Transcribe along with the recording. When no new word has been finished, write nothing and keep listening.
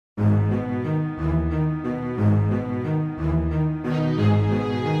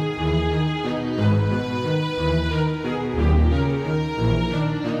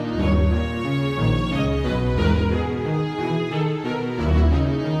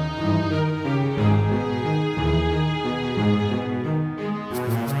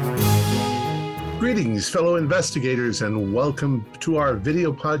Greetings, fellow investigators, and welcome to our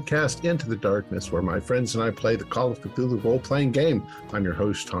video podcast, Into the Darkness, where my friends and I play the Call of Cthulhu role-playing game. I'm your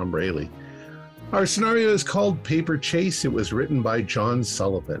host, Tom Rayleigh. Our scenario is called Paper Chase. It was written by John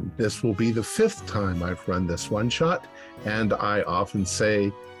Sullivan. This will be the 5th time I've run this one-shot, and I often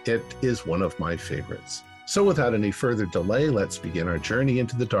say it is one of my favorites. So without any further delay, let's begin our journey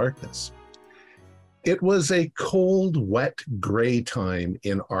into the darkness. It was a cold, wet, gray time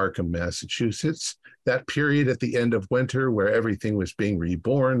in Arkham, Massachusetts, that period at the end of winter where everything was being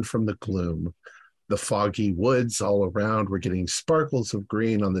reborn from the gloom. The foggy woods all around were getting sparkles of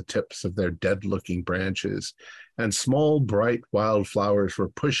green on the tips of their dead-looking branches, and small, bright wildflowers were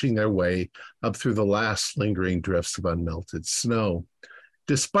pushing their way up through the last lingering drifts of unmelted snow.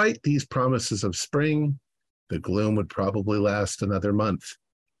 Despite these promises of spring, the gloom would probably last another month.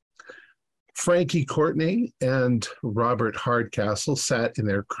 Frankie Courtney and Robert Hardcastle sat in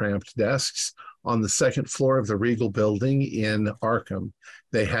their cramped desks on the second floor of the Regal building in Arkham.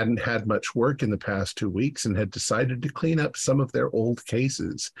 They hadn't had much work in the past 2 weeks and had decided to clean up some of their old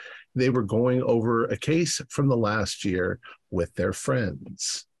cases. They were going over a case from the last year with their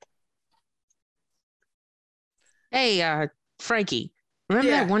friends. Hey, Frankie, remember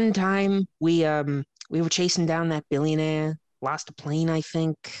that one time we were chasing down that billionaire, lost a plane, I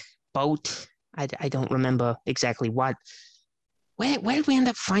think? Boat. I don't remember exactly what. Where did we end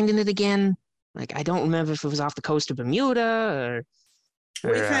up finding it again? Like, I don't remember if it was off the coast of Bermuda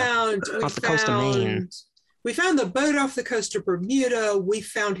or off the coast of Maine. We found the boat off the coast of Bermuda. We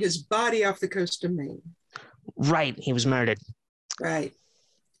found his body off the coast of Maine. Right, he was murdered. Right.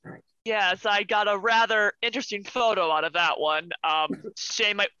 Yes, I got a rather interesting photo out of that one.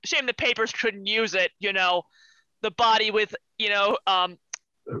 Shame the papers couldn't use it. You know, the body with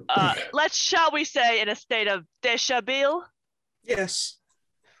shall we say, in a state of dishabille? Yes.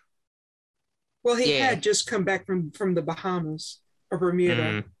 Well, he had just come back from the Bahamas or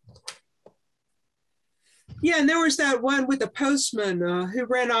Bermuda. Yeah, and there was that one with the postman who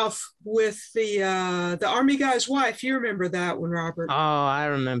ran off with the army guy's wife. You remember that one, Robert? Oh, I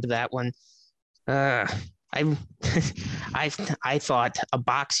remember that one. I thought a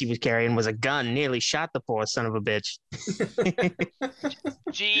box he was carrying was a gun. Nearly shot the poor son of a bitch.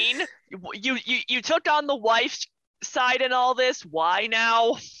 Gene, you took on the wife's side in all this. Why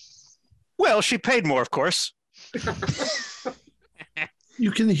now? Well, she paid more, of course.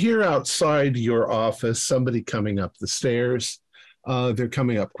 You can hear outside your office somebody coming up the stairs. They're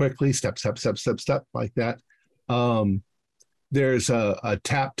coming up quickly, step, step, step, step, step, like that. There's a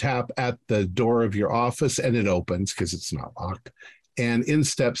tap, tap at the door of your office, and it opens because it's not locked. And in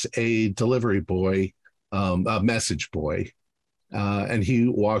steps a delivery boy, a message boy. And he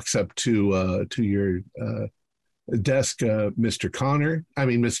walks up to your desk, Mr.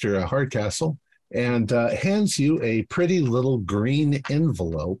 Hardcastle, and hands you a pretty little green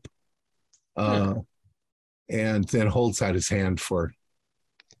envelope, and then holds out his hand for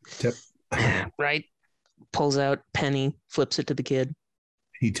tip. Right. Pulls out penny, flips it to the kid.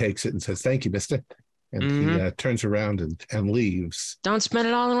 He takes it and says, "Thank you, mister." And he turns around and leaves. Don't spend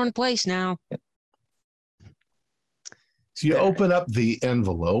it all in one place now. So you open up the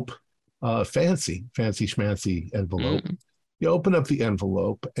envelope, fancy schmancy envelope. You open up the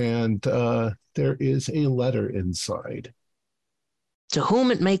envelope, and there is a letter inside. To whom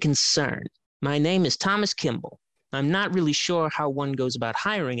it may concern, my name is Thomas Kimball. I'm not really sure how one goes about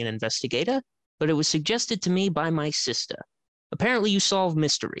hiring an investigator, but it was suggested to me by my sister. Apparently you solve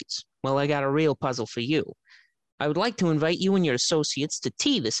mysteries. Well, I got a real puzzle for you. I would like to invite you and your associates to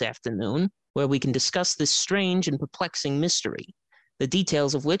tea this afternoon, where we can discuss this strange and perplexing mystery, the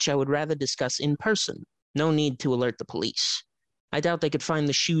details of which I would rather discuss in person. No need to alert the police. I doubt they could find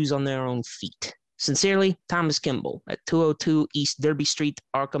the shoes on their own feet. Sincerely, Thomas Kimball, at 202 East Derby Street,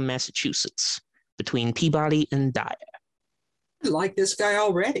 Arkham, Massachusetts, between Peabody and Dyer. I like this guy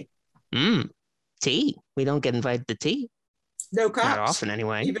already. Tea. We don't get invited to tea. No cops. Not often,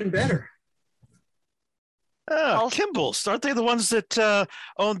 anyway. Even better. Kimball's, aren't they the ones that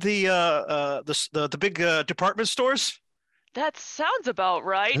own the big department stores? That sounds about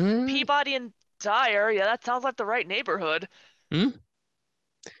right. Peabody and Dyer. Yeah, that sounds like the right neighborhood.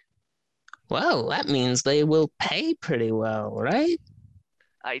 Well, that means they will pay pretty well, right?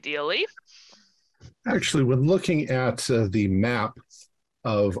 Ideally. Actually, when looking at the map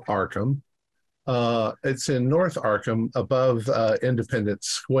of Arkham, it's in North Arkham, above Independence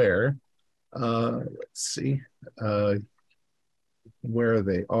Square. Let's see where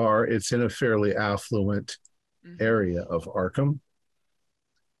they are. It's in a fairly affluent area of Arkham.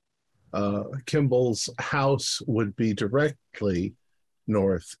 Kimball's house would be directly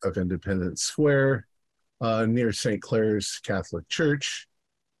north of Independence Square. near St. Clair's Catholic Church.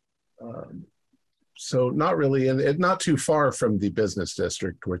 So not really, and not too far from the business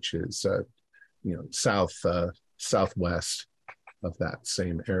district, which is southwest of that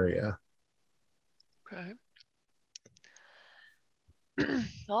same area. Okay.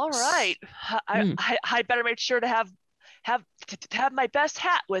 All right. I better make sure to have my best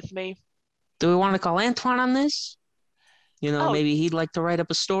hat with me. Do we want to call Antoine on this? Oh. Maybe he'd like to write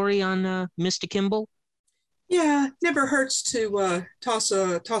up a story on Mr. Kimball. Yeah, never hurts to toss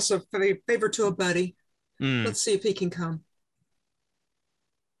a favor to a buddy. Let's see if he can come.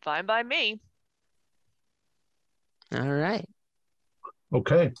 Fine by me. All right.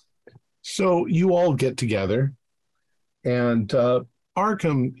 Okay. So you all get together, and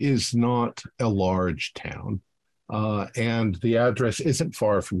Arkham is not a large town, and the address isn't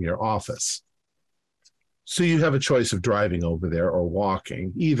far from your office. So you have a choice of driving over there or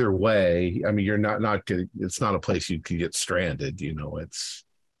walking. Either way, I mean, you're not it's not a place you can get stranded. It's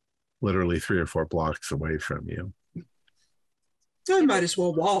literally 3 or 4 blocks away from you. So we might as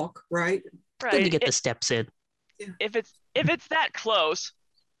well walk, right? Right. Good to get the steps in. Yeah. If it's that close.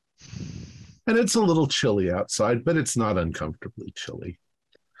 And it's a little chilly outside, but it's not uncomfortably chilly.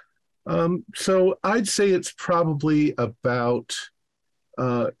 So I'd say it's probably about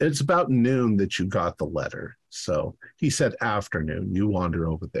noon that you got the letter. So he said afternoon. You wander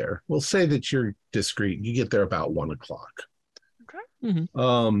over there. We'll say that you're discreet. You get there about 1 o'clock. Okay.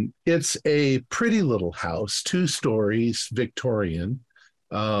 Mm-hmm. It's a pretty little house, 2 stories, Victorian.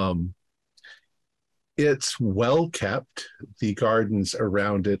 It's well kept. The gardens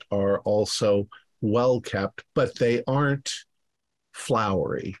around it are also well kept, but they aren't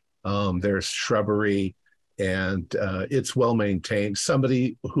flowery. There's shrubbery, and it's well maintained.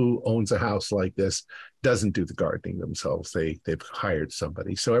 Somebody who owns a house like this doesn't do the gardening themselves. They've hired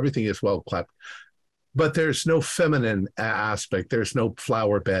somebody. So everything is well kept. But there's no feminine aspect. There's no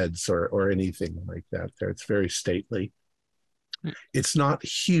flower beds or anything like that there. It's very stately. It's not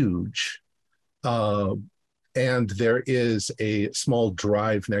huge. And there is a small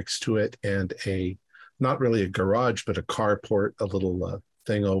drive next to it, and not really a garage, but a carport, a little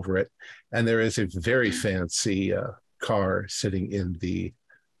thing over it. And there is a very fancy car sitting in the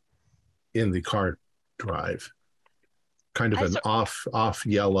car drive, kind of an off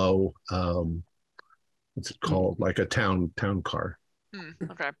yellow, what's it called? Like a town car.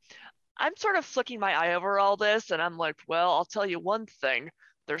 Okay. I'm sort of flicking my eye over all this, and I'm like, well, I'll tell you one thing.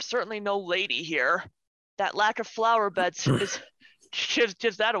 There's certainly no lady here. That lack of flower beds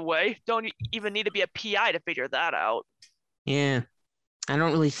gives that away. Don't even need to be a PI to figure that out. Yeah. I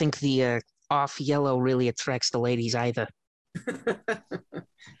don't really think the off yellow really attracts the ladies either.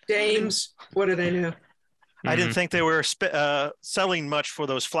 Dames, what do they know? I didn't think they were selling much for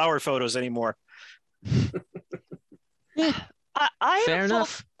those flower photos anymore. Fair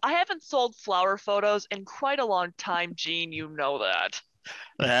enough. I haven't sold flower photos in quite a long time, Gene. You know that.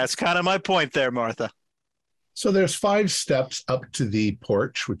 That's kind of my point there, Martha. So there's 5 steps up to the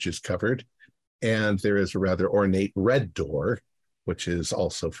porch, which is covered, and there is a rather ornate red door, which is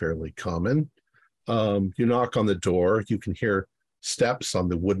also fairly common. You knock on the door, you can hear steps on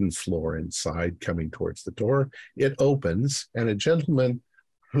the wooden floor inside coming towards the door. It opens, and a gentleman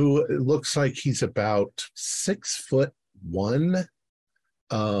who looks like he's about 6'1"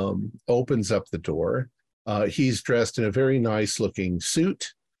 opens up the door. He's dressed in a very nice looking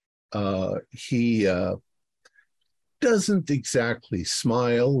suit. He doesn't exactly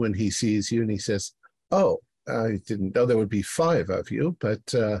smile when he sees you, and he says, "Oh, I didn't know there would be 5 of you,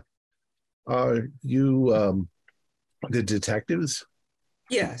 but are you the detectives?"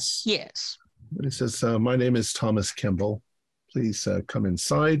 Yes. Yes. And he says, "My name is Thomas Kimball. Please come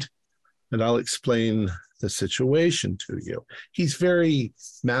inside, and I'll explain the situation to you." He's very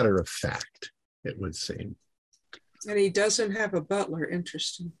matter of fact, it would seem. And he doesn't have a butler.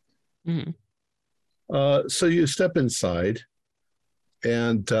 Interesting. Mm-hmm. So you step inside,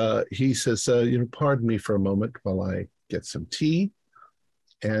 and he says, pardon me for a moment while I get some tea.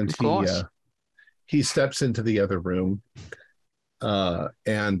 And he steps into the other room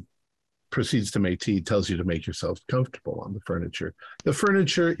and proceeds to make tea, tells you to make yourself comfortable on the furniture. The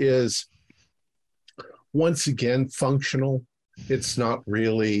furniture is, once again, functional. It's not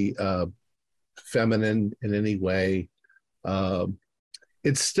really feminine in any way.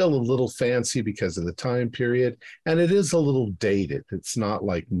 It's still a little fancy because of the time period, and it is a little dated. It's not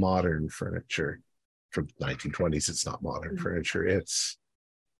like modern furniture from the 1920s. It's not modern furniture. It's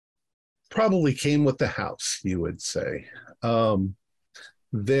probably came with the house, you would say.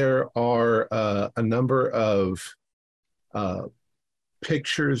 There are a number of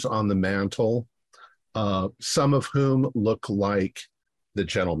pictures on the mantle. some of whom look like the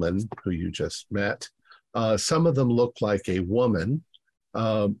gentleman who you just met. Some of them look like a woman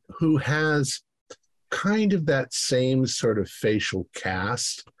who has kind of that same sort of facial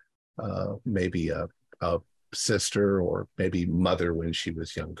cast, maybe a sister or maybe mother when she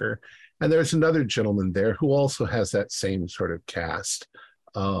was younger. And there's another gentleman there who also has that same sort of cast.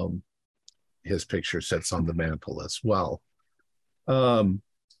 His picture sits on the mantle as well.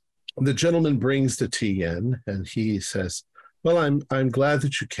 The gentleman brings the tea in and he says, well, I'm glad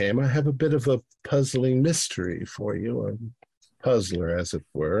that you came. I have a bit of a puzzling mystery for you, a puzzler, as it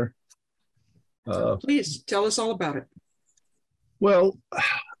were. Please tell us all about it. Well,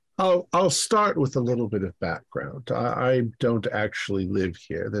 I'll start with a little bit of background. I don't actually live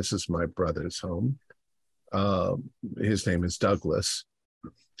here. This is my brother's home. His name is Douglas.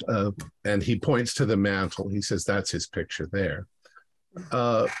 And he points to the mantle. He says, that's his picture there.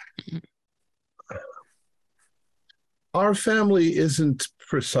 Our family isn't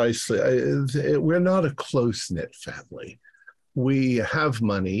precisely, we're not a close-knit family. We have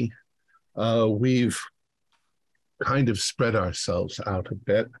money. We've kind of spread ourselves out a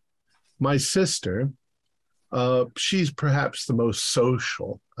bit. My sister, she's perhaps the most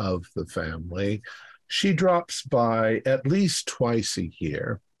social of the family. She drops by at least twice a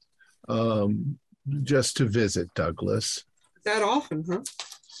year just to visit Douglas. That often, huh?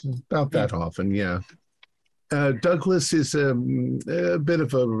 About that often, yeah. Douglas is a bit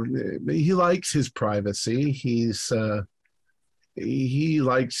of he likes his privacy. He's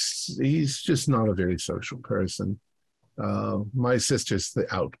just not a very social person. My sister's the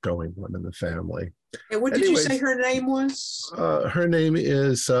outgoing one in the family. And what did you say her name was? Her name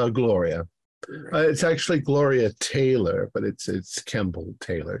is Gloria. It's actually Gloria Taylor, but it's Kimball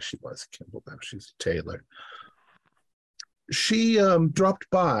Taylor. She was Kimball, now she's Taylor. She dropped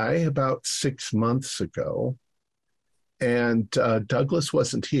by about 6 months ago, and Douglas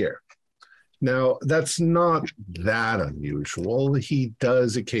wasn't here. Now, that's not that unusual. He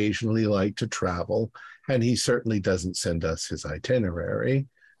does occasionally like to travel, and he certainly doesn't send us his itinerary.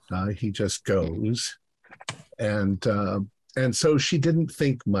 He just goes. And so she didn't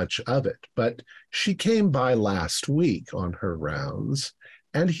think much of it. But she came by last week on her rounds,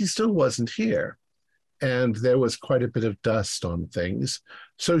 and he still wasn't here. And there was quite a bit of dust on things.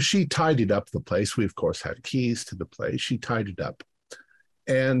 So she tidied up the place. We, of course, had keys to the place. She tidied up.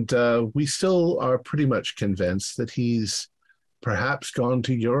 And we still are pretty much convinced that he's perhaps gone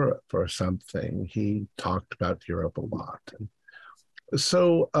to Europe or something. He talked about Europe a lot. And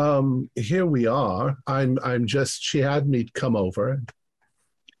so here we are. She had me come over,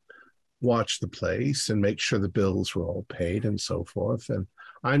 watch the place and make sure the bills were all paid and so forth.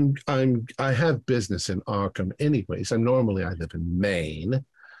 And I have business in Arkham anyways. Normally I live in Maine,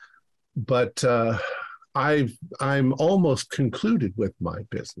 but I'm almost concluded with my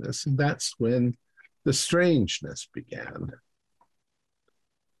business, and that's when the strangeness began.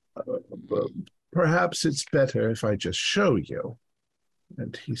 Perhaps it's better if I just show you.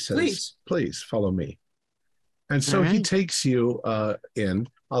 And he says, please follow me. And so he takes you in.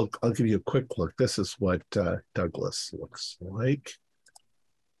 I'll give you a quick look. This is what Douglas looks like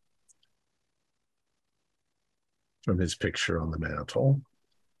from his picture on the mantle.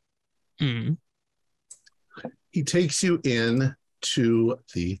 Mm. He takes you in to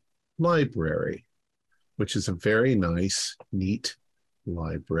the library, which is a very nice, neat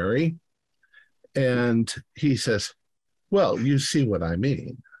library. And he says, well, you see what I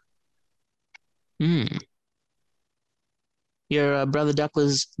mean. Mm. Your brother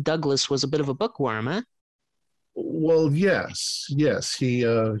Douglas was a bit of a bookworm, huh? Well, yes. He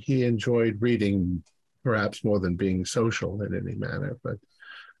enjoyed reading perhaps more than being social in any manner.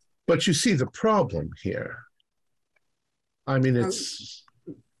 But you see the problem here. I mean, it's...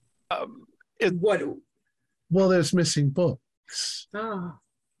 what? Well, there's missing books. Ah.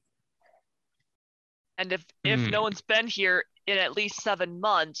 And if no one's been here in at least 7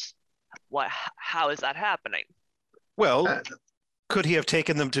 months, how is that happening? Well, could he have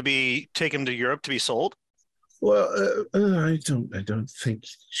taken them to Europe to be sold? Well, I don't think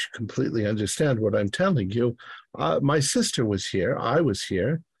you completely understand what I'm telling you. My sister was here. I was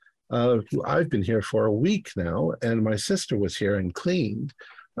here. I've been here for a week now, and my sister was here and cleaned.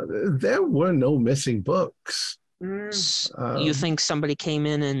 There were no missing books. You think somebody came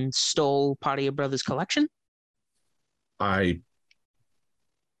in and stole part of your brother's collection?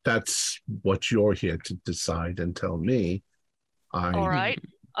 That's what you're here to decide and tell me. All right.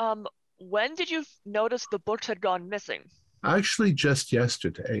 When did you notice the books had gone missing? Actually, just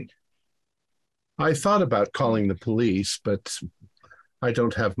yesterday. I thought about calling the police, but I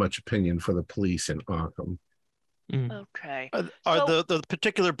don't have much opinion for the police in Arkham. Okay. Are So- the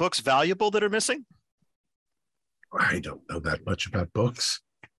particular books valuable that are missing? I don't know that much about books.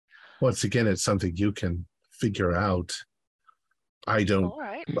 Once again, it's something you can figure out. I don't. All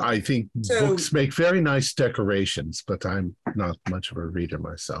right. I think books make very nice decorations, but I'm not much of a reader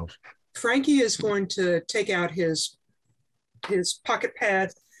myself. Frankie is going to take out his pocket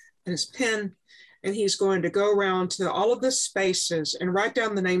pad and his pen, and he's going to go around to all of the spaces and write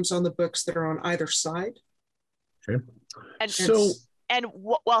down the names on the books that are on either side. Okay. And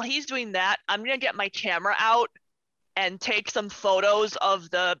while he's doing that, I'm gonna get my camera out and take some photos of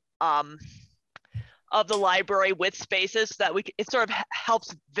the library with spaces so that it sort of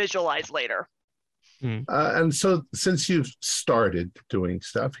helps visualize later. And so since you've started doing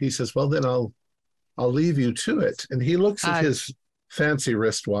stuff, he says, well, then I'll leave you to it. And he looks at his fancy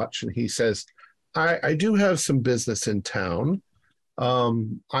wristwatch and he says, I do have some business in town.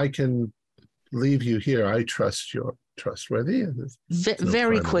 I can leave you here. I trust you're trustworthy.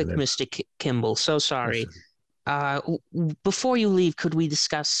 Very quick, Mr. Kimball. So sorry. Before you leave, could we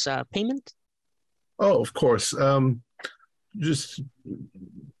discuss payment? Oh, of course. Just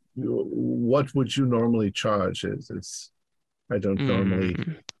what would you normally charge? I don't normally.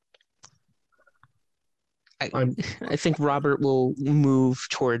 I think Robert will move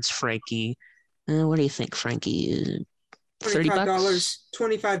towards Frankie. What do you think, Frankie? $30?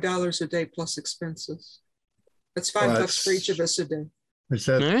 $25 a day plus expenses. That's $5 for each of us a day. Is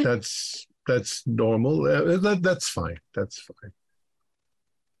that right? That's normal? That's fine. That's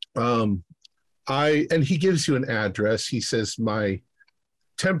fine. And he gives you an address. He says, my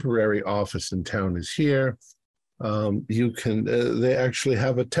temporary office in town is here. You can, they actually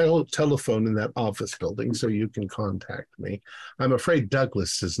have a telephone in that office building, so you can contact me. I'm afraid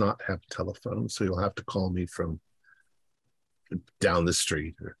Douglas does not have a telephone, so you'll have to call me from down the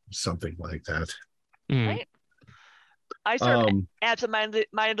street or something like that. Right. I sort of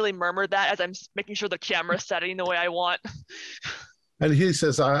absentmindedly murmured that as I'm making sure the camera's setting the way I want. And he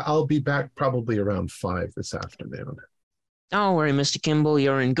says, I'll be back probably around 5 this afternoon. Don't worry, Mr. Kimball.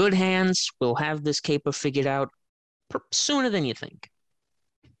 You're in good hands. We'll have this caper figured out sooner than you think.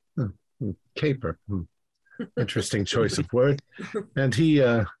 Caper. Interesting choice of word. And he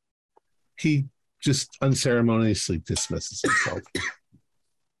just unceremoniously dismisses himself.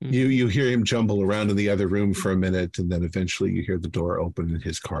 You hear him jumble around in the other room for a minute, and then eventually you hear the door open and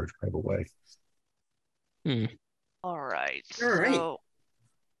his car drive away. All right. So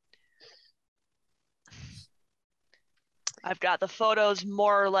I've got the photos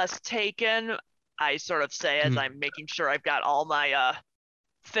more or less taken. I sort of say as I'm making sure I've got all my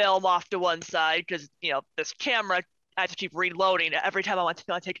film off to one side, because this camera, I have to keep reloading every time I want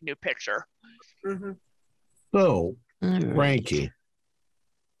to take a new picture. So, Frankie.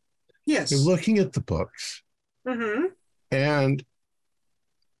 Yes. You're looking at the books. And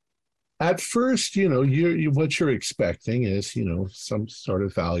at first, what you're expecting is, some sort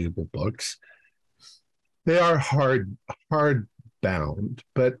of valuable books. They are hard bound,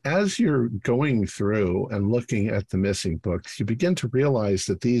 but as you're going through and looking at the missing books, you begin to realize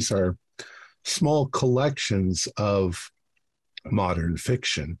that these are small collections of modern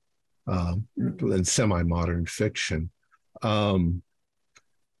fiction and semi-modern fiction.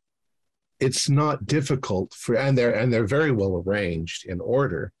 It's not difficult and they're very well arranged in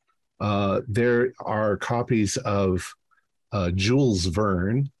order. There are copies of Jules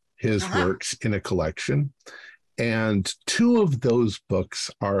Verne, his works in a collection, and 2 of those books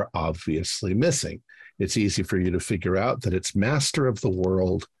are obviously missing. It's easy for you to figure out that it's Master of the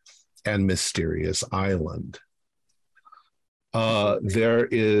World and Mysterious Island. There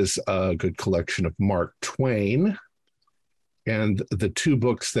is a good collection of Mark Twain, and the 2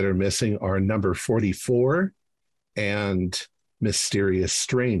 books that are missing are number 44 and Mysterious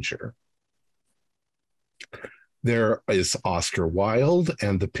Stranger. There is Oscar Wilde,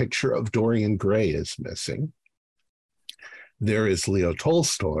 and The Picture of Dorian Gray is missing. There is Leo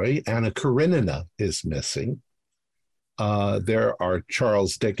Tolstoy, Anna Karenina is missing. There are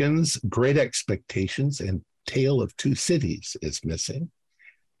Charles Dickens, Great Expectations and Tale of Two Cities is missing.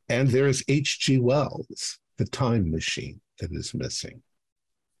 And there is H.G. Wells, The Time Machine, that is missing.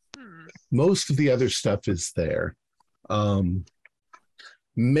 Most of the other stuff is there.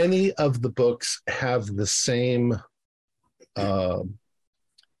 Many of the books have the same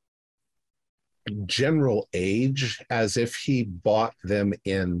general age as if he bought them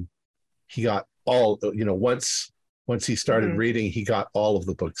he got all, once he started reading, he got all of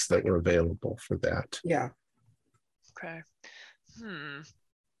the books that were available for that. Yeah. Okay.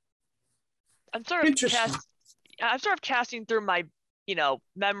 I'm sort of casting through my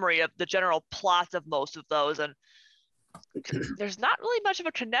memory of the general plot of most of those, and there's not really much of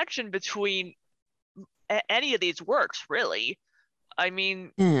a connection between any of these works, really. I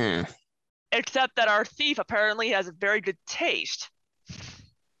mean, except that our thief apparently has a very good taste.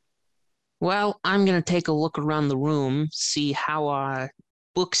 Well, I'm gonna take a look around the room, see how our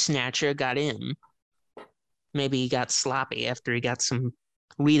book snatcher got in. Maybe he got sloppy after he got some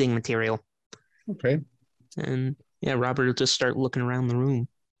reading material. Okay. And yeah, Robert will just start looking around the room.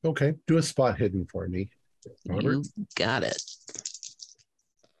 Okay. Do a spot hidden for me, Robert. You got it.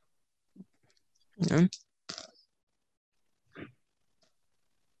 Yeah.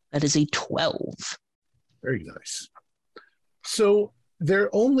 That is a 12. Very nice. So their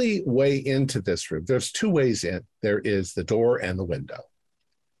only way into this room, there's two ways in. There is the door and the window.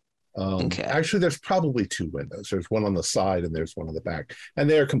 Okay. Actually, there's probably two windows. There's one on the side and there's one on the back. And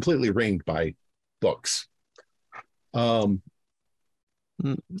they are completely ringed by books.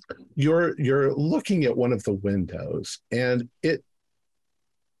 You're looking at one of the windows, and it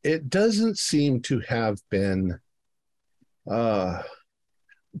doesn't seem to have been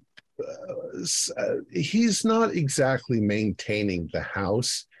he's not exactly maintaining the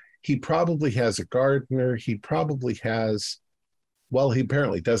house. He probably has a gardener. He probably has, well, he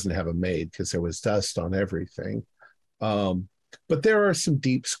apparently doesn't have a maid because there was dust on everything. But there are some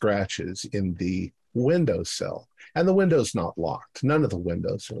deep scratches in the windowsill, and the window's not locked. None of the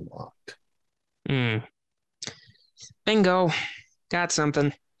windows are locked. Bingo. Got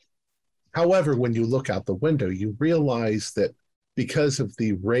something. However, when you look out the window, you realize that because of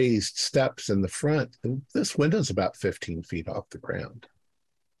the raised steps in the front, this window's about 15 feet off the ground.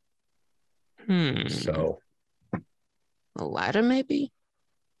 So a ladder, maybe?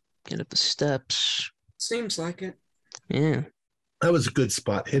 Get up the steps. Seems like it. Yeah. That was a good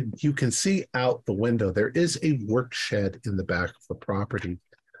spot hidden. You can see out the window. There is a work shed in the back of the property.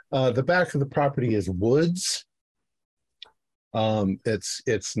 The back of the property is woods.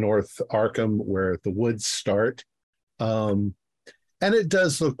 It's North Arkham where the woods start. And it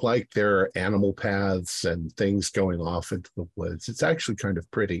does look like there are animal paths and things going off into the woods. It's actually kind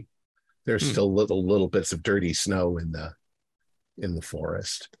of pretty. There's still little bits of dirty snow in the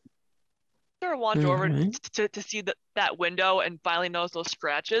forest. Sure, wander over to see that window and finally notice those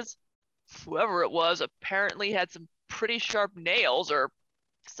scratches. Whoever it was apparently had some pretty sharp nails or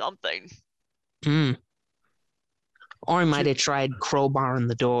something. Or he might have tried crowbarring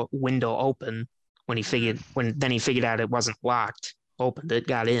the window open when he figured out it wasn't locked. Opened it,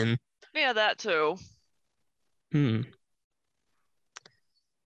 got in. Yeah, that too. I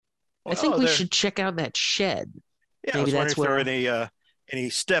think we should check out that shed. Yeah, maybe I was that's wondering where if there were any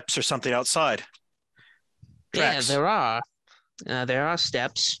steps or something outside. Tracks. Yeah, there are. There are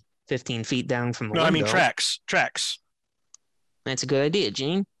steps 15 feet down from the window. No, I mean tracks. That's a good idea,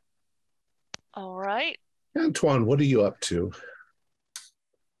 Gene. All right. Antoine, what are you up to?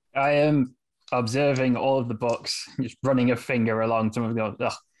 I am observing all of the books, just running a finger along some of them.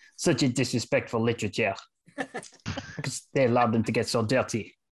 Ugh, such a disrespectful literature. Because they allowed them to get so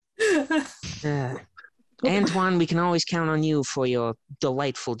dirty. Antoine, we can always count on you for your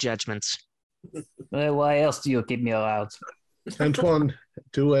delightful judgments. Why else do you keep me allowed? Antoine,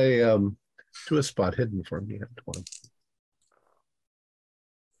 do a spot hidden for me, Antoine.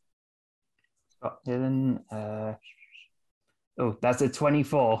 Spot hidden. That's a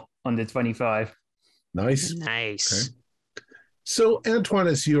 24 on the 25. Nice. Nice. Okay. So, Antoine,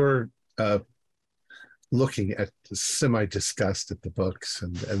 as you're looking at the semi-disgust at the books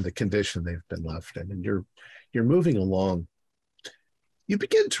and the condition they've been left in, and you're moving along, you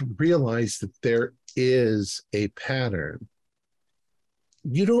begin to realize that there is a pattern.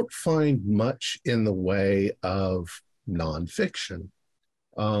 You don't find much in the way of nonfiction.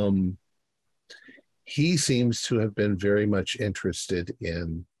 He seems to have been very much interested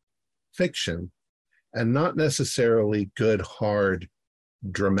in fiction, and not necessarily good, hard,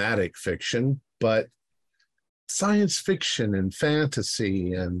 dramatic fiction, but science fiction and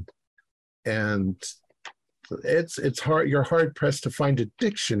fantasy, and it's hard. You're hard pressed to find a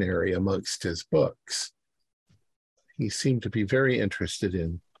dictionary amongst his books. He seemed to be very interested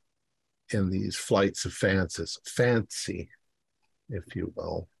in these flights of fancy, if you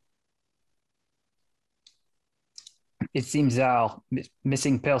will. It seems our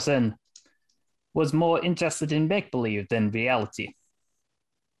missing person was more interested in make-believe than reality.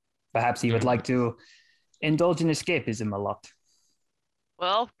 Perhaps he would like to indulge in escapism a lot.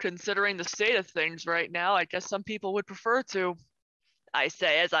 Well, considering the state of things right now, I guess some people would prefer to. I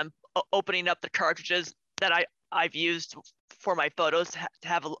say as I'm opening up the cartridges that I've used for my photos to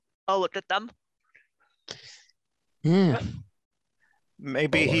have a look at them. Yeah.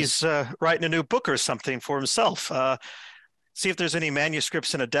 Maybe he's writing a new book or something for himself. See if there's any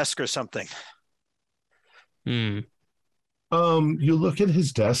manuscripts in a desk or something. Hmm. You look at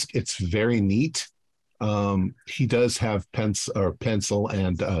his desk; it's very neat. He does have pencil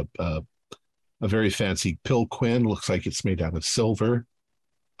and a very fancy pill quin. Looks like it's made out of silver.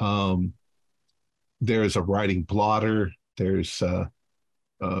 There's a writing blotter. There's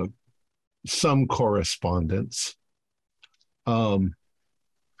some correspondence.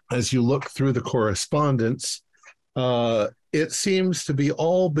 As you look through the correspondence, it seems to be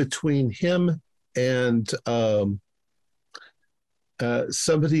all between him and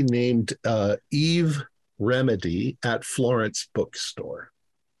somebody named Eve Remedy at Florence Bookstore,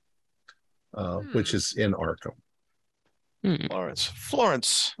 which is in Arkham.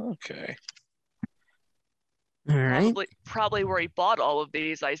 Florence. Okay. All right. Probably where he bought all of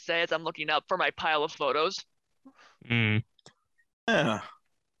these, I say, as I'm looking up for my pile of photos. Yeah.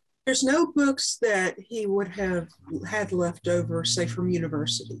 There's no books that he would have had left over, say, from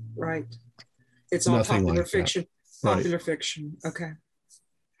university, right? It's all Nothing popular like that. fiction. Right. Popular fiction. Okay.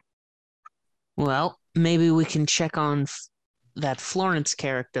 Well, maybe we can check on that Florence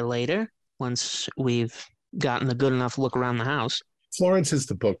character later once we've gotten a good enough look around the house. Florence is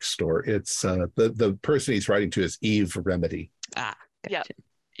the bookstore. It's the person he's writing to is Eve Remedy. Ah, gotcha.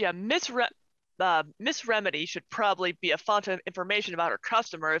 Yeah. Miss Remedy should probably be a font of information about her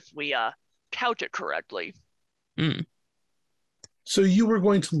customer if we couch it correctly. So you were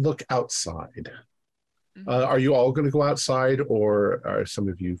going to look outside. Are you all going to go outside, or are some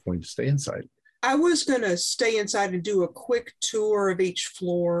of you going to stay inside? I was going to stay inside and do a quick tour of each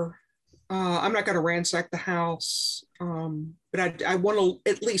floor. I'm not going to ransack the house, but I want to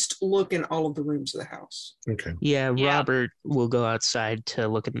at least look in all of the rooms of the house. Okay. Yeah, Robert will go outside to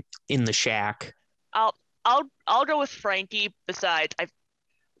look in the shack. I'll go with Frankie. Besides, I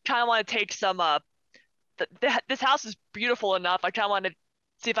kind of want to take some. This house is beautiful enough. I kind of want to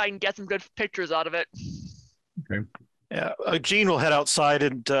see if I can get some good pictures out of it. Okay. Yeah, Gene will head outside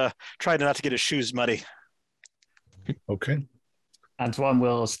and try not to get his shoes muddy. Okay. Antoine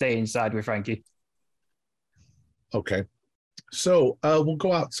will stay inside with Frankie. Okay. So we'll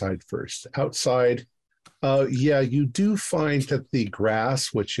go outside first. Outside, you do find that the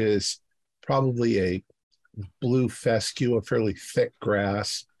grass, which is probably a blue fescue, a fairly thick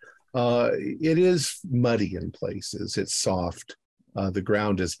grass, it is muddy in places. It's soft. The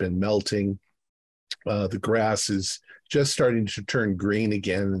ground has been melting. The grass is just starting to turn green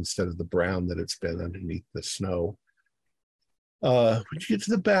again instead of the brown that it's been underneath the snow. When you get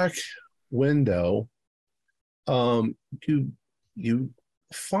to the back window, you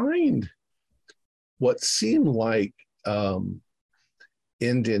find what seem like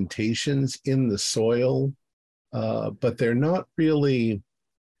indentations in the soil, but they're not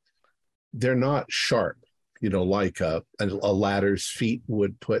sharp, like a ladder's feet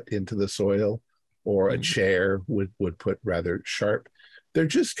would put into the soil, or a chair would put rather sharp. They're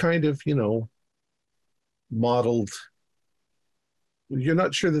just kind of, modeled. You're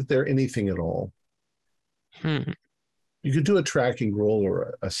not sure that they're anything at all. You could do a tracking roll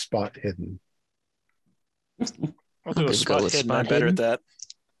or a spot hidden. I'll do a spot hidden. I'm better at that.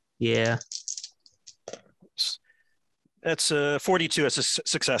 Yeah. That's 42 as a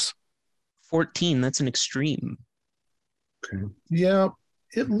success. 14, that's an extreme. Okay. Yeah,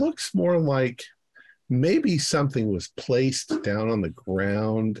 it looks more like maybe something was placed down on the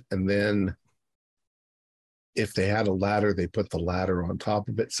ground, and then if they had a ladder, they put the ladder on top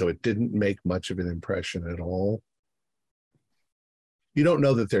of it, so it didn't make much of an impression at all. You don't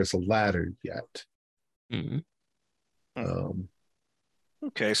know that there's a ladder yet.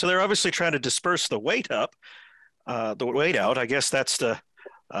 Okay, so they're obviously trying to disperse the weight out. I guess that's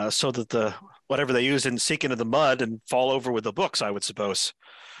so that the whatever they use didn't seek into the mud and fall over with the books, I would suppose.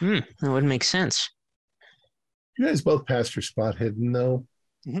 That would make sense. You guys both passed your spot hidden, though.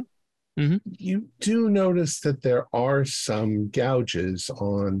 You do notice that there are some gouges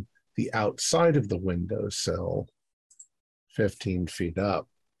on the outside of the windowsill, 15 feet up,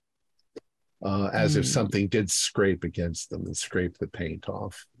 as if something did scrape against them and scrape the paint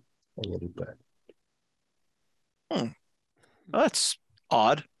off a little bit. That's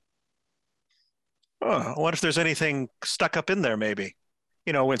odd. I wonder if there's anything stuck up in there, maybe.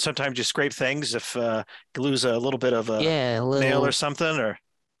 When sometimes you scrape things, if you lose a little bit of a nail or something, or...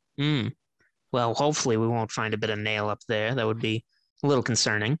 Well, hopefully we won't find a bit of nail up there. That would be a little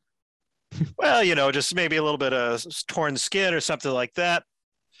concerning. Well, just maybe a little bit of torn skin or something like that.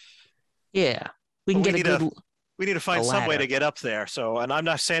 Yeah, we can we need to find some way to get up there. And I'm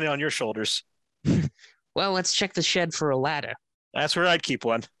not standing on your shoulders. Well, let's check the shed for a ladder. That's where I'd keep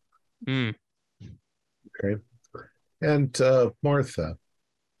one. Mm. Okay. And Martha,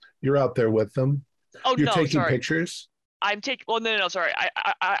 you're out there with them. Oh You're no, taking sorry. pictures. I'm taking. Well, no, sorry.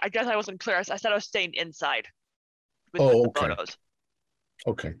 I guess I wasn't clear. I said I was staying inside with Oh, the okay. photos.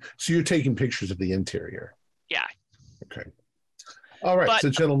 Okay. So you're taking pictures of the interior. Yeah. Okay. All right. So,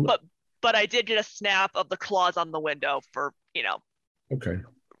 gentlemen. But I did get a snap of the claws on the window for Okay.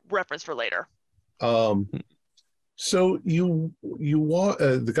 reference for later. So you walk.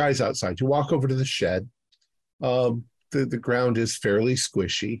 The guy's outside. You walk over to the shed. The ground is fairly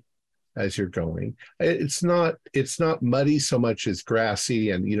squishy as you're going. It's not muddy so much as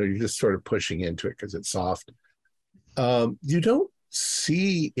grassy, and you're just sort of pushing into it because it's soft. You don't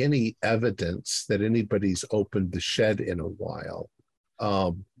see any evidence that anybody's opened the shed in a while.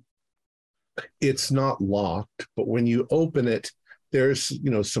 It's not locked, but when you open it, there's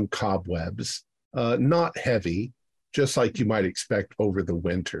some cobwebs, not heavy, just like you might expect over the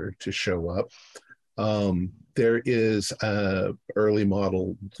winter to show up. There is a early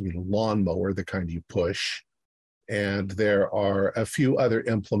model lawnmower, the kind you push, and there are a few other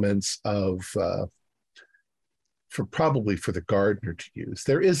implements probably for the gardener to use.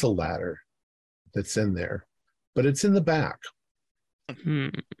 There is a ladder that's in there, but it's in the back.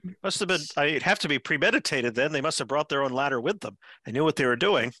 Must have been. It'd have to be premeditated. Then they must have brought their own ladder with them. They knew what they were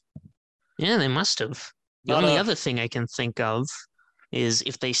doing. Yeah, they must have. The only other thing I can think of is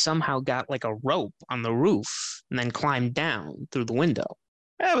if they somehow got like a rope on the roof and then climbed down through the window.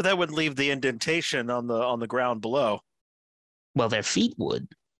 Yeah, but that would leave the indentation on the ground below. Well, their feet would.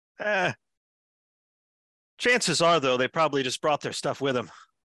 Chances are, though, they probably just brought their stuff with them.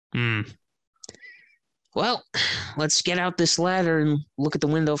 Well, let's get out this ladder and look at the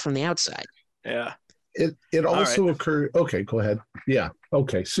window from the outside. Yeah. It also occurred. Okay, go ahead. Yeah.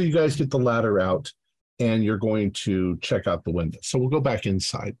 Okay. So you guys get the ladder out and you're going to check out the window. So we'll go back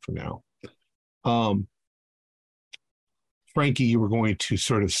inside for now. Frankie, you were going to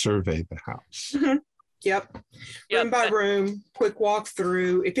sort of survey the house. Mm-hmm. Yep. Room by room, quick walk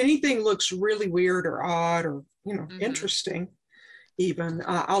through. If anything looks really weird or odd or, interesting, even,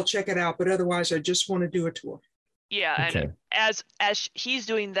 I'll check it out. But otherwise, I just want to do a tour. Yeah, okay. And as he's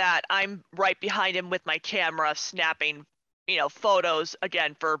doing that, I'm right behind him with my camera, snapping, photos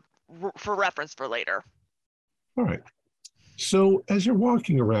again for reference for later. All right. So as you're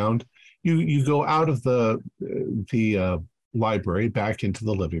walking around, you go out of the library back into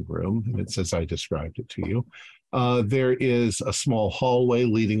the living room, and it's as I described it to you. There is a small hallway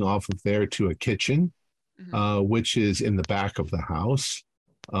leading off of there to a kitchen, which is in the back of the house.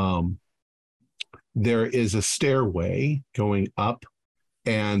 There is a stairway going up,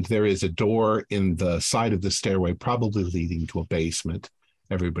 and there is a door in the side of the stairway, probably leading to a basement.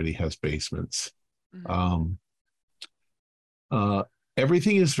 Everybody has basements.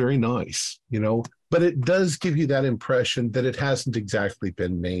 Everything is very nice, but it does give you that impression that it hasn't exactly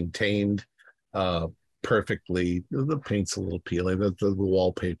been maintained perfectly. The paint's a little peeling. The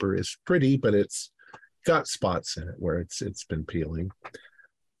wallpaper is pretty, but it's got spots in it where it's been peeling.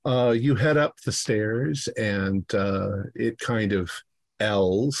 You head up the stairs, and it kind of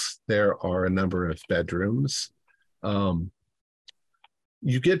L's. There are a number of bedrooms.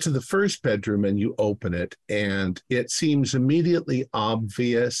 You get to the first bedroom and you open it, and it seems immediately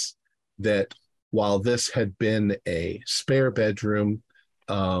obvious that while this had been a spare bedroom,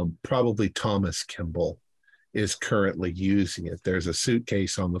 probably Thomas Kimball is currently using it. There's a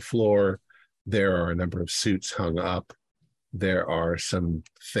suitcase on the floor. There are a number of suits hung up. There are some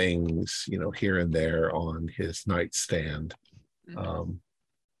things, here and there on his nightstand. And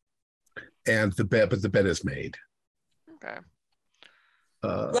the bed is made. Okay.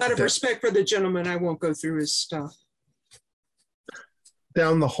 A lot of respect for the gentleman. I won't go through his stuff.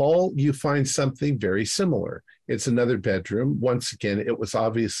 Down the hall, you find something very similar. It's another bedroom. Once again,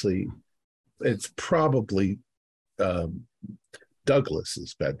 it's probably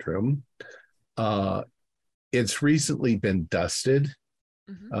Douglas's bedroom. It's recently been dusted,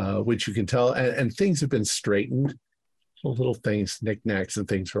 which you can tell, and things have been straightened. Little things, knickknacks and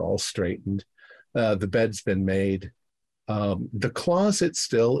things are all straightened. The bed's been made. The closet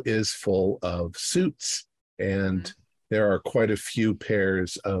still is full of suits, and there are quite a few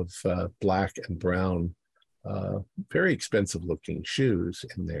pairs of black and brown, very expensive looking shoes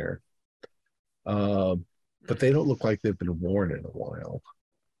in there. But they don't look like they've been worn in a while.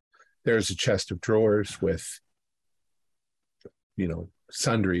 There's a chest of drawers with,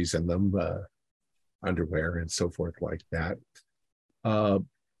 sundries in them, underwear and so forth like that.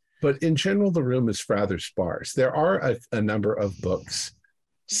 But in general, the room is rather sparse. There are a number of books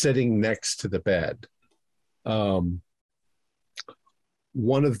sitting next to the bed.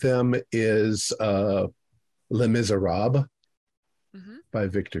 One of them is Les Miserables by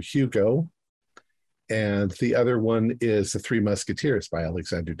Victor Hugo. And the other one is The Three Musketeers by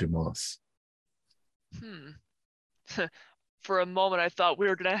Alexander Dumas. For a moment, I thought we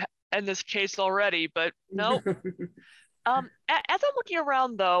were going to end this case already, but no. As I'm looking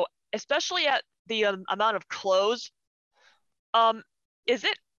around, though, especially at the amount of clothes, is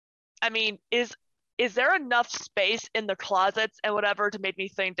it? I mean, is there enough space in the closets and whatever to make me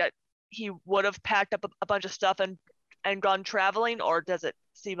think that he would have packed up a bunch of stuff and gone traveling, or does it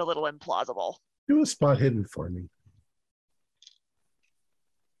seem a little implausible? Do a spot hidden for me.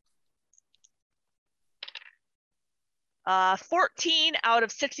 14 out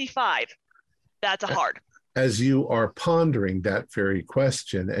of 65. That's a hard. As you are pondering that very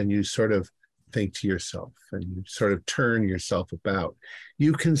question and you sort of think to yourself and you sort of turn yourself about,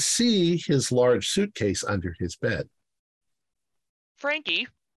 you can see his large suitcase under his bed. Frankie,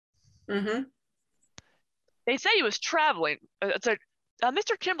 Mm-hmm. they say he was traveling.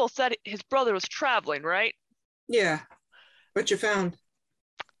 Mr. Kimball said his brother was traveling, right? Yeah. What you found?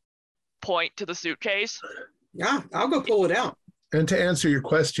 Point to the suitcase. Yeah, I'll go pull it out. And to answer your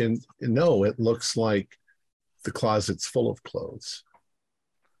question, no, it looks like the closet's full of clothes.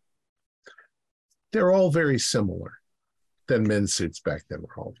 They're all very similar. Then men's suits back then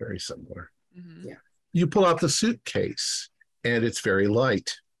were all very similar. Mm-hmm. Yeah. You pull out the suitcase and it's very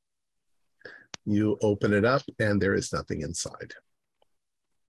light. You open it up and there is nothing inside.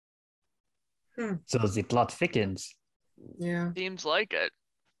 So the plot thickens. Yeah. Seems like it.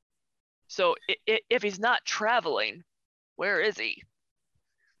 So if he's not traveling, where is he?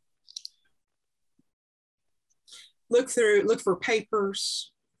 Look for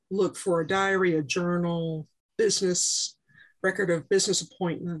papers, look for a diary, a journal, business, record of business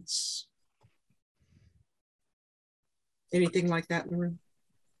appointments. Anything like that in the room?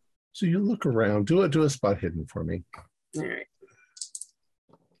 So you look around, do a spot hidden for me. All right.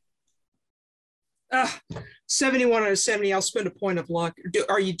 71 out of 70. I'll spend a point of luck. Do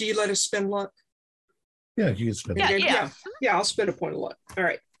you let us spend luck? Yeah, you can spend Yeah, it. Yeah, I'll spend a point of luck. All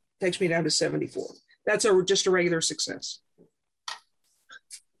right. Takes me down to 74. That's just a regular success.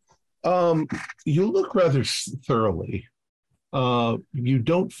 You look rather thoroughly. You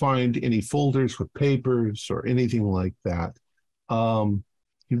don't find any folders with papers or anything like that.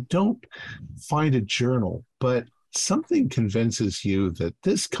 You don't find a journal, but something convinces you that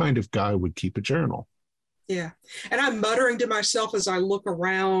this kind of guy would keep a journal. Yeah. And I'm muttering to myself as I look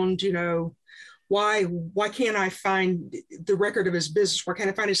around, why can't I find the record of his business? Why can't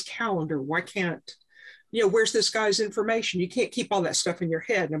I find his calendar? Why can't, where's this guy's information? You can't keep all that stuff in your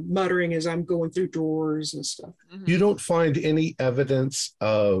head. And I'm muttering as I'm going through drawers and stuff. Mm-hmm. You don't find any evidence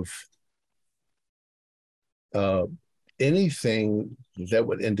of anything that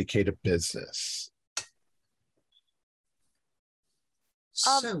would indicate a business.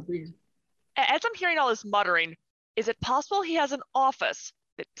 So weird. As I'm hearing all this muttering, is it possible he has an office?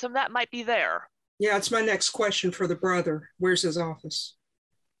 Some of that might be there. Yeah, it's my next question for the brother. Where's his office?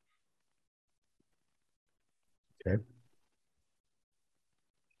 Okay.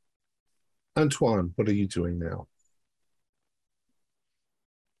 Antoine, what are you doing now?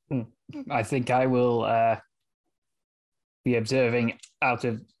 I think I will be observing out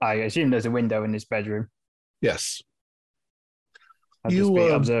of, I assume there's a window in this bedroom. Yes. I'll just be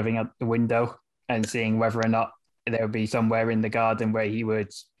observing out the window and seeing whether or not there would be somewhere in the garden where he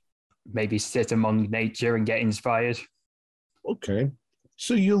would maybe sit among nature and get inspired. Okay.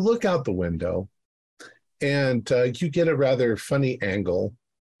 So you look out the window and you get a rather funny angle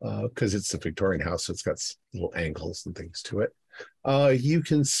because it's a Victorian house, so it's got little angles and things to it. You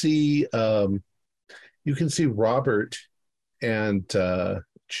can see Robert and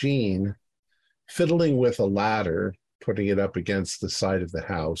Jean fiddling with a ladder, putting it up against the side of the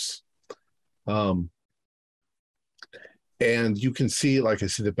house. And you can see, like I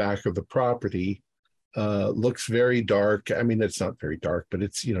said, the back of the property looks very dark. I mean, it's not very dark, but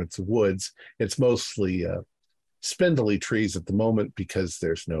it's woods. It's mostly spindly trees at the moment because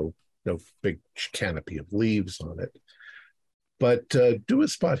there's no big canopy of leaves on it. But do a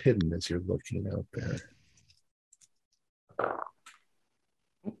spot hidden as you're looking out there.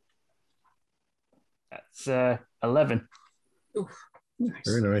 That's 11. Oof, nice.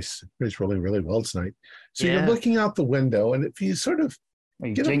 Very nice. He's rolling really well tonight. So Yeah. you're looking out the window, and if you sort of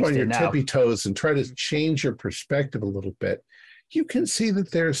You get up jinxed on your it now. tippy toes and try to change your perspective a little bit, you can see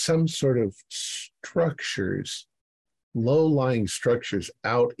that there's some sort of structures, low-lying structures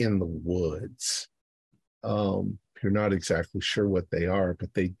out in the woods. You're not exactly sure what they are,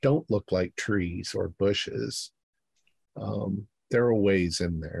 but they don't look like trees or bushes. there are ways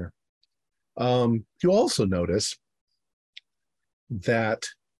in there. You also notice that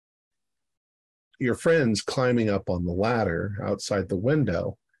your friends climbing up on the ladder outside the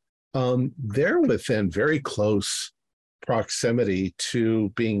window, they're within very close proximity to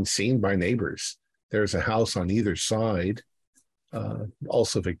being seen by neighbors. There's a house on either side,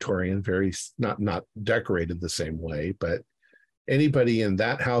 also Victorian, very not decorated the same way, but anybody in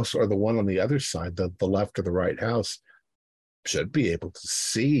that house or the one on the other side, the left or the right house, should be able to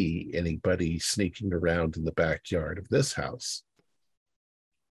see anybody sneaking around in the backyard of this house.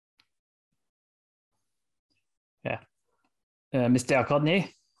 Yeah. Mr.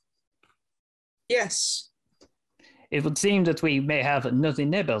 Rodney, Yes. it would seem that we may have nosy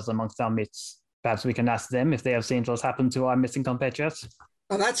neighbors amongst our midst. Perhaps we can ask them if they have seen what's happened to our missing compatriots.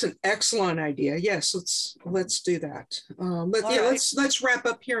 Oh, that's an excellent idea. Yes, let's do that. Right. Let's wrap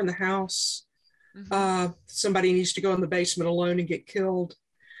up here in the house. Mhm. Somebody needs to go in the basement alone and get killed.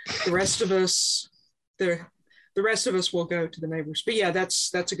 The rest of us, the rest of us will go to the neighbors. But yeah,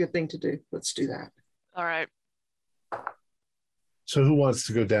 that's a good thing to do. Let's do that. All right. So who wants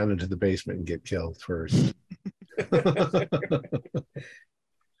to go down into the basement and get killed first?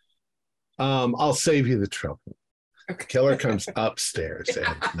 I'll save you the trouble. Okay. Killer comes upstairs.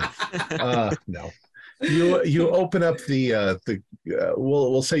 And, no. You open up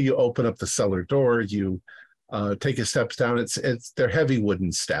we'll say you open up the cellar door. You take a steps down. They're heavy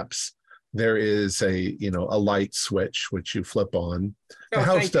wooden steps. There is a light switch which you flip on. The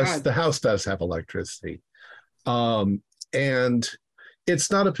house does have electricity, and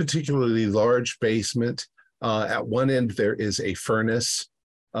it's not a particularly large basement. At one end there is a furnace,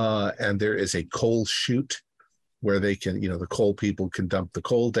 and there is a coal chute where they can, the coal people can dump the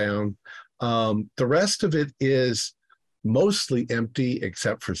coal down. The rest of it is mostly empty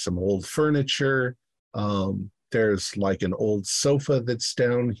except for some old furniture. There's like an old sofa that's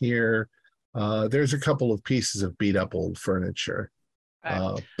down here. There's a couple of pieces of beat up old furniture,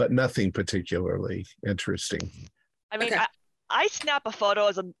 but nothing particularly interesting. I mean, Okay. I snap a photo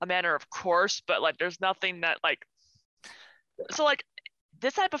as a matter of course, but like there's nothing that like, so like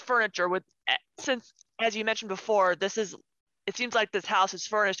this type of furniture with, since as you mentioned before, it seems like this house is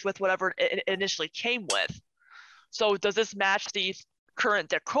furnished with whatever it initially came with. So does this match the current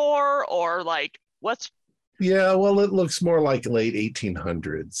decor or like what's? Yeah, well, it looks more like late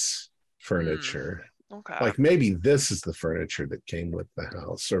 1800s furniture. Okay. Like maybe this is the furniture that came with the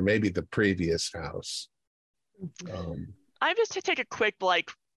house, or maybe the previous house. I'm just to take a quick like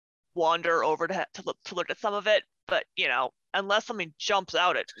wander over to look at some of it, but unless something jumps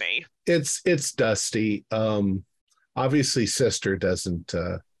out at me. It's dusty. Obviously sister doesn't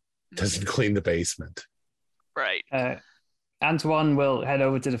clean the basement. Right. Antoine will head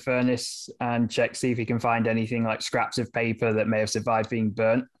over to the furnace and check, see if he can find anything like scraps of paper that may have survived being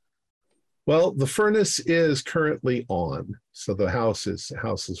burnt. Well, the furnace is currently on, so the house is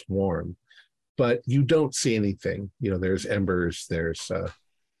warm, but you don't see anything. There's embers, there's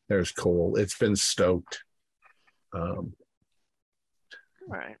coal. It's been stoked.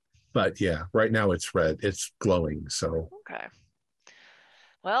 Right. But yeah, right now it's red. It's glowing. So Okay.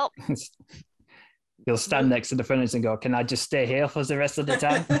 Well, He'll stand next to the furnace and go, "Can I just stay here for the rest of the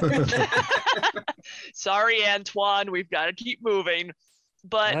time?" sorry, Antoine, we've got to keep moving.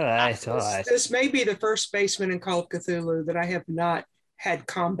 But All right. This may be the first basement in Call of Cthulhu that I have not had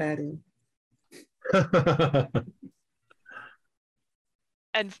combat in.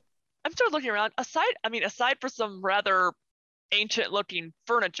 and I'm sort of looking around. Aside for some rather ancient-looking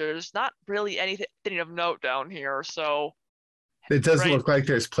furniture, there's not really anything of note down here. So it doesn't look like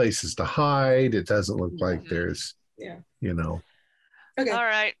there's places to hide. It doesn't look like there's, Okay. All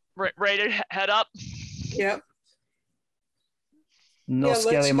right, ready to head up. Yep. No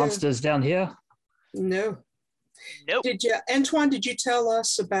scary monsters down here? No. Nope. Antoine, did you tell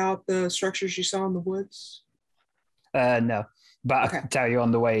us about the structures you saw in the woods? No, but Okay. I'll tell you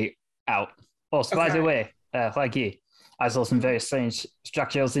on the way out. Oh, by the way, Lucky, I saw some very strange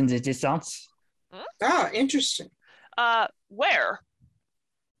structures in the distance. Ah, interesting. Where?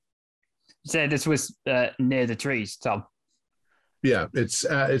 So this was near the trees, Tom. Yeah, it's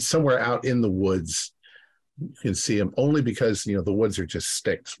somewhere out in the woods. You can see them only because the woods are just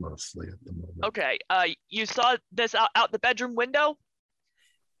sticks mostly at the moment. Okay. You saw this out the bedroom window?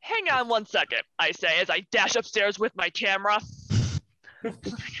 Hang on 1 second, I say as I dash upstairs with my camera.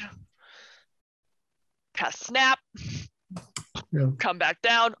 Cast snap. Yeah. Come back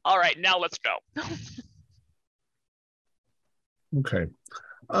down. All right, now let's go. Okay.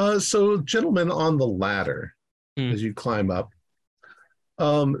 So gentlemen on the ladder, as you climb up,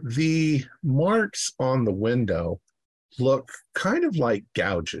 the marks on the window look kind of like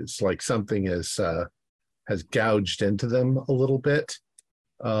gouges, like something has gouged into them a little bit.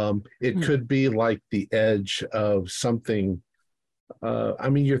 It could be like the edge of something. I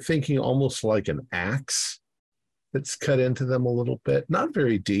mean, you're thinking almost like an axe that's cut into them a little bit. Not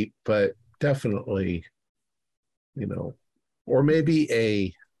very deep, but definitely, or maybe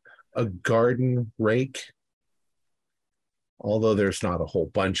a garden rake. Although there's not a whole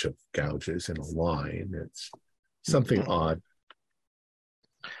bunch of gouges in a line, it's something odd.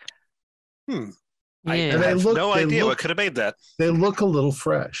 I Yeah. And have no idea what could have made that. They look a little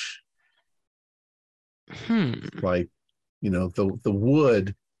fresh. Hmm. Like, the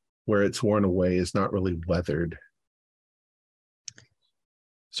wood where it's worn away is not really weathered.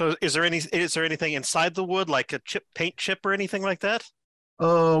 So is there anything inside the wood, like a paint chip or anything like that?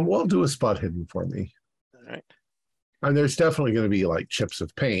 Well, do a spot hidden for me. All right. And there's definitely going to be like chips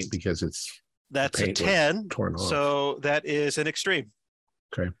of paint because that's a 10. Torn off. So that is an extreme.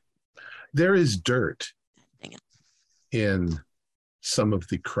 Okay. There is dirt Dang it. in some of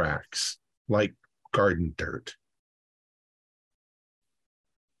the cracks, like garden dirt.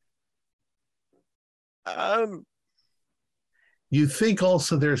 You think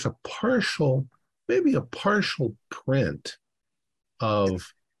also there's maybe a partial print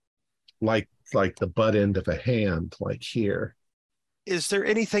of like the butt end of a hand, like here. Is there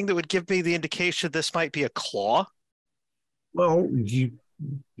anything that would give me the indication this might be a claw? Well, you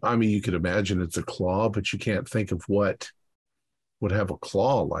could imagine it's a claw, but you can't think of what would have a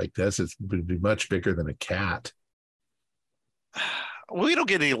claw like this. It would be much bigger than a cat. We don't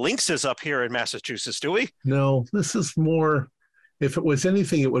get any lynxes up here in Massachusetts, do we? No, this is more, if it was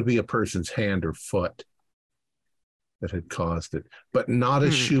anything, it would be a person's hand or foot that had caused it, but not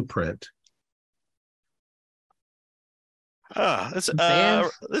a shoe print.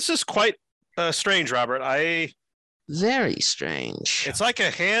 This is quite strange, Robert. Very strange. It's like a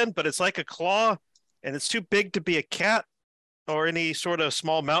hand, but it's like a claw, and it's too big to be a cat or any sort of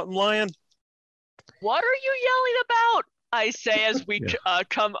small mountain lion. What are you yelling about? I say as we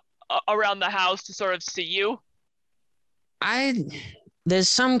come around the house to sort of see you. There's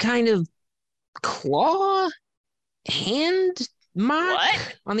some kind of claw hand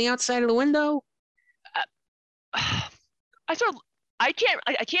mark on the outside of the window. I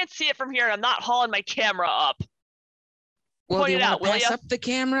can't see it from here, and I'm not hauling my camera up. Well, do you want to pass ya? up the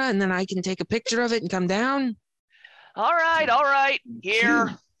camera and then I can take a picture of it and come down? All right.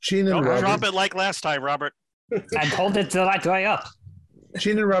 Here. Gene and Don't Robert, drop it like last time, Robert. And hold it the right way up.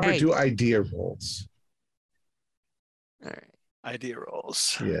 Gene and Robert do idea rolls. All right. Idea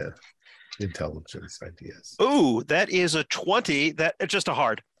rolls. Yeah. Intelligence ideas. Ooh, that is a 20. That just a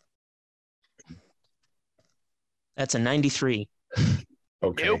hard. That's a 93.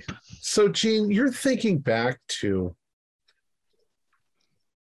 Okay. Nope. So, Gene, you're thinking back to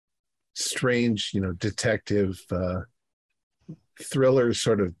strange, detective thriller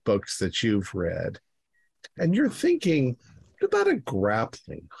sort of books that you've read, and you're thinking about a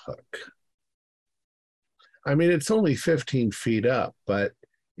grappling hook. I mean, it's only 15 feet up, but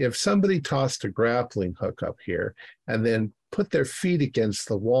if somebody tossed a grappling hook up here and then put their feet against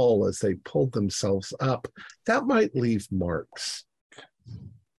the wall as they pulled themselves up, that might leave marks.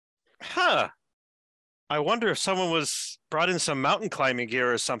 Huh. I wonder if someone was brought in some mountain climbing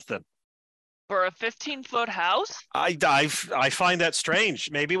gear or something. For a 15-foot house? I find that strange.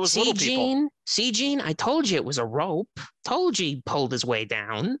 Maybe it was little people. See, Gene, I told you it was a rope. Told you he pulled his way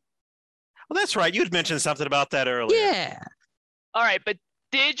down. Well, that's right. You'd mentioned something about that earlier. Yeah. All right, but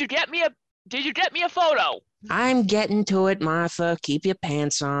did you get me a photo? I'm getting to it, Martha. Keep your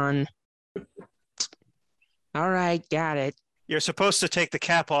pants on. All right, got it. You're supposed to take the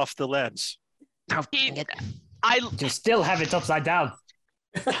cap off the lens. Oh, dang it. You still have it upside down.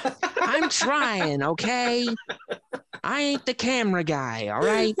 I'm trying, okay? I ain't the camera guy, all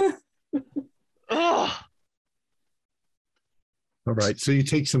right? Ugh, All right, so you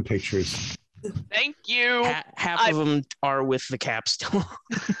take some pictures. thank you. Half of them are with the cap still.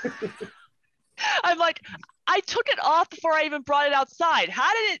 I'm like, I took it off before I even brought it outside.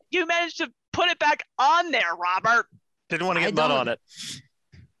 How did you manage to put it back on there, Robert? Didn't want to I get mud don't. on it.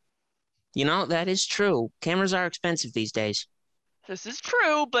 That is true. Cameras are expensive these days. This is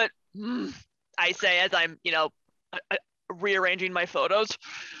true, but I say as I'm, rearranging my photos.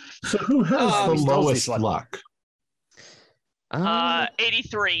 So who has the Stealthy lowest slut. luck?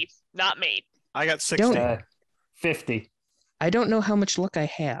 83, not me. I got 60. 50. I don't know how much luck I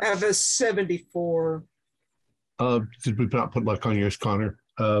have. I have a 74. Did we not put luck on yours, Connor?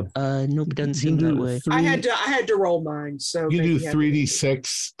 Nope, it doesn't seem that way. I had to roll mine, so You do maybe I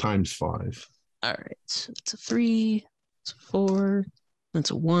 3d6 times 5. All right, so it's a 3 It's 4.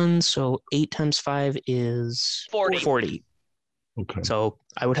 That's a 1. So 8 times 5 is 40. Okay. So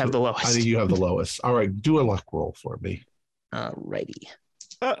I would have the lowest. I think you have the lowest. All right, do a luck roll for me. Alrighty.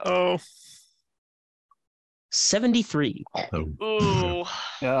 Uh-oh. 73. Oh. Ooh.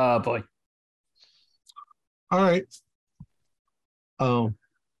 Oh boy. All right.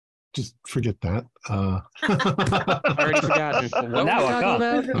 Just forget that. Already forgotten. What Now were we I talking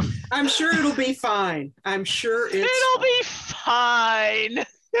can't. about? I'm sure it'll be fine. I'm sure It'll be fine.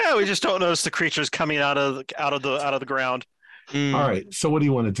 Yeah, we just don't notice the creatures coming out of the ground. Mm. All right. So what do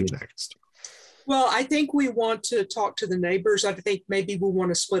you want to do next? Well, I think we want to talk to the neighbors. I think maybe we want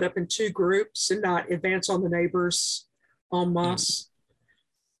to split up in 2 groups and not advance on the neighbors en masse.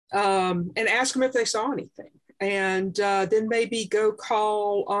 And ask them if they saw anything. And then maybe go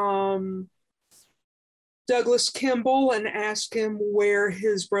call Douglas Kimball and ask him where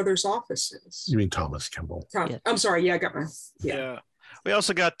his brother's office is. You mean Thomas Kimball? Yeah. I'm sorry. Yeah, I got my. Yeah. We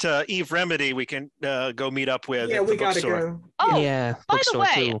also got Eve Remedy we can go meet up with Yeah, at the we got to bookstore. go. Oh, Yeah. by the Bookstore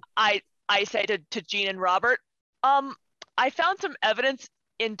way, too. I say to Jean and Robert, I found some evidence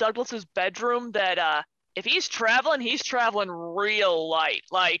in Douglas's bedroom that if he's traveling real light,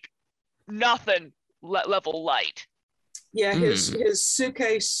 like nothing level light. Yeah, his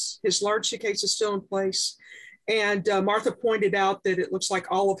suitcase, his large suitcase is still in place. And Martha pointed out that it looks like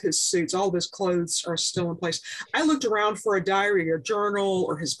all of his suits, all of his clothes are still in place. I looked around for a diary or journal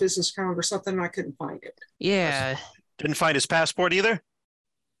or his business card or something, and I couldn't find it. Yeah. Didn't find his passport either?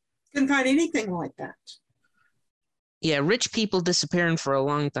 Couldn't find anything like that. Yeah, rich people disappearing for a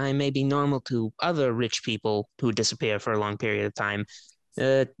long time may be normal to other rich people who disappear for a long period of time.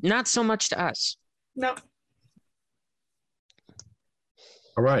 Not so much to us. No.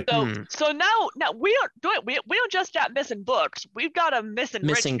 All right. So now we don't just got missing books. We've got a missing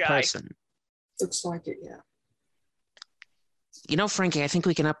Missing rich guy. person. Looks like it, yeah. You know, Frankie, I think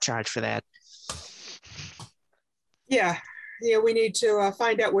we can upcharge for that. Yeah, we need to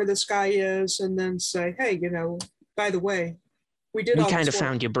find out where this guy is and then say, hey, by the way, we did We all kind this of work.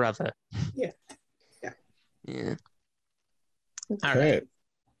 found your brother. Yeah. Yeah. Okay. All right.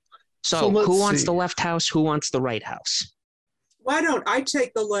 So let's who wants see. the left house? Who wants the right house? Why don't I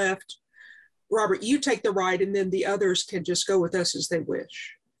take the left, Robert, you take the right, and then the others can just go with us as they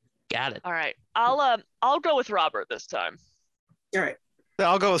wish. Got it. All right. I'll go with Robert this time. All right.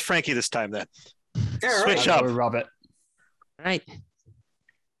 I'll go with Frankie this time then. All Switch right. up. Robert. All right.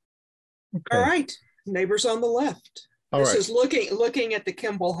 Okay. All right. Neighbors on the left. All This right. is looking at the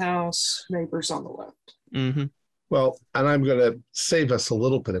Kimball house, neighbors on the left. Mm-hmm. Well, and I'm going to save us a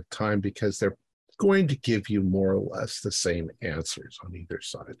little bit of time because they're going to give you more or less the same answers on either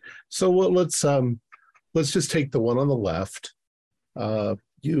side. So let's just take the one on the left.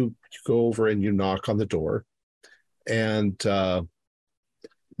 You go over and you knock on the door, and you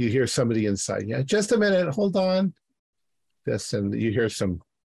hear somebody inside. Yeah, just a minute, hold on. Yes, and you hear some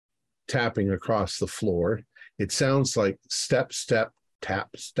tapping across the floor. It sounds like step, step, tap,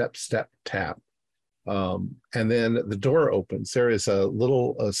 step, step, tap. And then the door opens. There is a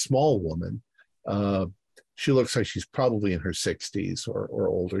small woman. She looks like she's probably in her 60s or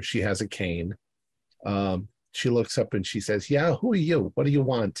older. She has a cane. She looks up and she says, yeah, who are you? What do you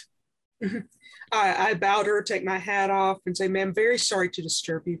want? I bowed her, take my hat off, and say, ma'am, very sorry to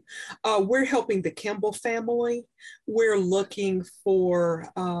disturb you. We're helping the Kimball family. We're looking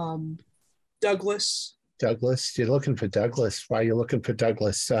for Douglas. Douglas? You're looking for Douglas. Why are you looking for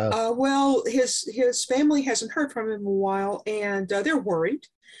Douglas? Well, his family hasn't heard from him in a while, and they're worried.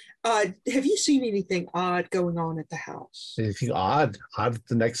 Have you seen anything odd going on at the house? Anything odd?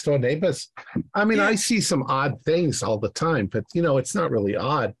 The next door neighbors? I mean, Yeah. I see some odd things all the time, but it's not really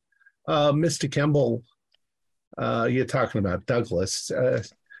odd. Mr. Kimball, you're talking about Douglas.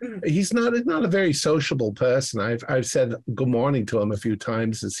 He's not a very sociable person. I've said good morning to him a few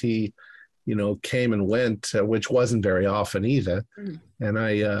times as he, came and went, which wasn't very often either.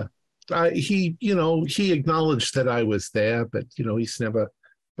 And he acknowledged that I was there, but he's never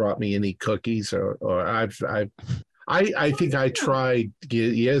brought me any cookies or I think I tried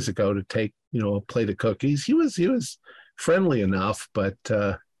years ago to take a plate of cookies. He was friendly enough, but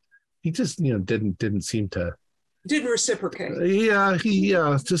he just didn't seem to. Didn't reciprocate. Yeah, he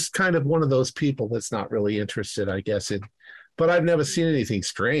just kind of one of those people that's not really interested, I guess. But I've never seen anything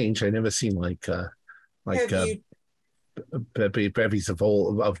strange. I never seen like bevies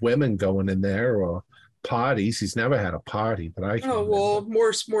of women going in there or parties. He's never had a party, but I. Oh well,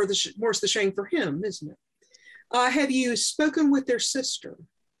 more's the shame for him, isn't it? Have you spoken with their sister,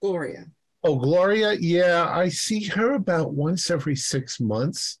 Gloria? Oh, Gloria, yeah, I see her about once every 6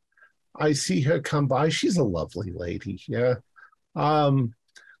 months. I see her come by. She's a lovely lady. Yeah. Um,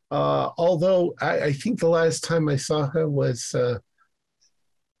 although I think the last time I saw her was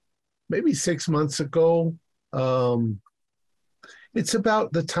maybe 6 months ago. Um, it's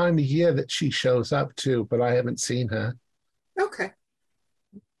about the time of year that she shows up too, but I haven't seen her. Okay.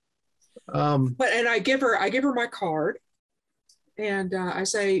 Um, And I give her my card, and I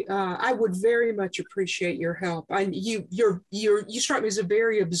say, I would very much appreciate your help. You strike me as a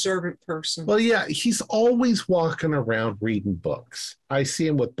very observant person. well, yeah, he's always walking around reading books. I see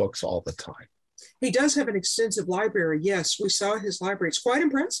him with books all the time. He does have an extensive library. Yes, we saw his library. It's quite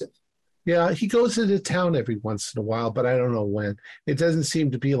impressive. Yeah, he goes into town every once in a while, but I don't know when. It doesn't seem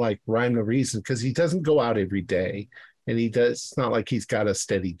to be like rhyme or reason because he doesn't go out every day, and he does. It's not like he's got a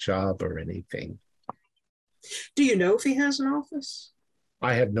steady job or anything. Do you know if he has an office?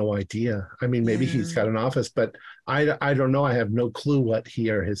 I have no idea. I mean, maybe he's got an office, but I don't know. I have no clue what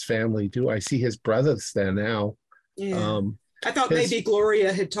he or his family do. I see his brothers there now. Yeah. I thought maybe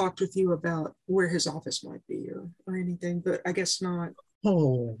Gloria had talked with you about where his office might be or anything, but I guess not.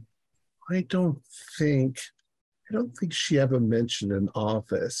 Oh, I don't think she ever mentioned an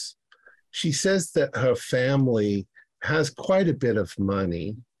office. She says that her family has quite a bit of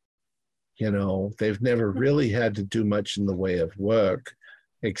money. You know, they've never really had to do much in the way of work,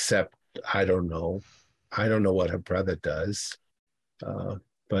 except I don't know what her brother does.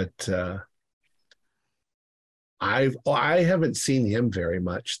 But I haven't seen him very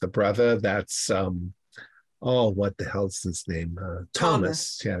much. The brother, that's what the hell's his name?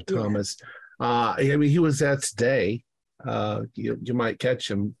 Thomas. Yeah, Thomas. I mean, he was there today. You might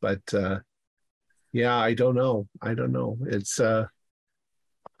catch him, but yeah, I don't know. It's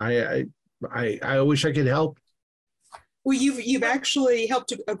I wish I could help. Well, you've actually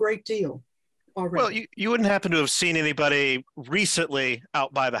helped a great deal already. Well, you wouldn't happen to have seen anybody recently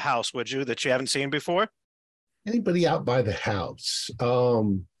out by the house, would you, that you haven't seen before? Anybody out by the house?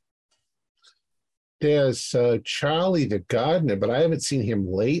 There's Charlie the gardener, but I haven't seen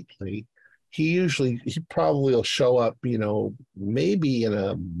him lately. He probably will show up, maybe in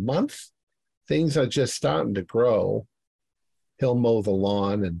a month. Things are just starting to grow. He'll mow the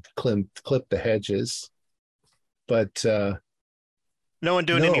lawn and clip the hedges. But no one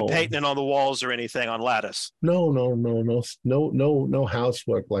doing any painting on the walls or anything on lattice. No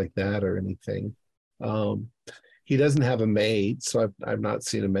housework like that or anything. He doesn't have a maid, so I've not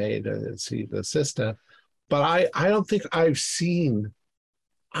seen a maid. See the sister, but I don't think I've seen.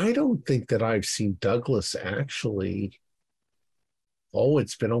 I don't think that I've seen Douglas actually. Oh,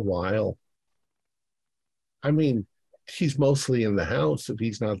 it's been a while. I mean, he's mostly in the house. If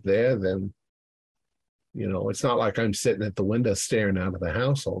he's not there, then it's not like I'm sitting at the window staring out of the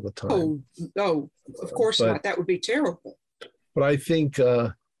house all the time. Oh, of course not. That would be terrible. But I think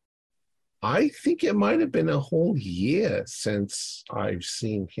it might have been a whole year since I've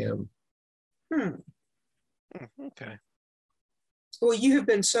seen him. Okay. Well, you have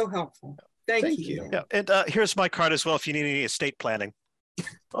been so helpful. Thank you. Yeah, and here's my card as well if you need any estate planning.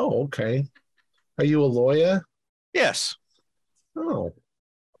 Oh, okay. Are you a lawyer? Yes. Oh,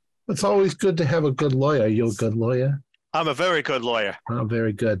 it's always good to have a good lawyer. Are you a good lawyer? I'm a very good lawyer. Oh,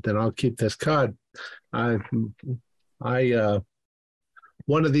 very good. Then I'll keep this card. One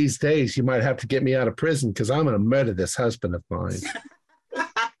of these days, you might have to get me out of prison because I'm going to murder this husband of mine.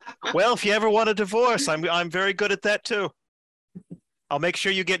 Well, if you ever want a divorce, I'm very good at that too. I'll make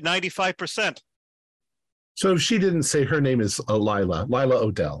sure you get 95%. So she didn't say her name is Lila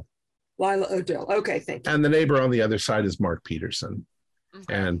Odell. Lila Odell. Okay, thank you. And the neighbor on the other side is Mark Peterson.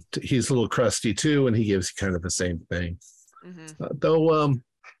 Okay. And he's a little crusty too, and he gives kind of the same thing. Mm-hmm. Though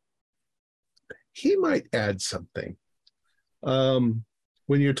he might add something.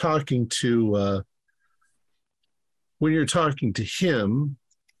 When you're talking to him,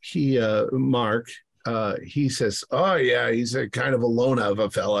 Mark, he says, "Oh yeah, he's a kind of a loner of a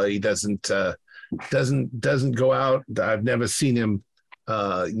fella. He doesn't go out. I've never seen him,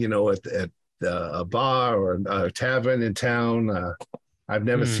 at a bar or a tavern in town. I've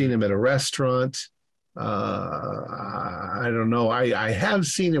never seen him at a restaurant. I don't know. I have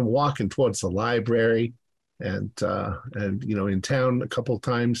seen him walking towards the library." And in town a couple of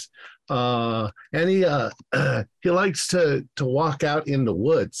times, and he likes to walk out in the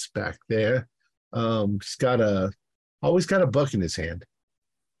woods back there. He's always got a book in his hand.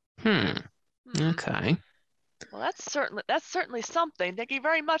 Okay. Well, that's certainly something. Thank you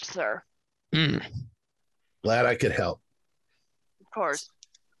very much, sir. Glad I could help. Of course.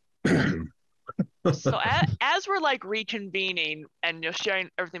 So as we're like reconvening and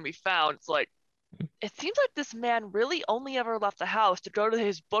sharing everything we found, it's like, It seems like this man really only ever left the house to go to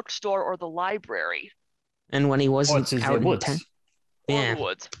his bookstore or the library. And when he Or wasn't to out the in town. woods. Or Yeah. the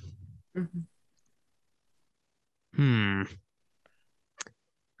woods.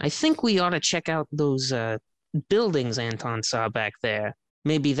 I think we ought to check out those buildings Anton saw back there.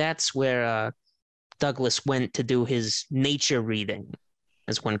 Maybe that's where Douglas went to do his nature reading,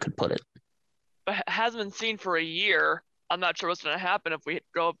 as one could put it. But hasn't been seen for a year. I'm not sure what's going to happen if we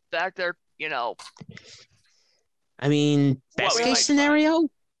go back there, I mean, What best we case might scenario,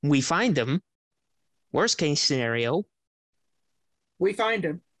 we find him. Worst case scenario, We find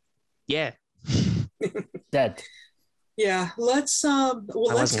him. yeah. Dead. Yeah, let's I let's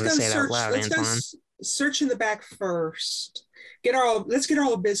wasn't go gonna say it out search. loud, Let's go Anton. search in the back first. Let's get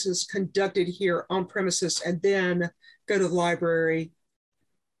all the business conducted here on premises, and then go to the library.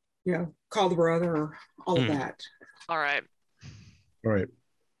 Call the brother, all of that. All right. All right.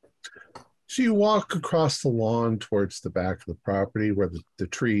 So you walk across the lawn towards the back of the property where the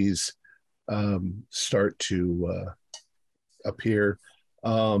trees start to appear.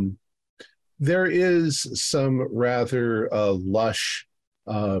 There is some rather lush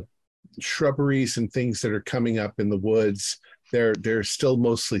shrubberies and things that are coming up in the woods. They're still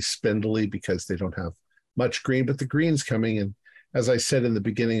mostly spindly because they don't have much green, but the green's coming. And as I said in the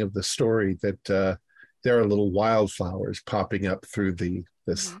beginning of the story, that there are little wildflowers popping up through the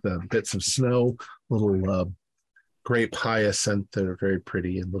bits of snow, little grape hyacinth that are very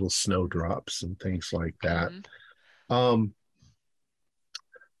pretty, and little snowdrops and things like that.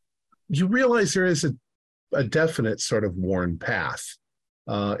 You realize there is a definite sort of worn path.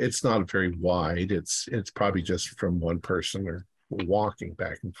 It's not very wide. It's probably just from one person or walking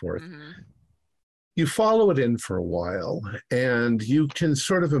back and forth. You follow it in for a while, and you can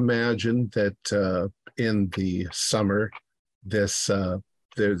sort of imagine that in the summer,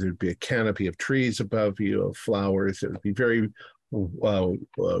 there'd be a canopy of trees above you, of flowers. It would be very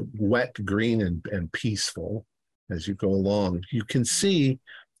wet, green, and peaceful as you go along. You can see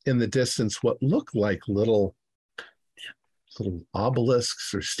in the distance what look like little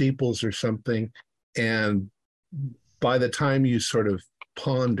obelisks or steeples or something. And by the time you sort of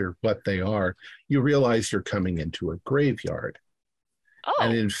ponder what they are, you realize you're coming into a graveyard. Oh.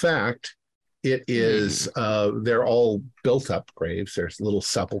 And in fact, it is, they're all built up graves. There's little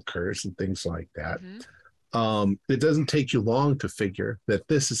sepulchers and things like that. It doesn't take you long to figure that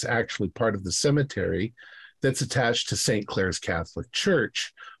this is actually part of the cemetery that's attached to St. Clair's Catholic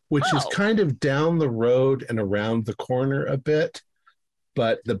Church, which is kind of down the road and around the corner a bit,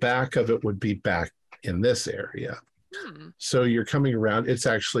 but the back of it would be back in this area. So you're coming around. It's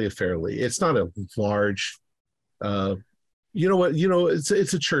actually it's not a large,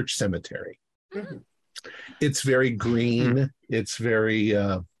 it's a church cemetery. It's very green. It's very,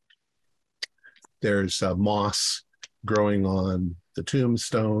 there's moss growing on the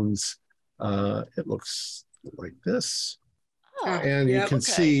tombstones. It looks like this. And you can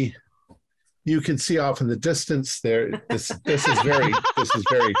see off in the distance there. This is very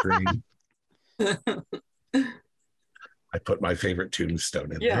green. I put my favorite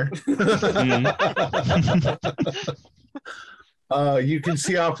tombstone in there. You can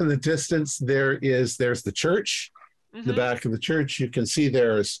see off in the distance there's the church, the back of the church. You can see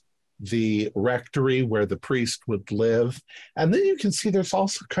there's the rectory where the priest would live, and then you can see there's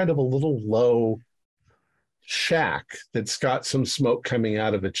also kind of a little low shack that's got some smoke coming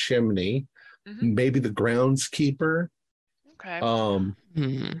out of a chimney. Maybe the groundskeeper.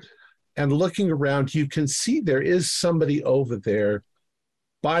 And looking around, you can see there is somebody over there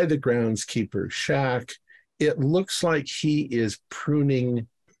by the groundskeeper's shack. It looks like he is pruning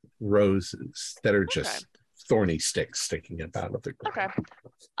roses that are just thorny sticks sticking up out of the ground.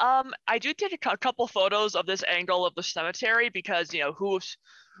 I do take a couple photos of this angle of the cemetery because,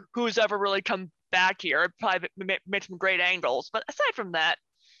 who's ever really come back here? It probably made some great angles. But aside from that,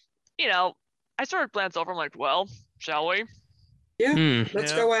 I sort of glance over. I'm like, well, shall we? Yeah,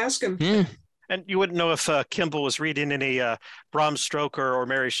 let's go ask him. And you wouldn't know if Kimball was reading any Bram Stoker or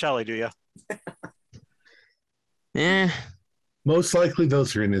Mary Shelley, do you? Most likely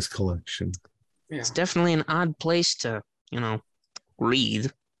those are in his collection. It's definitely an odd place to,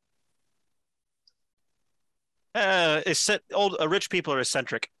 read. Rich people are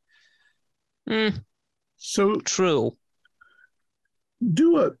eccentric. So true.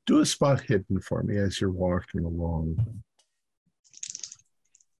 Do a spot hidden for me as you're walking along.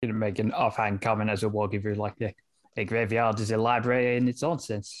 Gonna make an offhand comment as we're walking through, like a graveyard is a library in its own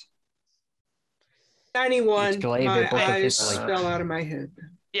sense. 91. My eyes history. fell out of my head.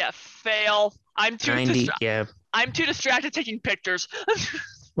 Yeah, fail. I'm too 90, I'm too distracted taking pictures.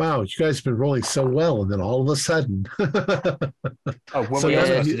 Wow, you guys have been rolling so well, and then all of a sudden, Oh, were so we all none,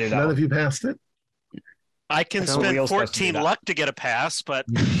 supposed of to you, do that none one? of you passed it. I can Don't we spend all supposed to do 14 that? luck to get a pass, but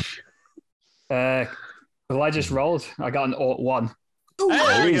Well, I just rolled. I got an alt 1. Ooh,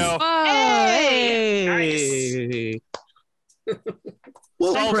 there we Ooh. go. Oh, Hey! hey!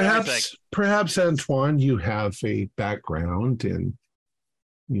 Well, Solves everything. perhaps Antoine, you have a background in,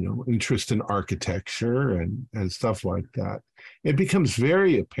 interest in architecture and stuff like that. It becomes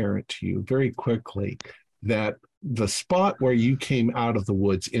very apparent to you very quickly that the spot where you came out of the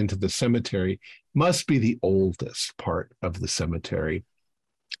woods into the cemetery must be the oldest part of the cemetery.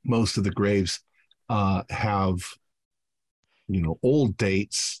 Most of the graves have, old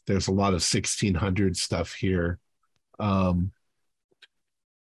dates. There's a lot of 1600 stuff here. And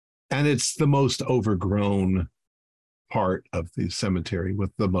it's the most overgrown part of the cemetery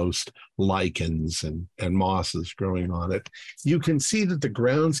with the most lichens and mosses growing on it. You can see that the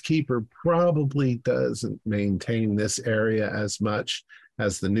groundskeeper probably doesn't maintain this area as much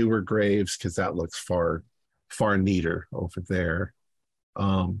as the newer graves, because that looks far neater over there.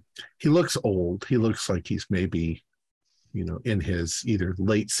 He looks old. He looks like he's maybe, in his either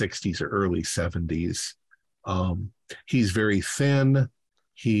late 60s or early 70s. He's very thin.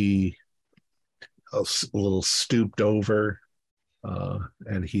 He a little stooped over,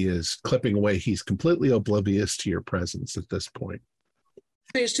 and he is clipping away. He's completely oblivious to your presence at this point.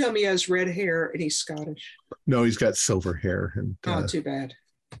 Please tell me he has red hair and he's Scottish. No, he's got silver hair. And Oh, too bad.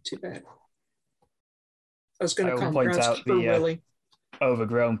 Too bad. I was going I to will call point out groundskeeper the, Willie.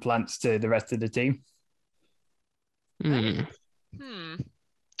 Overgrown plants to the rest of the team. Hmm. Hmm.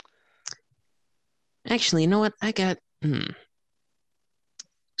 Actually, you know what?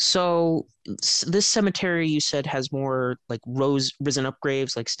 So this cemetery you said has more like risen up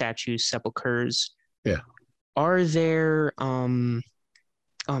graves, like statues, sepulchers. Yeah. Are there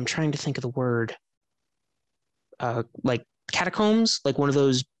I'm trying to think of the word. Like catacombs, like one of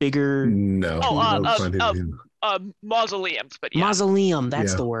those bigger no, mausoleums, but yeah. mausoleum,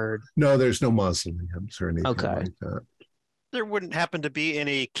 that's Yeah. the word. No, there's no mausoleums or anything Okay. like that. There wouldn't happen to be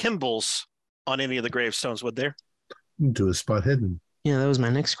any Kimballs on any of the gravestones, would there? Do a spot hidden. Yeah, that was my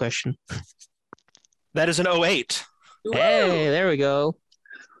next question. That is an 08. Hey, there we go.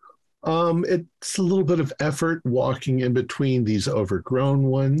 It's a little bit of effort walking in between these overgrown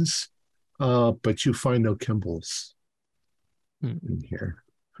ones, but you find no Kimballs in here,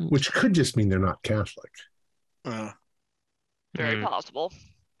 which could just mean they're not Catholic. Very possible.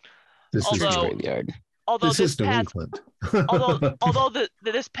 This Church is graveyard. Although this this is New path, England. although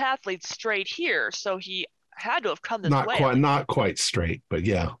this path leads straight here, so he had to have come this way. Not quite straight, but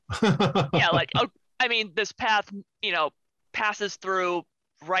yeah. Yeah, like I mean, this path, passes through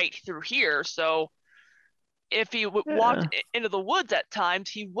right through here. So if he walked into the woods at times,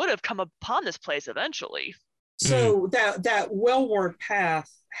 he would have come upon this place eventually. So that well-worn path,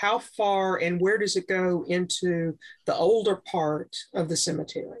 how far and where does it go into the older part of the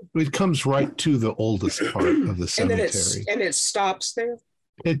cemetery? It comes right to the oldest part of the cemetery. And it stops there?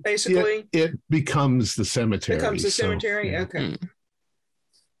 It becomes the cemetery. Yeah. Okay.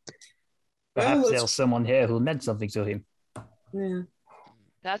 Perhaps there's someone here who meant something to him. Yeah.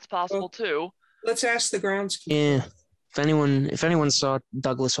 That's possible too. Let's ask the groundskeeper. Yeah. If anyone saw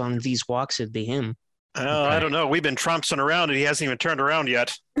Douglas on these walks, it'd be him. I don't know. We've been trouncing around and he hasn't even turned around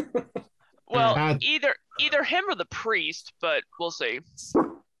yet. Well, either him or the priest, but we'll see.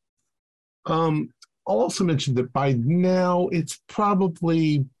 I'll also mention that by now it's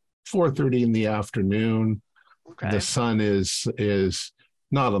probably 4:30 in the afternoon. Okay. The sun is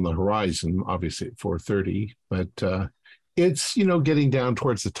not on the horizon, obviously at 4:30, but it's getting down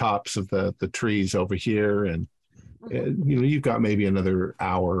towards the tops of the trees over here, and you've got maybe another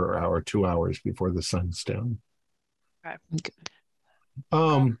hour or 2 hours before the sun's down.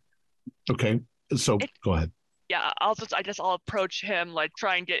 Okay. Okay. So go ahead. Yeah, I'll approach him, like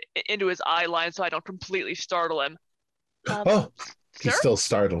try and get into his eye line so I don't completely startle him. He's sir? still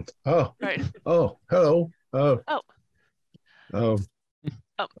startled. Oh, Right. Oh, hello. Oh. Oh.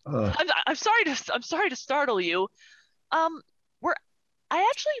 I'm sorry to startle you. I'm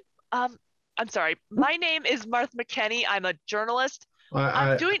sorry. My name is Martha McKenney. I'm a journalist.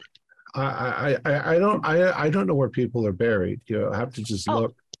 I don't know where people are buried. You have to just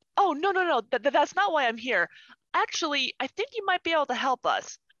look. Oh, no. That's not why I'm here. Actually, I think you might be able to help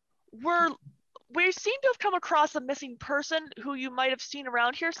us. We seem to have come across a missing person who you might have seen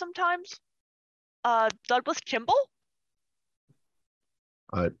around here sometimes. Douglas Kimball?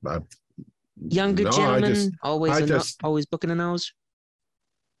 Younger gentleman, always booking a nose.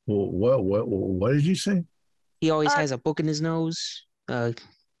 What did you say? He always has a book in his nose.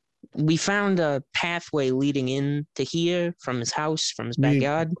 We found a pathway leading in to here from his house, from his Me-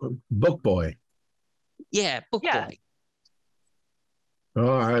 backyard. Book boy. Yeah, book Yeah. boy.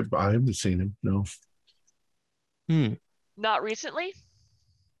 Oh, I haven't seen him. No, Not recently.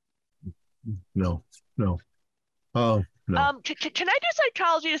 no. Oh, no. Can I do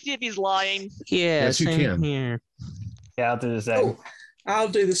psychology to see if he's lying? Yeah, Yes, you same can. here. Yeah, I'll do the same. Oh, I'll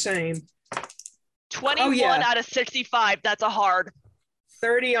do the same. 21 yeah. out of 65. That's a hard.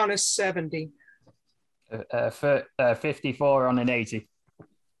 30 on a 70. 54 on an 80.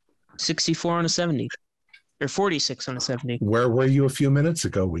 64 on a 70. Or 46 on a 70. Where were you a few minutes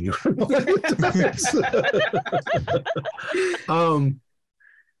ago when you were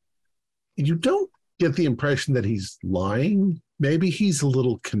you don't get the impression that he's lying. Maybe he's a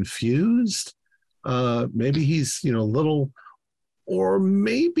little confused. Maybe he's, a little, or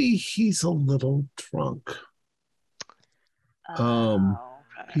maybe he's a little drunk. Okay.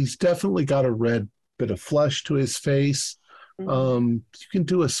 He's definitely got a red bit of flush to his face. You can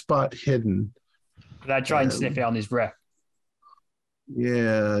do a spot hidden. Could I try and sniff it on his breath?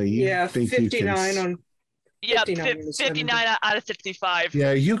 Yeah, Yeah, think 59 on. Yeah, 59 on the 59 out of 65.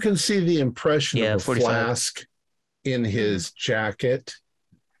 Yeah, you can see the impression Yeah, of a 45. flask in his jacket,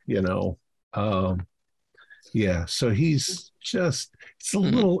 yeah, so he's just, it's a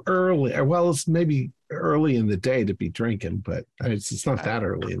little early. Well, it's maybe early in the day to be drinking, but it's not that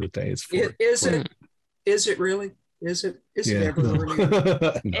early in the day. It's Is it really? Is it ever no. early?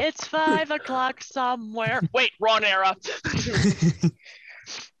 No. It's 5 o'clock somewhere. Wait, wrong era.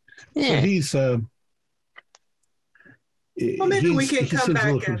 Yeah. So he's Well, maybe we can he come seems a back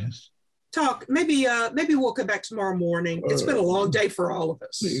little and confused. talk. Maybe we'll come back tomorrow morning. It's been a long day for all of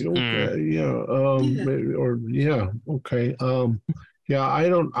us. Okay. Yeah, I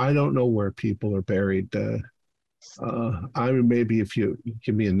don't know where people are buried. I mean, maybe if you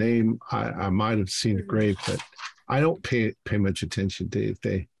give me a name, I might have seen a grave, but I don't pay much attention to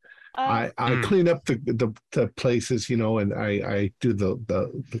it. I clean up the places, and I do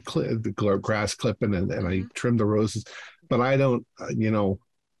the grass clipping and I trim the roses, but I don't,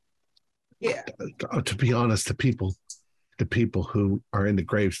 Yeah. to be honest, the people who are in the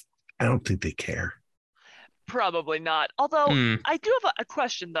graves, I don't think they care. Probably not. Although I do have a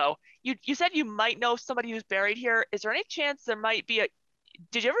question though. You said you might know somebody who's buried here. Is there any chance there might be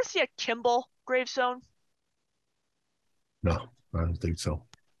did you ever see a Kimball gravestone? No, I don't think so.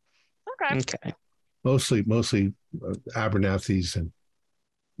 Okay. Okay. Mostly Abernathy's and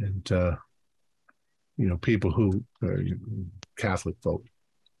people who are Catholic folk.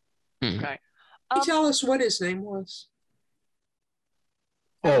 Okay. Can you tell us what his name was?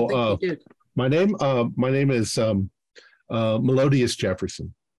 I don't think you did. My name is Melodious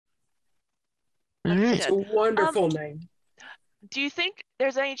Jefferson. All right. It's a wonderful name. Do you think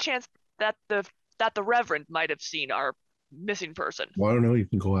there's any chance that the Reverend might have seen our missing person? Well, I don't know. You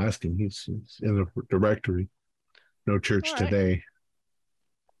can go ask him. He's in the directory. No church All right. today.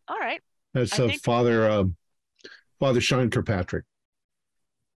 All right. That's I think- Father Sean Kirkpatrick.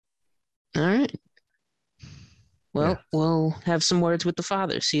 All right. Well, Yeah. we'll have some words with the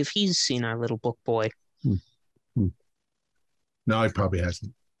father, see if he's seen our little book boy. No, he probably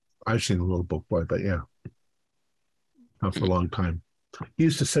hasn't. I've seen a little book boy, but yeah, not for a long time. He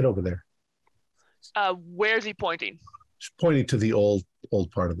used to sit over there. Where's he pointing? Just pointing to the old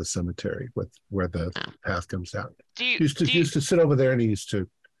part of the cemetery where the path comes out. He used to sit over there, and he used to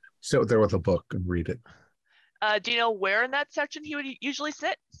sit there with a book and read it. Do you know where in that section he would usually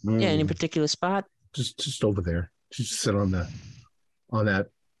sit? Yeah, any particular spot? Just over there. Just sit on that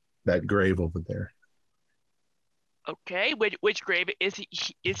grave over there. Okay. Which grave is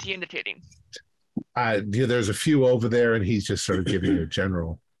he indicating? There's a few over there, and he's just sort of giving you a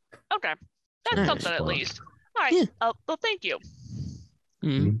general. Okay. That's Nice. something at least. All right. Yeah. Well, thank you.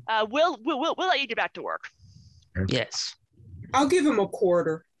 Mm. We'll let you get back to work. Yes. I'll give him a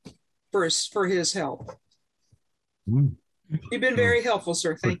quarter for his help. Mm. You've been very helpful,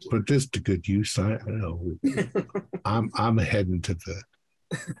 sir. Thank you. Put this to good use. I know. I'm heading to the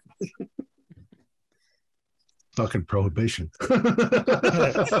fucking prohibition.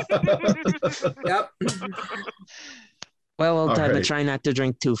 Yep. Well, old All timer, right. try not to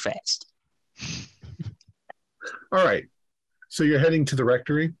drink too fast. All right. So you're heading to the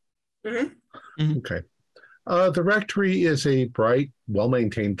rectory? Mhm. Okay. The rectory is a bright,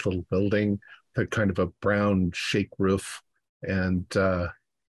 well-maintained little building with kind of a brown shake roof. And there's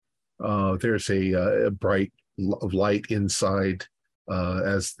a bright light inside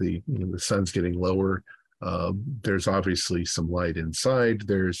as the sun's getting lower. There's obviously some light inside.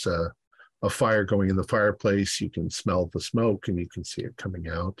 There's a fire going in the fireplace. You can smell the smoke and you can see it coming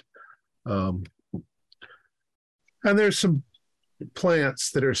out. Um, and there's some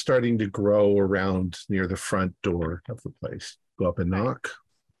plants that are starting to grow around near the front door of the place. Go up and knock.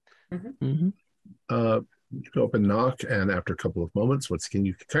 Mm-hmm. You go up and knock, and after a couple of moments, once again,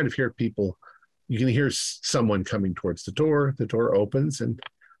 you can kind of hear people. You can hear someone coming towards the door. The door opens, and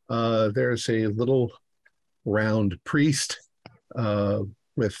there's a little round priest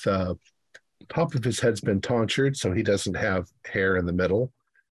with top of his head's been tonsured, so he doesn't have hair in the middle,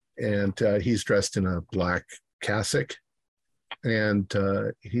 and he's dressed in a black cassock, and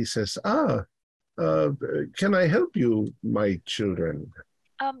he says, can I help you, my children?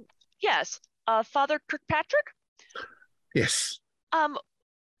 Yes. Father Kirkpatrick? Yes. All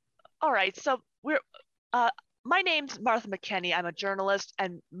right. So my name's Martha McKinney. I'm a journalist,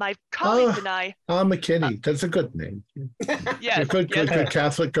 and my colleagues and I. McKinney. That's a good name. Yes. Good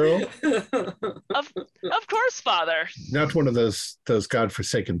Catholic girl. Of course, Father. Not one of those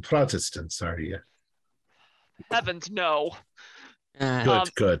godforsaken Protestants, are you? Heavens, no.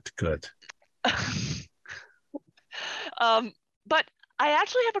 Good. But I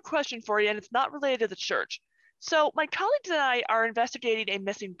actually have a question for you, and it's not related to the church. So my colleagues and I are investigating a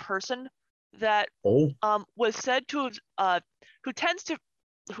missing person that was said to who tends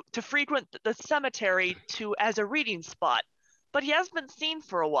to frequent the cemetery as a reading spot, but he hasn't been seen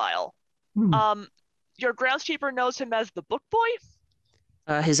for a while. Your groundskeeper knows him as the Book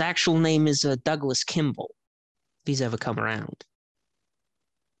Boy? His actual name is Douglas Kimball, if he's ever come around.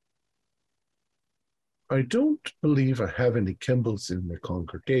 I don't believe I have any Kimballs in the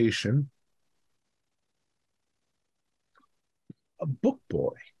congregation. A book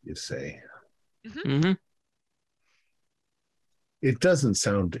boy, you say? Mm-hmm. It doesn't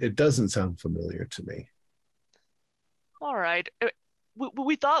sound familiar to me. All right.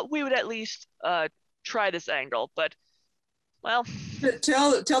 We thought we would at least try this angle, but well.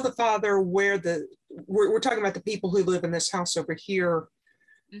 Tell the father where we're talking about the people who live in this house over here.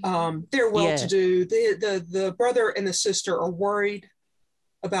 They're well-to-do. The brother and the sister are worried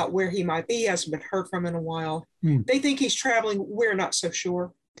about where he might be. He hasn't been heard from in a while. They think he's traveling. We're not so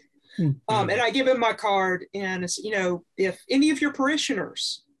sure. And I give him my card, and it's, if any of your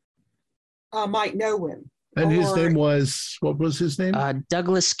parishioners might know him. And his name was, what was his name?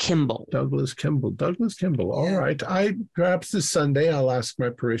 Douglas Kimball. Douglas Kimball. All right. Perhaps this Sunday I'll ask my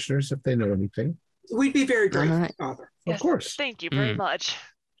parishioners if they know anything. We'd be very grateful, Father. Of course. Thank you very much.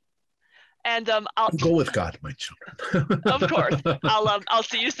 And I'll go with God, my children. Of course. I'll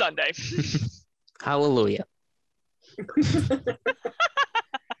see you Sunday. Hallelujah.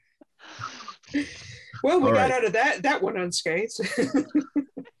 Well, we got out of that one unscathed.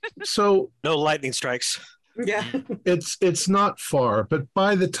 So no lightning strikes. Yeah. It's not far, but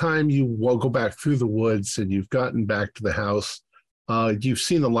by the time you go back through the woods and you've gotten back to the house, you've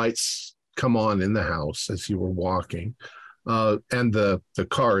seen the lights come on in the house as you were walking. And the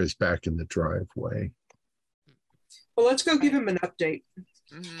car is back in the driveway. Well, let's go give him an update.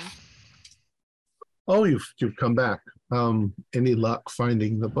 Oh, you've come back. Any luck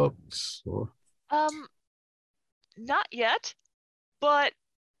finding the books? Or? Not yet, but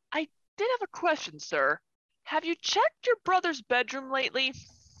I did have a question, sir. Have you checked your brother's bedroom lately?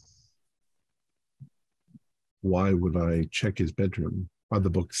 Why would I check his bedroom? Are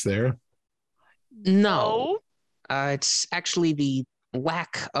the books there? No. It's actually the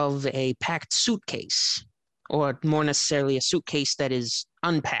lack of a packed suitcase, or more necessarily a suitcase that is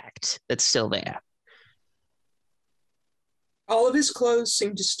unpacked that's still there. All of his clothes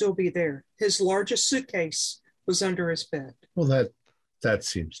seem to still be there. His largest suitcase was under his bed. Well, that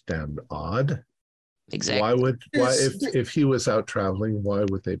seems damned odd. Exactly. If he was out traveling, why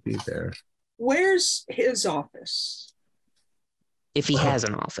would they be there? Where's his office? If he has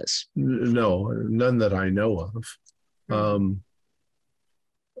an office. No, none that I know of.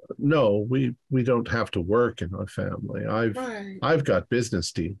 No, we don't have to work in our family. I've got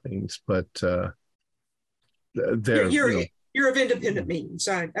business dealings, but you're of independent means.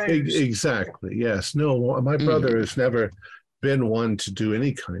 I exactly. Yes. No, my brother has never been one to do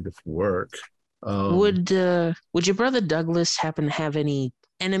any kind of work. Would your brother Douglas happen to have any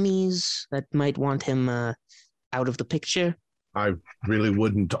enemies that might want him out of the picture? I really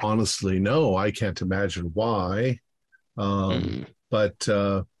wouldn't honestly know. I can't imagine why. But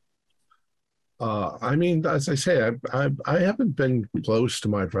I mean, as I say, I haven't been close to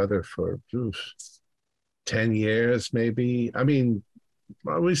my brother for 10 years, maybe. I mean,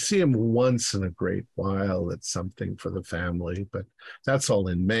 we see him once in a great while at something for the family, but that's all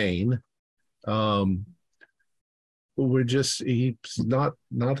in Maine. He's not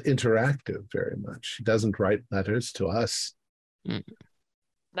interactive very much. He doesn't write letters to us.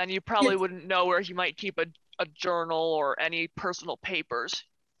 Then you probably wouldn't know where he might keep a journal or any personal papers.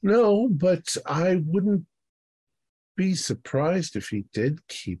 No, but I wouldn't be surprised if he did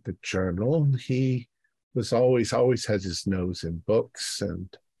keep a journal. He was always had his nose in books,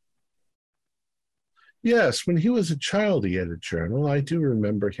 and yes, when he was a child he had a journal. I do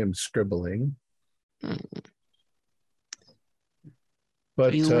remember him scribbling.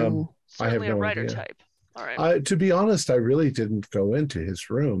 But I have Certainly a no writer idea. type. All right. To be honest, I really didn't go into his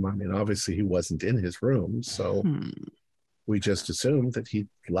room. I mean, obviously he wasn't in his room, so we just assumed that he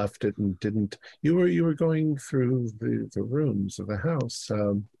left it and didn't. You were going through the rooms of the house.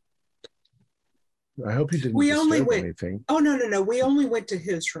 I hope you didn't disturb anything. Oh, no. We only went to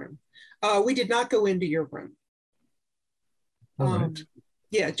his room. We did not go into your room. All right.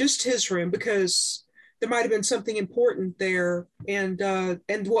 Yeah, just his room, because there might have been something important there, and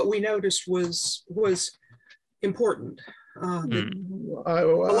what we noticed was important.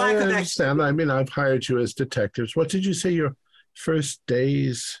 I understand. I mean, I've hired you as detectives. What did you say your first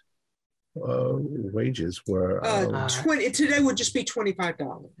day's wages were? 20. Today would just be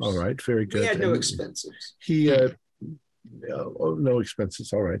 $25. All right, very good. We had no expenses. He no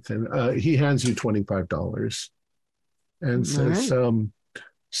expenses. All right, then he hands you $25 and says,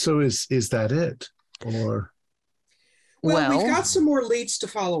 "So is that it?" Or well, we've got some more leads to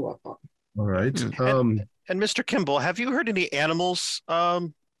follow up on. All right. And Mr. Kimball, have you heard any animals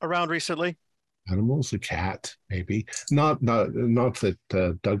around recently? Animals, a cat, maybe. Not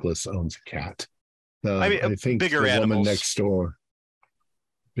that Douglas owns a cat. I think bigger the animals. Woman next door,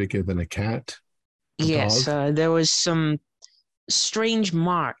 bigger than a cat. Yes, there was some strange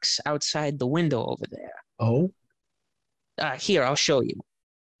marks outside the window over there. Oh? Here, I'll show you.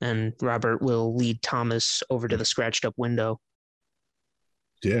 And Robert will lead Thomas over to the scratched up window.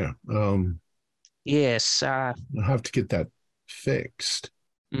 Yeah. Yes. I'll have to get that fixed.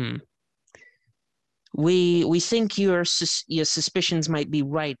 We think your suspicions might be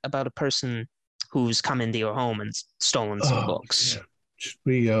right about a person who's come into your home and stolen some books.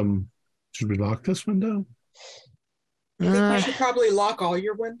 Yeah. Should we lock this window? I think we should probably lock all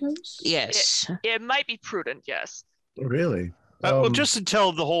your windows. Yes. It might be prudent, yes. Really? Well, just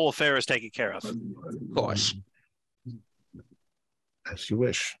until the whole affair is taken care of. Of course. As you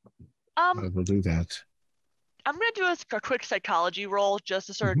wish. I will do that. I'm going to do a quick psychology roll just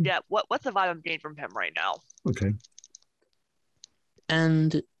to sort of get what's the vibe I'm getting from him right now. Okay.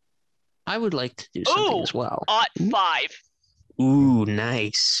 And I would like to do something as well. 5. Ooh,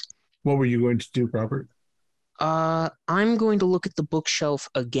 nice. What were you going to do, Robert? I'm going to look at the bookshelf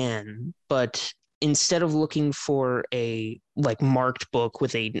again, but instead of looking for a marked book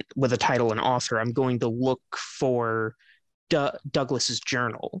with a title and author, I'm going to look for Douglas's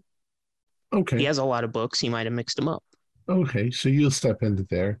journal. Okay. He has a lot of books. He might have mixed them up. Okay, so you'll step into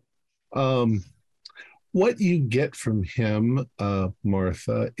there. What you get from him,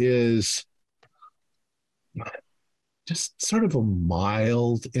 Martha, is just sort of a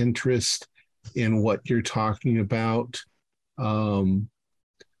mild interest in what you're talking about.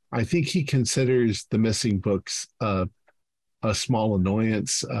 I think he considers the missing books a small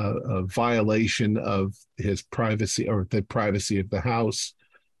annoyance, a violation of his privacy or the privacy of the house.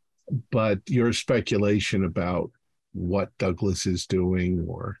 But your speculation about what Douglas is doing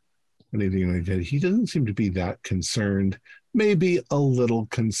or anything like that, he doesn't seem to be that concerned. Maybe a little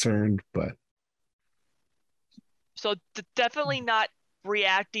concerned, but. So definitely not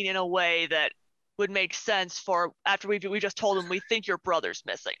reacting in a way that would make sense for after we just told him we think your brother's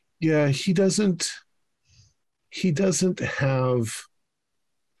missing. Yeah, he doesn't have,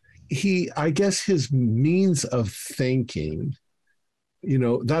 I guess his means of thinking,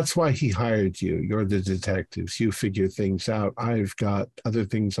 that's why he hired you. You're the detectives. You figure things out. I've got other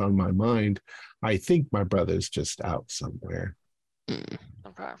things on my mind. I think my brother's just out somewhere.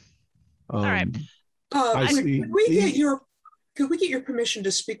 Okay. All right. Could we get your permission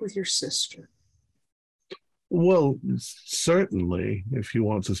to speak with your sister? Well, certainly, if you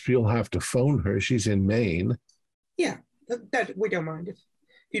want to, you'll have to phone her. She's in Maine. Yeah, that we don't mind. If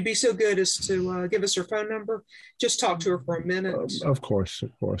you'd be so good as to give us her phone number, just talk to her for a minute. Of course.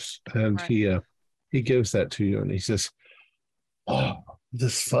 And right. He gives that to you, and he says, "Oh,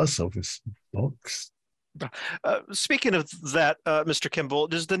 this fuss over books." Speaking of that, Mr. Kimball,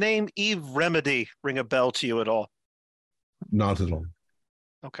 does the name Eve Remedy ring a bell to you at all? Not at all.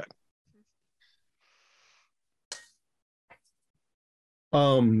 Okay.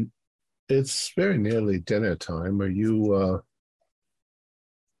 It's very nearly dinner time. Are you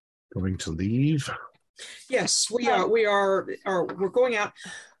going to leave? Yes, we are. We're going out.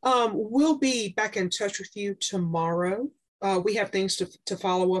 We'll be back in touch with you tomorrow. we have things to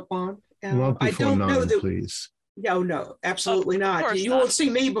follow up on. Not I before don't know 9, that. please. No, absolutely Of not. course You not. won't see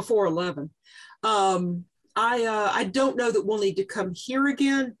me before 11. I don't know that we'll need to come here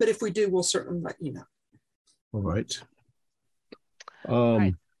again, but if we do, we'll certainly let you know. All right.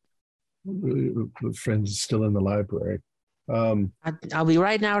 Right. The friend is still in the library. I'll be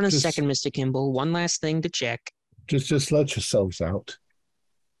right out in a Just- second, Mr. Kimball. One last thing to check. Just let yourselves out.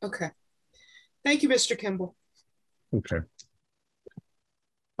 Okay. Thank you, Mr. Kimball. Okay.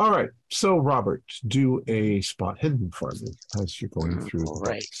 All right. So, Robert, do a spot hidden for me as you're going through the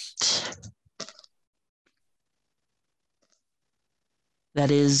Right. books. That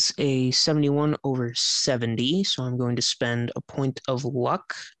is a 71 over 70, so I'm going to spend a point of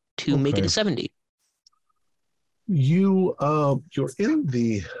luck to make it Okay. a 70. You're in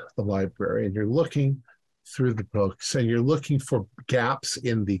the library and you're looking through the books and you're looking for gaps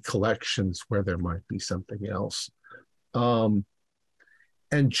in the collections where there might be something else.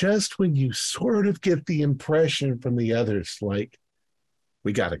 And just when you sort of get the impression from the others, like,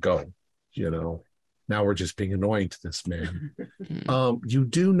 we got to go, now we're just being annoying to this man. You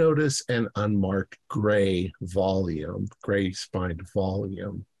do notice an unmarked gray spined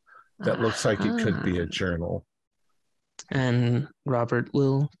volume that looks like it could be a journal. And Robert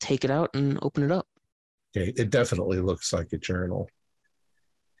will take it out and open it up. Okay, it definitely looks like a journal.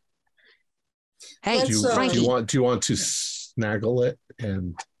 Hey, Let's, Do Frankie. you want to snaggle it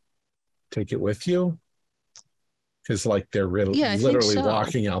and take it with you? Because they're Yeah, I think literally so.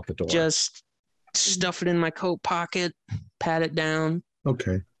 walking out the door. Just stuff it in my coat pocket, pat it down.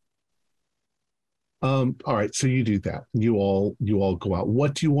 Okay. All right, so you do that. You all go out.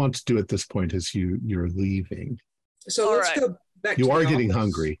 What do you want to do at this point as you're leaving? So All let's right. go back You to are the getting office.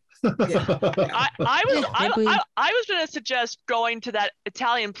 hungry. Yeah. I maybe- was going to suggest going to that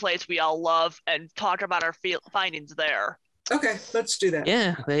Italian place we all love and talk about our findings there. Okay, let's do that.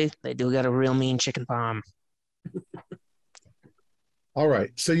 Yeah, they do got a real mean chicken palm. All right,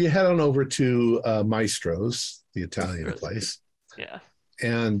 so you head on over to Maestro's, the Italian place. Yeah.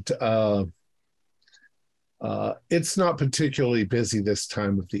 And it's not particularly busy this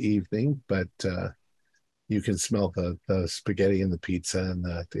time of the evening, but you can smell the spaghetti and the pizza and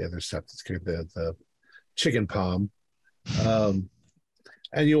the other stuff that's good, the chicken palm.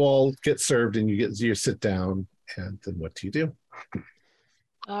 And you all get served and you sit down, and then what do you do?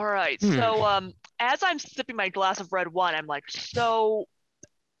 All right. So as I'm sipping my glass of red wine, I'm like, so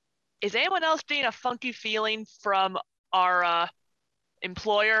is anyone else getting a funky feeling from our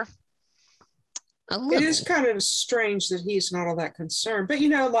employer? It is kind of strange that he's not all that concerned. But,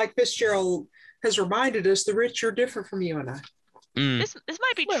 like Fitzgerald has reminded us, the rich are different from you and I. This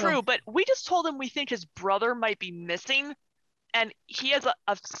might be true, but we just told him we think his brother might be missing, and he has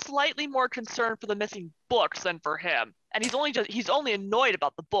a slightly more concern for the missing books than for him. And he's only annoyed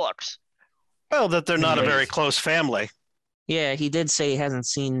about the books. Well, that they're not a very close family. Yeah, he did say he hasn't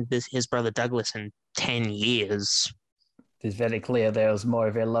seen his brother Douglas in 10 years. It's very clear there's more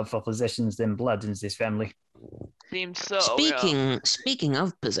of a love for possessions than blood in this family. Seems so. Speaking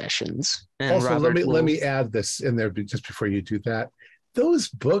of possessions, and Also, Robert let me add this in there just before you do that. Those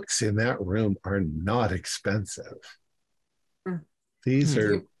books in that room are not expensive. Mm. These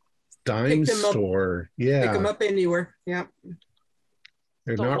are dime store. Yeah, Pick them up anywhere. Yeah.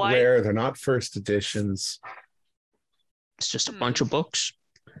 They're So not why- rare. They're not first editions. It's just a bunch of books.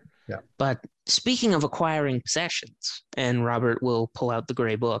 Yeah. But speaking of acquiring possessions, and Robert will pull out the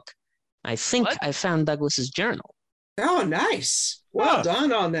gray book, I think What? I found Douglas's journal. Oh, nice. Well Oh.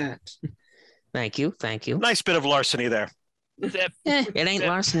 done on that. Thank you. Nice bit of larceny there. Zip. It ain't Zip.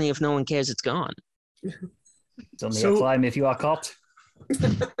 larceny if no one cares it's gone. It's only So- a crime if you are caught.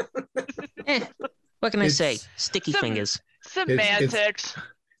 What can I say? It's- Sticky Some- fingers. Semantics.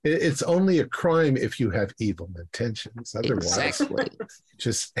 It's only a crime if you have evil intentions. Otherwise, Exactly.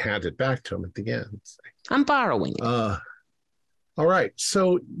 just hand it back to him at the end. I'm borrowing it. All right.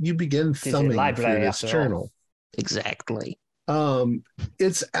 So you begin a thumbing through library this after all. journal. Exactly.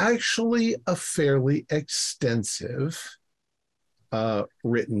 It's actually a fairly extensive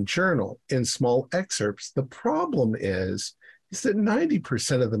written journal in small excerpts. The problem is that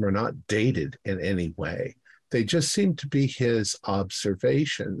 90% of them are not dated in any way. They just seem to be his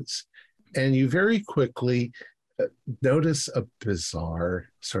observations. And you very quickly notice a bizarre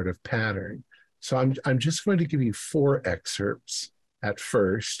sort of pattern. So I'm just going to give you 4 excerpts at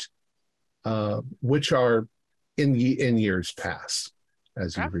first, which are in years past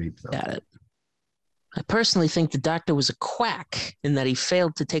as you read them. Got it. I personally think the doctor was a quack in that he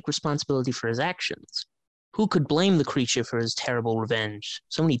failed to take responsibility for his actions. Who could blame the creature for his terrible revenge?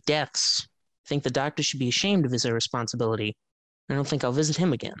 So many deaths, think the doctor should be ashamed of his irresponsibility. I don't think I'll visit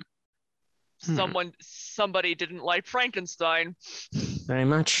him again. Somebody didn't like Frankenstein. Very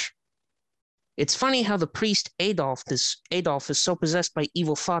much. It's funny how the priest Adolf is so possessed by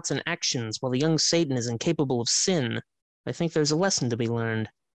evil thoughts and actions, while the young Satan is incapable of sin. I think there's a lesson to be learned.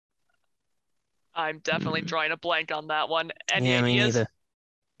 I'm definitely drawing a blank on that one. Any Yeah, me ideas? neither.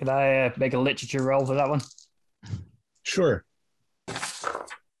 Could I make a literature roll for that one? Sure.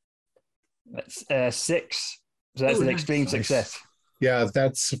 That's 6. So that's Ooh, an nice. extreme Nice. success. Yeah,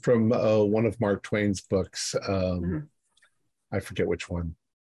 that's from one of Mark Twain's books. Mhm. I forget which one.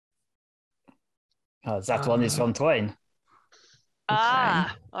 Oh, that one is from Twain.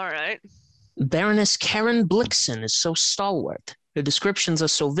 Ah, all right. Baroness Karen Blixen is so stalwart. Her descriptions are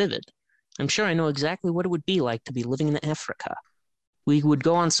so vivid. I'm sure I know exactly what it would be like to be living in Africa. We would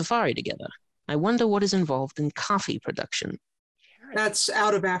go on safari together. I wonder what is involved in coffee production. That's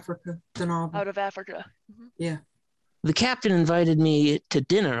out of Africa, the novel. Out of Africa. Mhm. Yeah. The captain invited me to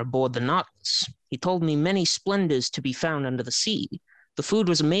dinner aboard the Nautilus. He told me many splendors to be found under the sea. The food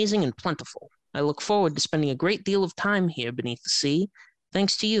was amazing and plentiful. I look forward to spending a great deal of time here beneath the sea,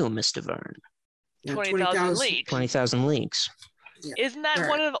 thanks to you, Mr. Verne. Yeah, 20,000 leagues. 20,000 leagues. Isn't that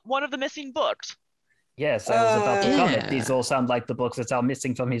Right. one of the missing books? Yes, I was about to comment. Yeah. These all sound like the books that are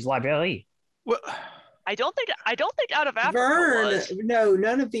missing from his library. Well, I don't think Out of Africa Verne, was. no,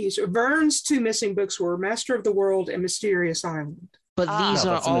 none of these. Verne's 2 missing books were Master of the World and Mysterious Island But these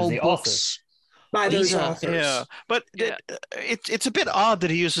No, are but some of all the books. authors. by These those are- authors. yeah, but Yeah. it's a bit odd that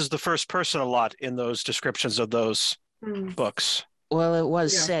he uses the first person a lot in those descriptions of those Hmm. books. Well, it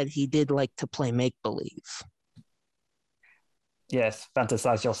was Yeah. said he did like to play make-believe. Yes,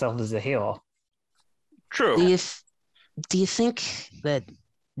 fantasize yourself as a hero. True. Do you think that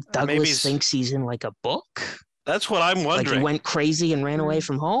Or maybe Douglas he's- thinks he's in like a book? That's what I'm Like he wondering. went crazy and ran away Mm.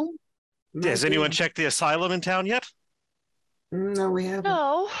 from home? Has Might anyone be. checked the asylum in town yet? No, we haven't.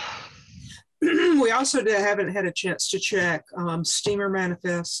 No. We also haven't had a chance to check steamer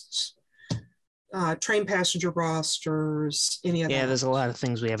manifests, train passenger rosters, any of Yeah, that. there's a lot of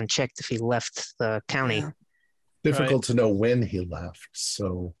things we haven't checked if he left the county. Yeah. Difficult to know when he left.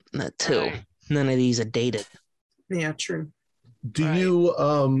 So, That too. Right. None of these are dated. Yeah, true. do Right.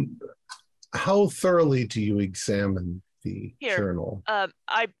 you? How thoroughly do you examine the Here. journal? I'm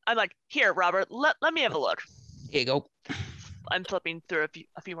like, here, Robert, let me have a look. Here you go. I'm flipping through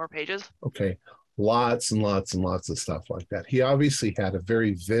a few more pages. Okay, lots and lots and lots of stuff like that. He obviously had a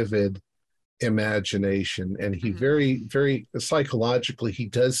very vivid imagination, and he Mhm. very psychologically, he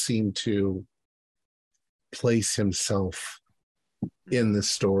does seem to place himself in the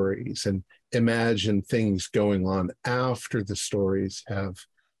stories and imagine things going on after the stories have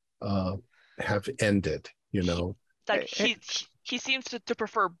ended, you know. Like he seems to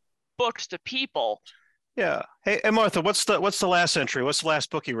prefer books to people. Yeah. Hey, Martha, what's the last entry? What's the last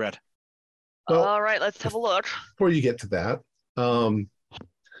book you read? Well- All right, let's have a look. Before you get to that,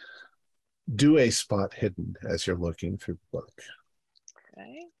 do a spot hidden as you're looking through the book.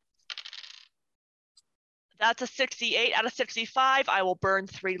 Okay. That's a 68 out of 65. I will burn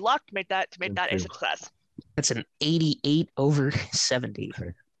 3 luck to make that Burn a 3 success. That's an 88 over 70.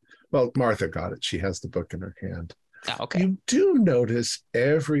 Well, Martha got it. She has the book in her hand. Oh, okay. You do notice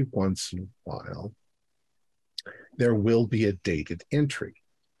every once in a while there will be a dated entry,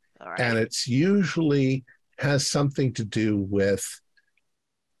 All right. and it's usually has something to do with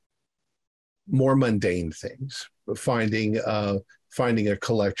more mundane things, finding a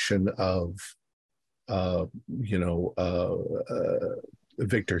collection of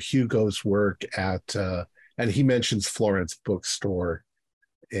Victor Hugo's work at and he mentions Florence bookstore,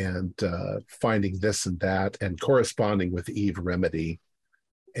 and finding this and that, and corresponding with Eve Remedy,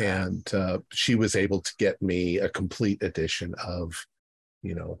 and she was able to get me a complete edition of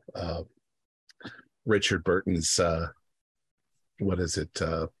Richard Burton's what is it,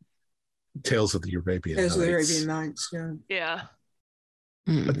 Tales of the Arabian As Nights. the Arabian Nights, yeah. Yeah.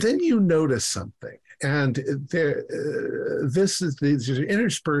 Hmm. But then you notice something, and these are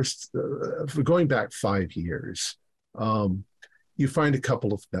interspersed going back 5 years. You find a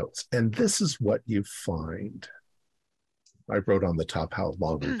couple of notes, and this is what you find. I wrote on the top how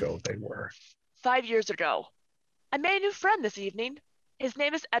long ago they were. 5 years ago. I made a new friend this evening. His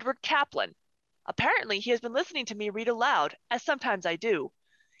name is Edward Kaplan. Apparently, he has been listening to me read aloud, as sometimes I do.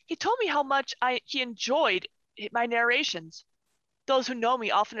 He told me how much he enjoyed my narrations. Those who know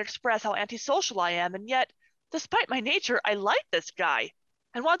me often express how antisocial I am, and yet, despite my nature, I like this guy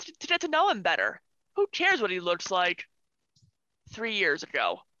and want to get to know him better. Who cares what he looks like? 3 years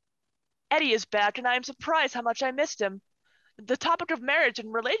ago. Eddie is back, and I am surprised how much I missed him. the topic of marriage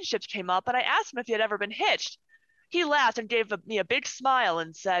and relationships came up, and I asked him if he had ever been hitched. He laughed and gave me a big smile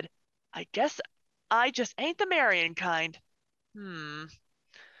and said, I guess I just ain't the marrying kind. 2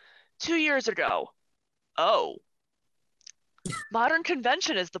 years ago. Oh. Modern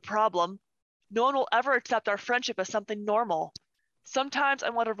convention is the problem. No one will ever accept our friendship as something normal. Sometimes I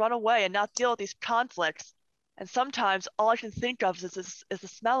want to run away and not deal with these conflicts. And sometimes all I can think of is the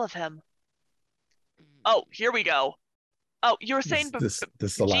smell of him. Oh, here we go. Oh, you were saying... This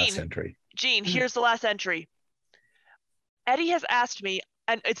is the last entry. Gene, here's the last entry. Eddie has asked me,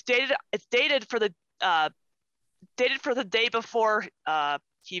 and it's dated for the day before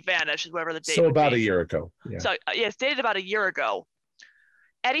he vanished, whoever the date So about be. a year ago. Yeah. So yeah, it's dated about a year ago.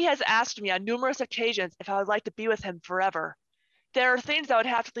 Eddie has asked me on numerous occasions if I would like to be with him forever. There are things I would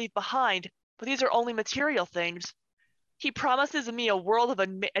have to leave behind, but these are only material things. He promises me a world of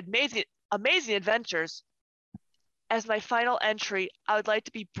amazing adventures. As my final entry, I would like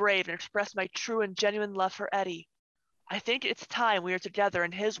to be brave and express my true and genuine love for Eddie. I think it's time we are together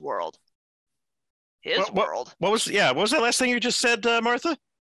in his world. World. What was that last thing you just said, Martha?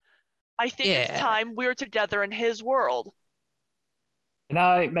 I think it's time we are together in his world. Can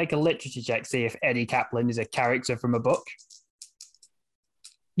I make a literature check, see if Eddie Kaplan is a character from a book?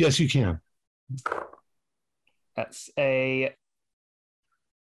 Yes, you can. That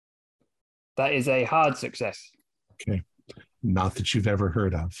is a hard success. Okay. Not that you've ever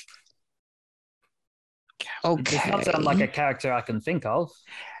heard of. Okay. It does not sound like a character I can think of.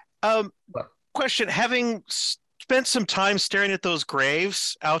 Question, having spent some time staring at those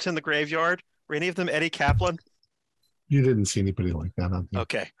graves out in the graveyard, were any of them Eddie Kaplan? You didn't see anybody like that on here.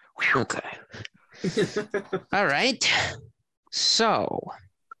 Okay. Okay. All right. So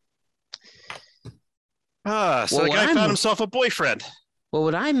the guy found himself a boyfriend. Well,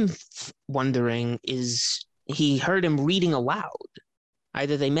 what I'm wondering is he heard him reading aloud.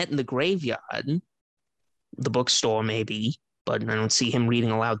 Either they met in the graveyard, the bookstore maybe, but I don't see him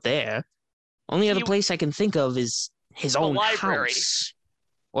reading aloud there. Only other place I can think of is his own house.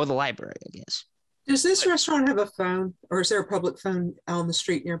 Or the library, I guess. Does this restaurant have a phone, or is there a public phone on the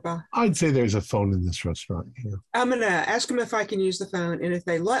street nearby? I'd say there's a phone in this restaurant here. I'm going to ask them if I can use the phone, and if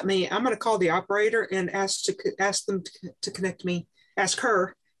they let me, I'm going to call the operator and ask them to connect me. Ask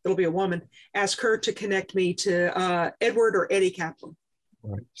her, it'll be a woman, ask her to connect me to Edward or Eddie Kaplan.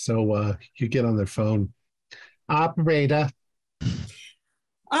 All right. So you get on their phone. Operator.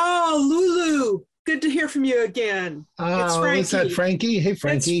 Oh, Lulu. Good to hear from you again. It's Frankie. Is that Frankie? Hey,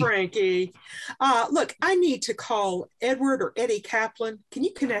 Frankie. It's Frankie. Look, I need to call Edward or Eddie Kaplan. Can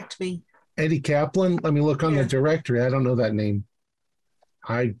you connect me? Eddie Kaplan? Let me look on the directory. I don't know that name.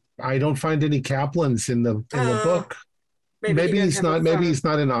 I don't find any Kaplans in the book. Maybe he's not. Maybe he's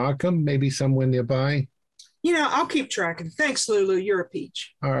not in Occam. Maybe somewhere nearby. I'll keep tracking. Thanks, Lulu. You're a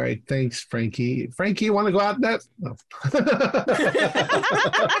peach. All right. Thanks, Frankie. Frankie, you want to go out that? No.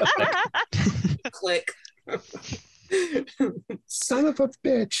 Click. Son of a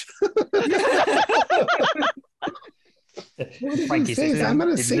bitch. Frankie says, I'm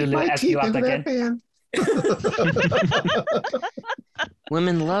going to sink my teeth into that band.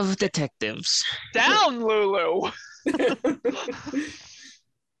 Women love detectives. Down, Lulu.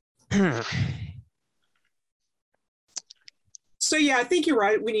 So yeah, I think you're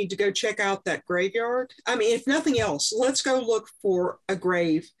right. We need to go check out that graveyard. I mean, if nothing else, let's go look for a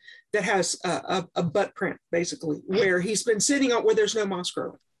grave that has a butt print, basically, where he's been sitting on where there's no moss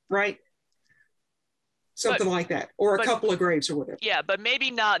growing, right? Something like that, or a couple of graves or whatever. Yeah, but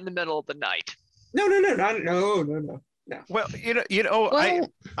maybe not in the middle of the night. No. Well,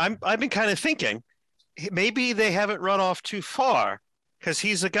 I've been kind of thinking maybe they haven't run off too far because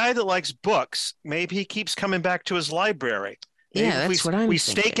he's a guy that likes books. Maybe he keeps coming back to his library. Yeah, that's what I'm We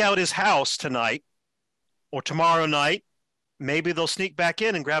thinking. stake out his house tonight or tomorrow night. Maybe they'll sneak back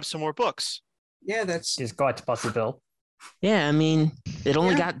in and grab some more books. Yeah, that's quite possible. Yeah, I mean, it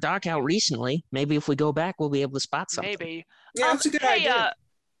only got dark out recently. Maybe if we go back, we'll be able to spot something. Maybe. Yeah, that's a good idea.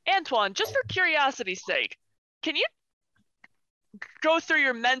 Antoine, just for curiosity's sake, can you go through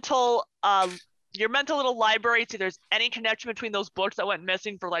your mental little library, see if there's any connection between those books that went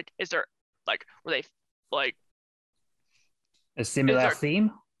missing for is there were they a similar theme?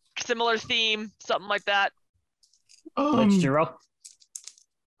 Similar theme, something like that. Literature roll.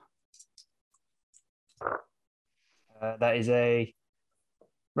 That is a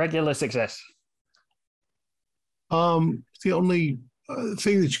regular success. The only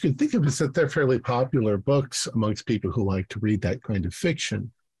thing that you can think of is that they're fairly popular books amongst people who like to read that kind of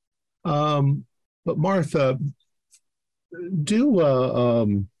fiction. But Martha,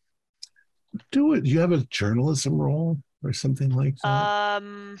 do you have a journalism role? or something like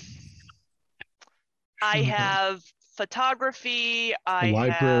that? I have photography. A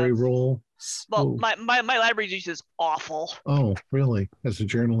library role. Well, my library use is awful. Oh, really? As a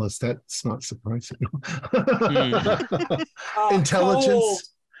journalist, that's not surprising.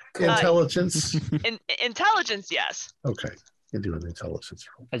 Intelligence. Intelligence. Intelligence, yes. Okay, you do an intelligence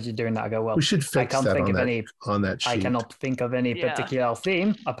role. As you're doing that, I go, well, We should I fix can't that think on of that any. on that sheet. I cannot think of any Yeah. particular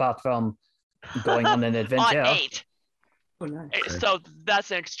theme apart from going on an adventure. On 8. Oh, nice. Okay. So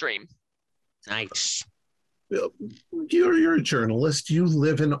that's an extreme. Nice. You're a journalist. You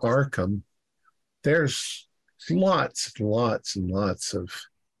live in Arkham. There's lots and lots of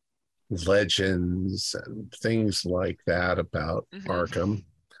legends and things like that about Arkham.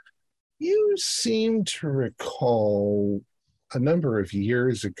 You seem to recall a number of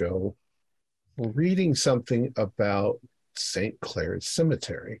years ago reading something about St. Clair's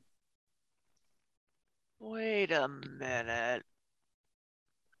Cemetery. Wait a minute.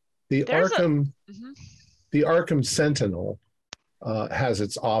 The There's Arkham Sentinel has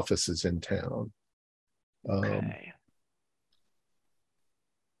its offices in town. Okay.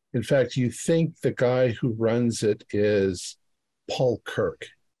 In fact, you think the guy who runs it is Paul Kirk.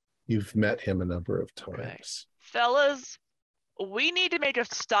 You've met him a number of times. Okay. Fellas, we need to make a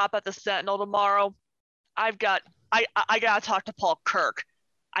stop at the Sentinel tomorrow. I gotta talk to Paul Kirk.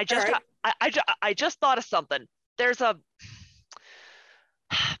 I just thought of something. There's an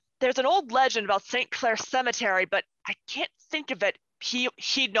old legend about St. Clair Cemetery, but I can't think of it.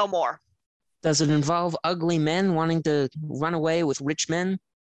 He'd know more. Does it involve ugly men wanting to run away with rich men?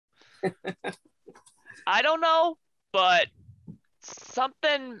 I don't know, but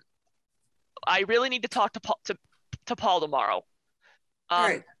something. I really need to talk to Paul tomorrow. All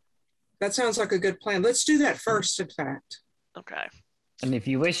right. That sounds like a good plan. Let's do that first, in fact. Okay. And if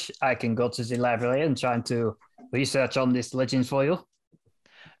you wish, I can go to the library and try to research on this legend for you.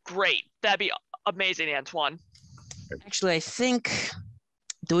 Great. That'd be amazing, Antoine. Actually, I think.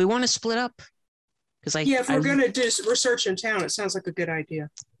 Do we want to split up? Because if we're going to do research in town, it sounds like a good idea.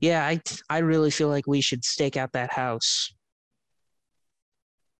 Yeah, I really feel like we should stake out that house.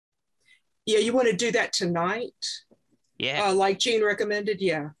 Yeah, you want to do that tonight? Yeah. Like Gene recommended,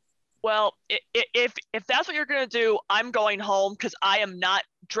 yeah. Well, if that's what you're going to do, I'm going home because I am not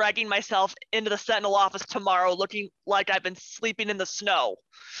dragging myself into the Sentinel office tomorrow looking like I've been sleeping in the snow.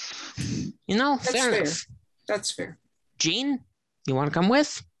 Fair enough. That's fair. Gene, you want to come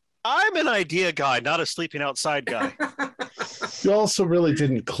with? I'm an idea guy, not a sleeping outside guy. You also really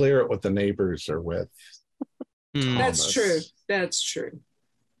didn't clear it what the neighbors are with. That's true. That's true.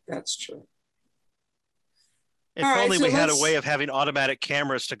 That's true. If only we had a way of having automatic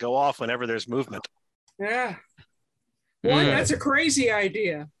cameras to go off whenever there's movement. Yeah. That's a crazy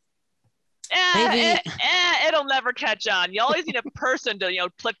idea. It'll never catch on. You always need a person to,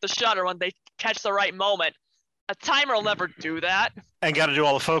 click the shutter when they catch the right moment. A timer will never do that. And got to do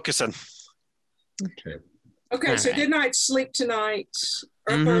all the focusing. Okay, so good night, sleep tonight,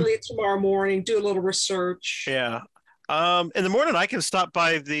 up early tomorrow morning, do a little research. Yeah. In the morning, I can stop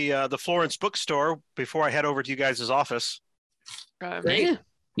by the Florence bookstore before I head over to you guys' office. Great. Yeah.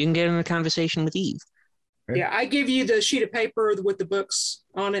 You can get in a conversation with Eve. Yeah, I give you the sheet of paper with the books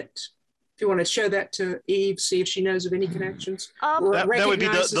on it. If you want to show that to Eve, see if she knows of any connections. That would be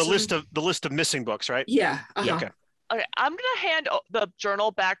the list of missing books, right? Yeah. Yeah. Okay. Okay, I'm gonna hand the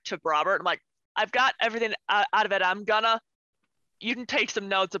journal back to Robert. I'm like, I've got everything out of it. You can take some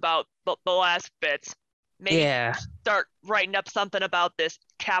notes about the last bits. Maybe start writing up something about this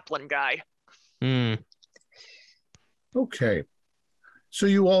Kaplan guy. Okay. So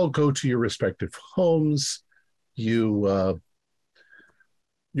you all go to your respective homes. You're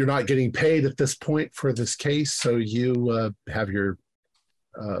not getting paid at this point for this case, so you have your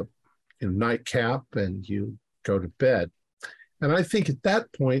nightcap and you go to bed. And I think at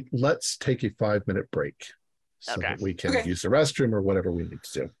that point, let's take a 5-minute break so that we can use the restroom or whatever we need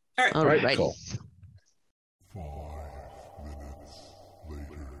to do. All right, cool. 5 minutes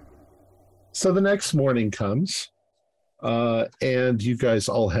later. So the next morning comes, and you guys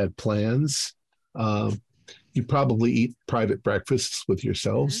all had plans. You probably eat private breakfasts with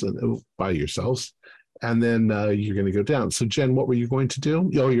yourselves and by yourselves, and then you're going to go down. So Jen, what were you going to do?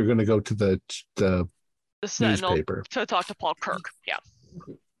 Oh, you're going to go to the Sentinel newspaper to talk to Paul Kirk. Yeah.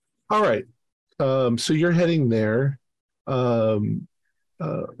 All right. So you're heading there.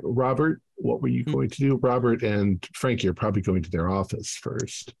 Robert, what were you going to do? Robert and Frankie are probably going to their office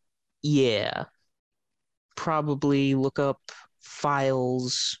first. Yeah. Probably look up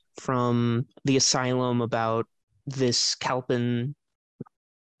files from the asylum about this Kalpin.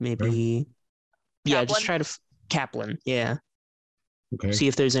 Maybe. Yeah, just try to Kaplan, yeah. Okay. See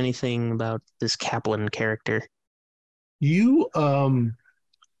if there's anything about this Kaplan character. You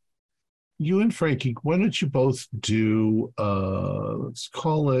you and Frankie, why don't you both do let's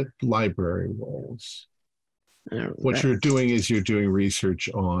call it library roles. What you're doing is you're doing research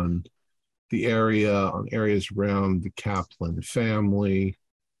on the area, on areas around the Kaplan family.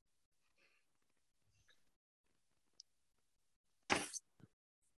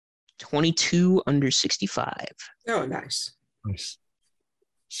 $22 under 65. Oh, nice. Nice.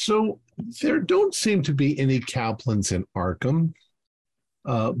 So there don't seem to be any Kaplans in Arkham,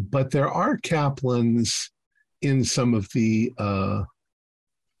 but there are Kaplans in some of the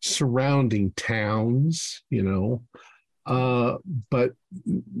surrounding towns, but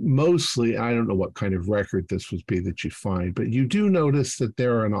mostly, I don't know what kind of record this would be that you find, but you do notice that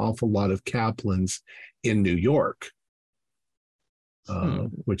there are an awful lot of Kaplans in New York,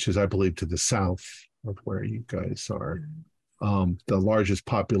 which is, I believe, to the south of where you guys are. The largest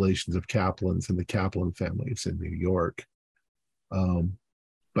populations of Kaplans in the Kaplan family is in New York,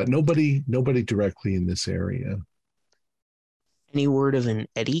 but nobody directly in this area. Any word of an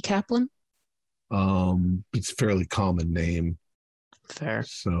Eddie Kaplan? It's a fairly common name. Fair.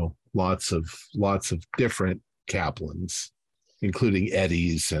 So lots of different Kaplans, including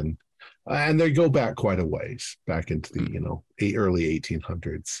Eddies, and they go back quite a ways, back into the early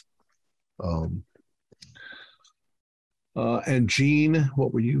 1800s. And Gene,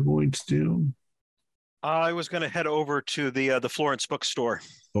 what were you going to do? I was going to head over to the Florence bookstore.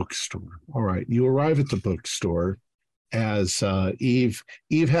 Bookstore. All right. You arrive at the bookstore as Eve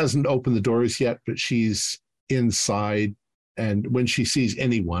hasn't opened the doors yet, but she's inside. And when she sees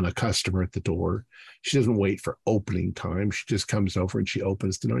anyone, a customer at the door, she doesn't wait for opening time. She just comes over and she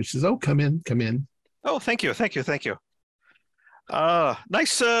opens the door and she says, "Oh, come in, come in." Oh, thank you.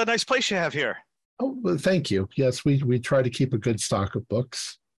 Nice place you have here. Oh, well, thank you. Yes, we try to keep a good stock of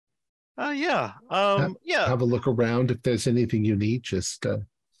books. Yeah. Have a look around. If there's anything you need, just well,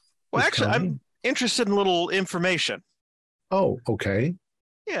 just actually, I'm interested in a little information. Oh, okay.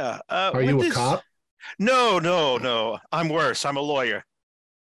 Yeah. Are you a cop? No. I'm worse. I'm a lawyer.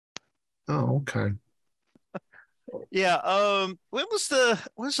 Oh, okay. Yeah. When was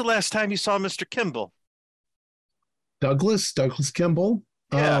the last time you saw Mr. Kimball? Douglas Kimball?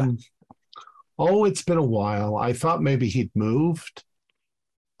 Yeah. Oh, it's been a while. I thought maybe he'd moved.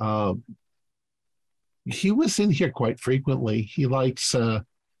 He was in here quite frequently. He likes a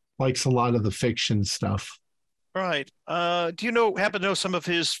lot of the fiction stuff. Right. Do you happen to know some of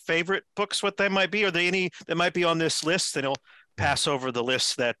his favorite books, what they might be? Are there any that might be on this list? Then he'll pass over the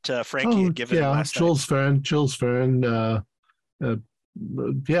list that Frankie had given him last Jules Verne.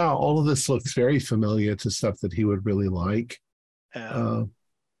 Yeah, all of this looks very familiar to stuff that he would really like.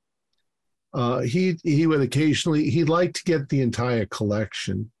 He would occasionally, he'd like to get the entire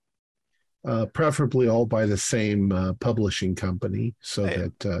collection, preferably all by the same publishing company, so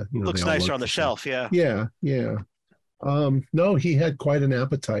that looks nicer on the shelf. Yeah. No, he had quite an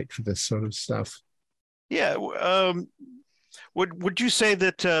appetite for this sort of stuff. Yeah. Would you say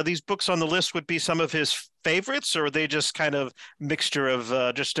that these books on the list would be some of his favorites, or are they just kind of mixture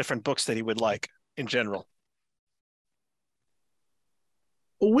of just different books that he would like in general?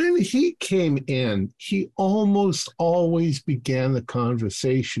 When he came in, he almost always began the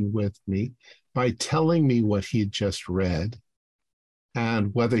conversation with me by telling me what he had just read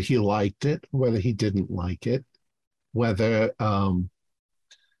and whether he liked it, whether he didn't like it, whether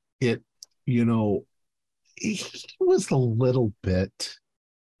it, he was a little bit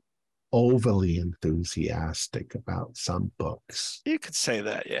overly enthusiastic about some books. You could say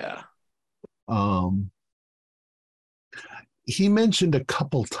that, yeah. He mentioned a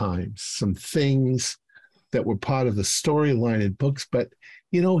couple times some things that were part of the storyline in books, but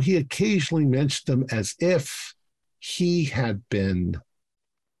he occasionally mentioned them as if he had been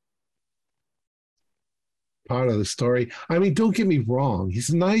part of the story. I mean, don't get me wrong, he's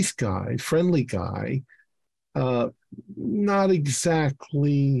a nice guy, friendly guy, not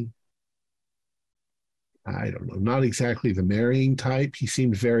exactly, I don't know, not exactly the marrying type. He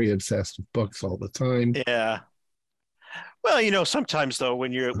seemed very obsessed with books all the time. Yeah. Well, sometimes though,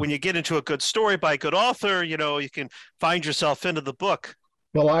 when you get into a good story by a good author, you can find yourself into the book.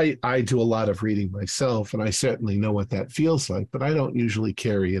 Well, I do a lot of reading myself, and I certainly know what that feels like, but I don't usually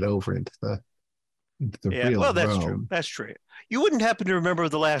carry it over into the real well, that's realm. true. That's true. You wouldn't happen to remember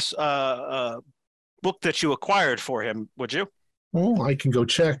the last book that you acquired for him, would you? Oh, I can go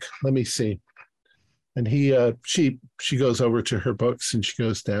check. Let me see. And she goes over to her books and she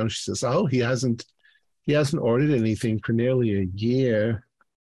goes down. She says, "Oh, he hasn't ordered anything for nearly a year."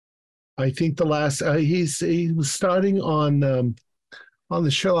 I think the last he was starting on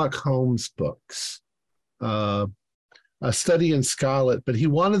the Sherlock Holmes books, A Study in Scarlet, but he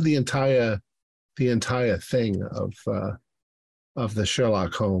wanted the entire thing of the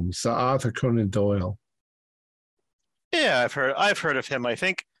Sherlock Holmes, Arthur Conan Doyle. Yeah, I've heard of him. I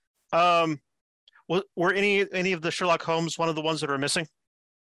think. Were any of the Sherlock Holmes one of the ones that are missing?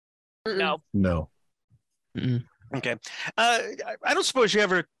 No. No. Mm-mm. Okay. I don't suppose you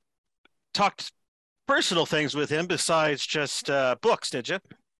ever talked personal things with him besides just books, did you?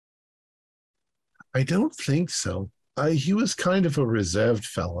 I don't think so. He was kind of a reserved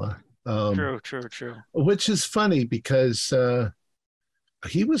fella, True. which is funny because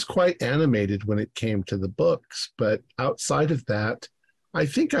he was quite animated when it came to the books. But outside of that, I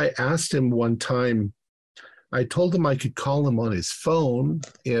think I asked him one time. I told him I could call him on his phone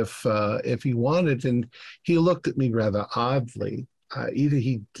if he wanted, and he looked at me rather oddly. Either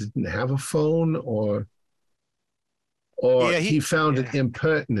he didn't have a phone, or Yeah, he found it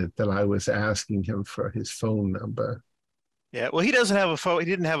impertinent that I was asking him for his phone number. Yeah, well, he doesn't have a phone. He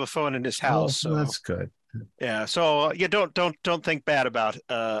didn't have a phone in his house, Well, so that's good. yeah. So yeah, don't think bad about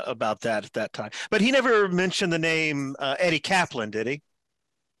that at that time. But he never mentioned the name Eddie Kaplan, did he?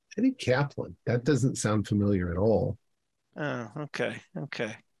 Eddie Kaplan. That doesn't sound familiar at all. Oh, okay.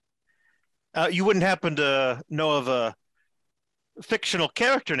 You wouldn't happen to know of a fictional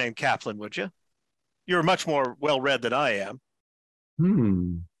character named Kaplan, would you? You're much more well read than I am.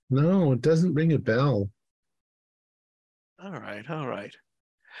 No, it doesn't ring a bell. All right.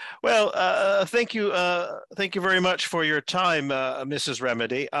 Well, thank you very much for your time, Mrs.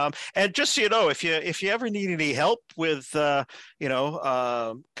 Remedy. And just so you know, if you ever need any help with, kind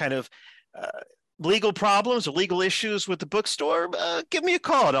of legal problems or legal issues with the bookstore, give me a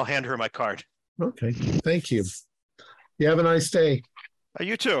call and I'll hand her my card. Okay, thank you. You have a nice day.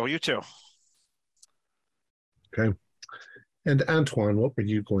 You too. Okay. And Antoine, what were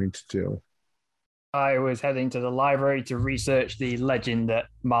you going to do? I was heading to the library to research the legend that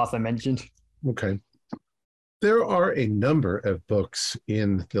Martha mentioned. Okay. There are a number of books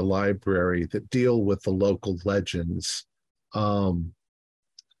in the library that deal with the local legends. I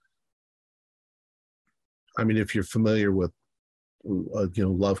mean, if you're familiar with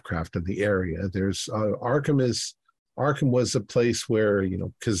Lovecraft in the area, there's Arkham was a place where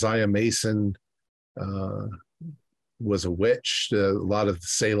Keziah Mason was a witch. A lot of the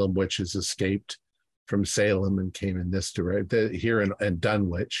Salem witches escaped from Salem and came in this direction here in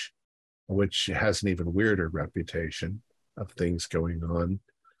Dunwich, which has an even weirder reputation of things going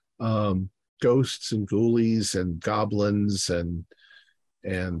on. Ghosts and ghoulies and goblins and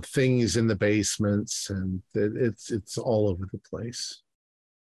things in the basements, and it's all over the place.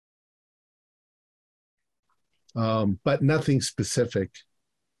 But nothing specific.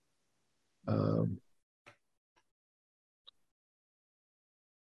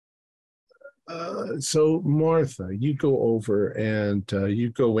 So Martha, you go over and you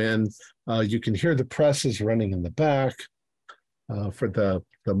go in. You can hear the presses running in the back for the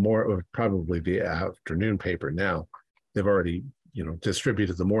more probably the afternoon paper now. They've already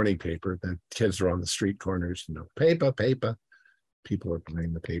distributed the morning paper. The kids are on the street corners. Paper. People are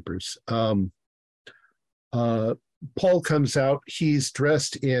buying the papers. Paul comes out. He's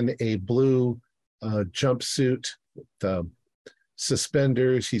dressed in a blue jumpsuit with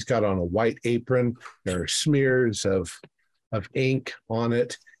suspenders. He's got on a white apron. There are smears of ink on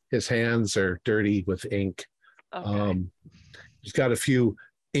it. His hands are dirty with ink. Okay. He's got a few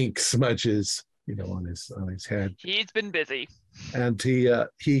ink smudges, on his head. He's been busy. And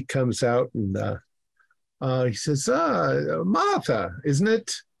he comes out and he says, "Martha, isn't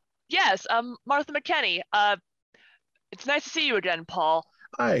it?" Yes, Martha McKenney. It's nice to see you again, Paul.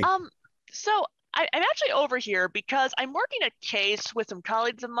 Hi. So I'm actually over here because I'm working a case with some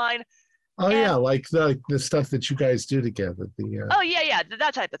colleagues of mine. Oh yeah, like the stuff that you guys do together. Oh yeah,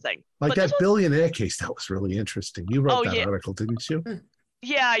 that type of thing. Like that billionaire case, that was really interesting. You wrote that article, didn't you?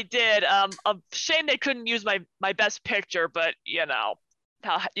 Yeah, I did. A shame they couldn't use my best picture, but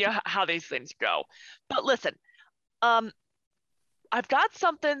how these things go. But listen, I've got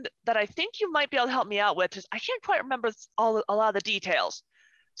something that I think you might be able to help me out with. Because I can't quite remember a lot of the details.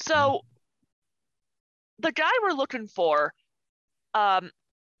 So the guy we're looking for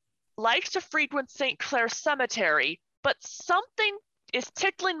likes to frequent St. Clair Cemetery, but something is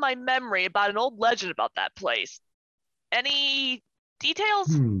tickling my memory about an old legend about that place. Any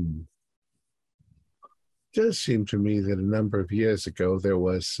details? It does seem to me that a number of years ago there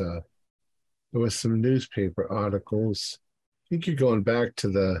was some newspaper articles. I think you're going back to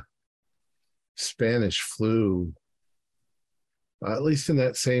the Spanish flu. At least in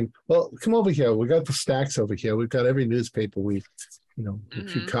that same. Well, come over here. We got the stacks over here. We've got every newspaper a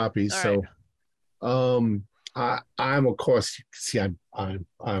few copies. All So, I'm of course. See, I'm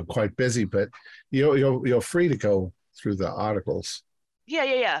quite busy, but you're free to go through the articles.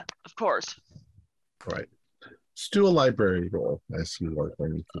 Yeah. Of course. Right. Let's do a library roll as you are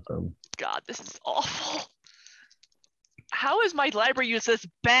going through them. God, this is awful. How is my library use this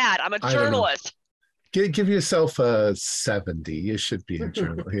bad? I'm a I don't know. journalist. Give yourself a 70. You should be a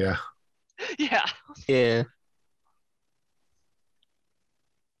journal. Yeah. Yeah. Yeah.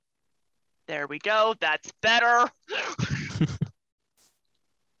 There we go. That's better.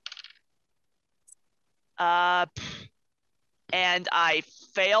 And I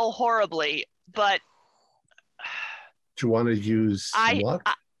fail horribly, but Do you want to use luck?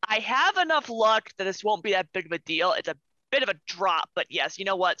 I have enough luck that this won't be that big of a deal. It's a bit of a drop, but yes, you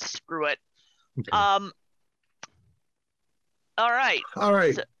know what? Screw it. Okay. All right. All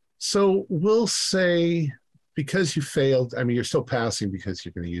right. So we'll say because you failed, I mean, you're still passing because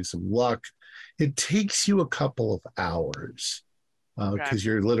you're going to use some luck. It takes you a couple of hours because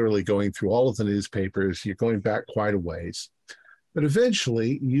you're literally going through all of the newspapers. You're going back quite a ways. But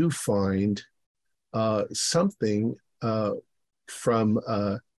eventually you find something from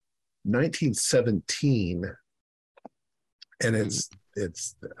 1917, and it's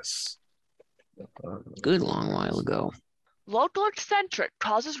this. Good long while ago. Local eccentric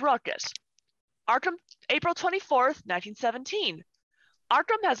causes ruckus. Arkham, April 24th, 1917.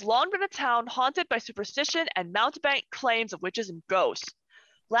 Arkham has long been a town haunted by superstition and mountebank claims of witches and ghosts.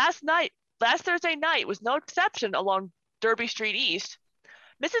 Last Thursday night was no exception along Derby Street East.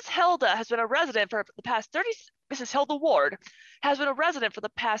 Mrs. Hilda has been a resident for the past Mrs. Hilda Ward has been a resident for the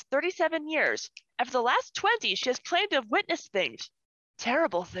past 37 years, and for the last 20, she has claimed to have witnessed things.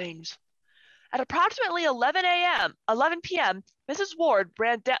 Terrible things. At approximately 11 p.m., Mrs. Ward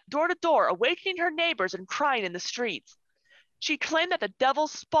ran door to door, awakening her neighbors and crying in the streets. She claimed that the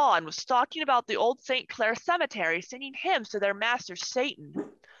devil's spawn was stalking about the old St. Clair cemetery, singing hymns to their master Satan.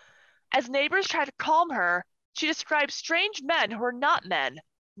 As neighbors tried to calm her, she described strange men who were not men,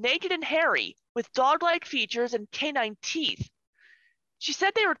 naked and hairy, with dog-like features and canine teeth. She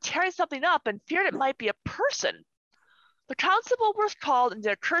said they were tearing something up and feared it might be a person. The constable was called and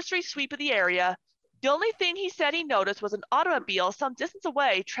did a cursory sweep of the area. The only thing he said he noticed was an automobile some distance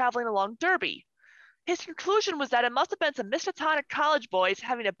away traveling along Derby. His conclusion was that it must have been some miskatonic college boys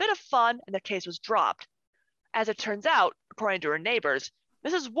having a bit of fun, and the case was dropped. As it turns out, according to her neighbors,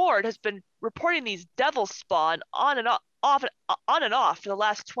 Mrs. Ward has been reporting these devil spawn on and off for the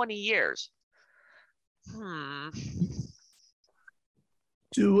last 20 years.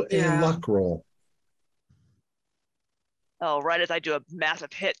 Do a luck roll. Oh, right as I do a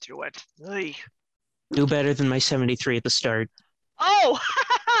massive hit to it. Ugh. Do better than my 73 at the start. Oh,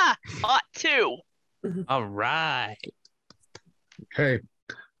 ought to. All right. Okay.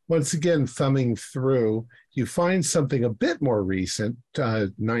 Once again, thumbing through, you find something a bit more recent,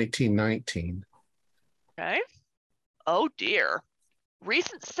 1919. Okay. Oh, dear.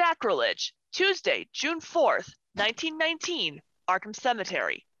 Recent sacrilege, Tuesday, June 4th, 1919, Arkham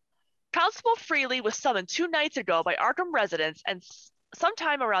Cemetery. Constable Freely was summoned 2 nights ago by Arkham residents and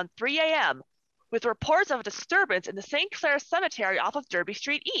sometime around 3 a.m. with reports of a disturbance in the St. Clair Cemetery off of Derby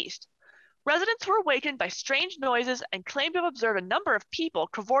Street East. Residents were awakened by strange noises and claimed to have observed a number of people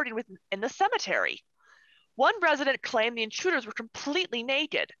cavorting in the cemetery. One resident claimed the intruders were completely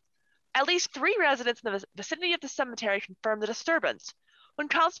naked. At least 3 residents in the vicinity of the cemetery confirmed the disturbance. When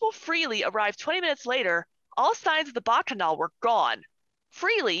Constable Freely arrived 20 minutes later, all signs of the bacchanal were gone.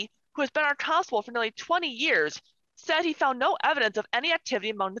 Freely, who has been our constable for nearly 20 years, said he found no evidence of any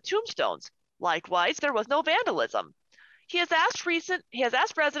activity among the tombstones. Likewise, there was no vandalism. He has asked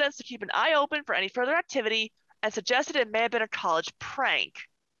residents to keep an eye open for any further activity and suggested it may have been a college prank.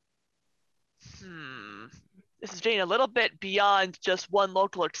 This is getting a little bit beyond just one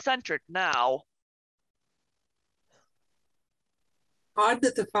local eccentric now. Odd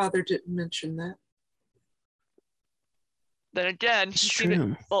that the father didn't mention that. Then again,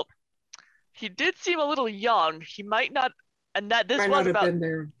 he did seem a little young. He might not, and that this Might was not about have been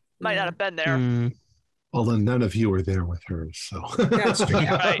there. might not have been there. Although none of you were there with her, so. That's true.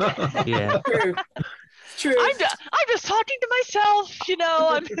 Right. Yeah. True. True. I'm just talking to myself, you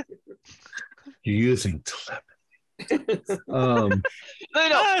know. You're using telepathy.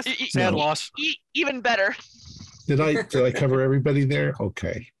 Sad loss. Even better. Did I cover everybody there?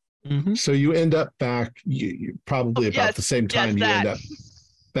 Okay. Mm-hmm. So you end up back. You probably about the same time you end up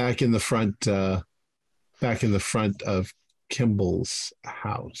back in the front. Back in the front of Kimball's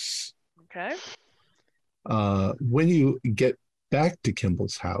house. Okay. When you get back to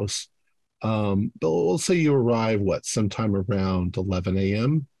Kimball's house. But we'll say you arrive, sometime around 11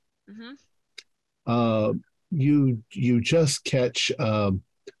 a.m. Mm-hmm. You just catch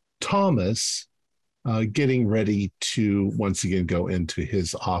Thomas getting ready to once again go into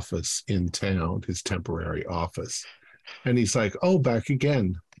his office in town, his temporary office. And he's like, oh, back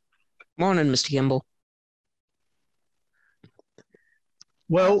again. Morning, Mr. Kimball.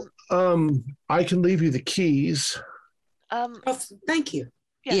 Well, I can leave you the keys. Oh, thank you.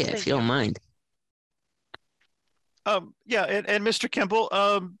 Yeah, if you don't mind. Yeah, and Mr. Kimball,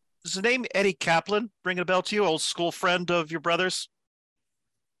 is the name Eddie Kaplan ringing a bell to you? Old school friend of your brother's?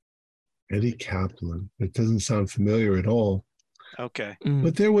 Eddie Kaplan. It doesn't sound familiar at all. Okay.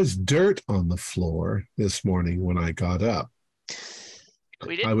 But there was dirt on the floor this morning when I got up.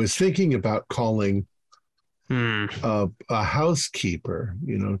 I was thinking about calling a housekeeper,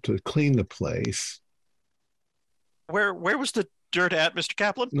 to clean the place. Where was the dirt at, Mr.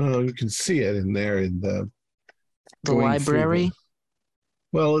 Kaplan? No, you can see it in there in the library.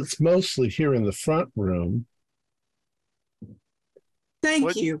 Well, it's mostly here in the front room.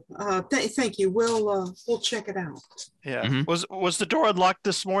 Thank you. Thank you. We'll check it out. Yeah. Mm-hmm. Was the door unlocked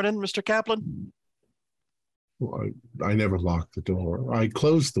this morning, Mr. Kaplan? Well, I never locked the door. I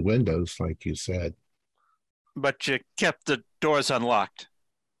closed the windows, like you said. But you kept the doors unlocked.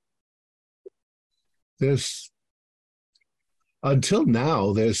 Until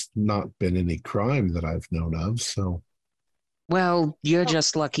now, there's not been any crime that I've known of, so. Well, you're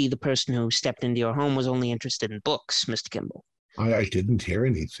just lucky the person who stepped into your home was only interested in books, Mr. Kimball. I didn't hear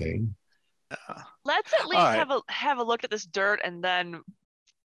anything. Let's at least have a look at this dirt and then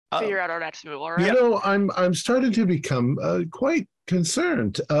figure out our next move. All right. I'm starting to become quite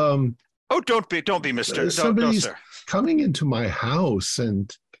concerned. Don't be, Mister. Somebody's no, sir. Coming into my house,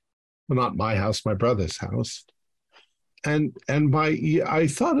 and not my house, my brother's house, and I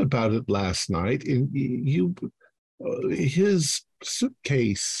thought about it last night. His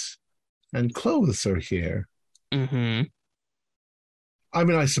suitcase and clothes are here. Mm-hmm. I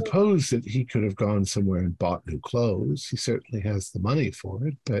mean, I suppose that he could have gone somewhere and bought new clothes. He certainly has the money for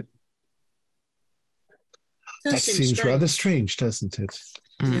it, but that seems rather strange, doesn't it?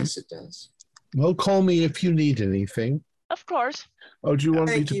 Yes, it does. Well, call me if you need anything. Of course. Oh, do you want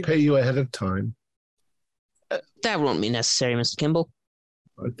me to pay you ahead of time? That won't be necessary, Mr. Kimball.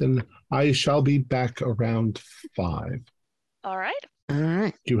 Then I shall be back around 5. All right. All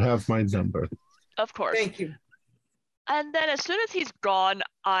right. You have my number. Of course. Thank you. And then as soon as he's gone,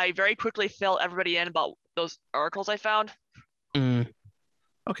 I very quickly fill everybody in about those articles I found.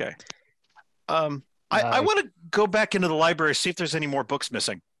 Okay. I want to go back into the library, see if there's any more books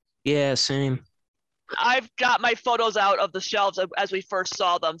missing. Same. I've got my photos out of the shelves as we first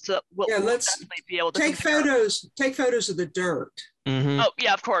saw them, so we'll definitely be able to take photos. Take photos of the dirt. Mm-hmm. Oh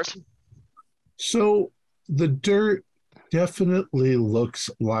yeah, of course. So the dirt definitely looks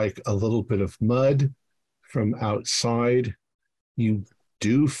like a little bit of mud from outside. You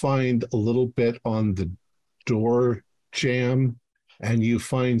do find a little bit on the door jamb, and you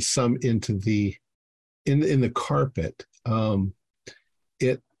find some into the in the carpet.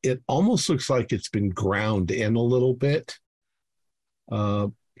 It almost looks like it's been ground in a little bit,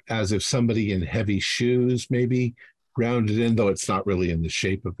 as if somebody in heavy shoes maybe ground it in, though it's not really in the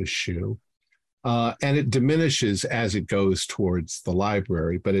shape of a shoe. And it diminishes as it goes towards the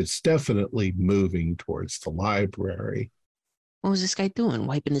library, but it's definitely moving towards the library. What was this guy doing?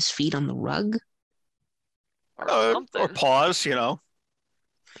 Wiping his feet on the rug? Or paws, You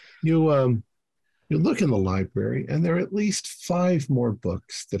look in the library, and there are at least 5 more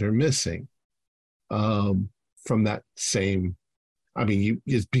books that are missing from that same. I mean,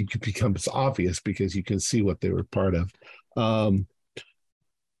 it becomes obvious because you can see what they were part of.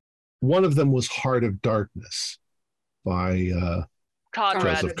 One of them was Heart of Darkness by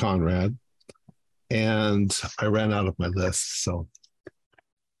Joseph Conrad. And I ran out of my list, so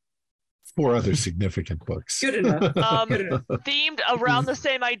 4 other significant books. Good enough. Themed around the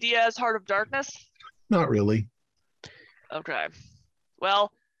same idea as Heart of Darkness? Not really. Okay.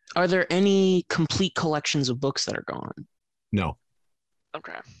 Well. Are there any complete collections of books that are gone? No.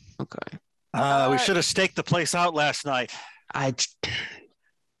 Okay. We should have staked the place out last night. Hey,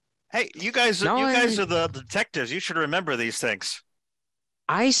 you guys are the detectives. You should remember these things.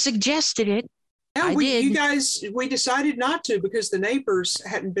 I suggested it. No, we decided not to because the neighbors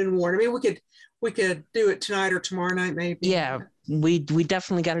hadn't been warned. I mean, we could do it tonight or tomorrow night, maybe. Yeah, we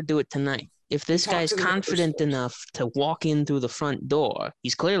definitely got to do it tonight. If this guy's confident enough to walk in through the front door,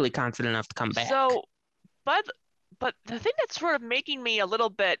 he's clearly confident enough to come back. So, but the thing that's sort of making me a little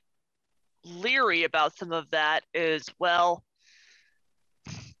bit leery about some of that is, well,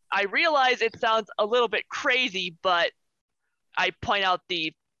 I realize it sounds a little bit crazy, but I point out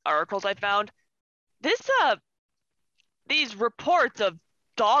the articles I found. These reports of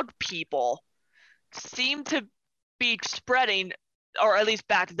dog people seem to be spreading, or at least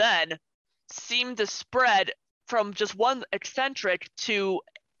back then, seemed to spread from just one eccentric to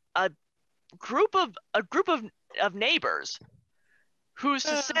a group of neighbors. Who's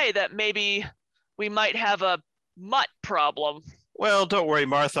to say that maybe we might have a mutt problem? Well, don't worry,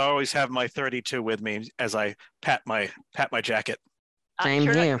 Martha. I always have my 32 with me as I pat my jacket. Same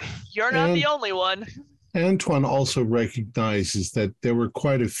here. You're not the only one. Antoine also recognizes that there were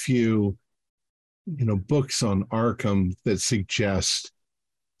quite a few, books on Arkham that suggest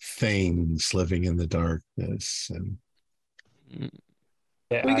things living in the darkness. And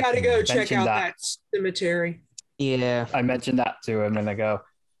we got to go check out that cemetery. Yeah. I mentioned that to him and I go,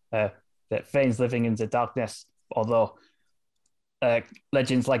 that Fane's living in the darkness, although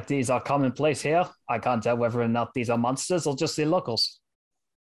legends like these are commonplace here. I can't tell whether or not these are monsters or just the locals.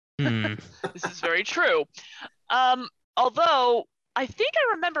 This is very true. Although, I think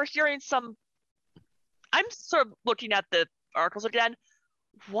I remember hearing some... I'm sort of looking at the articles again.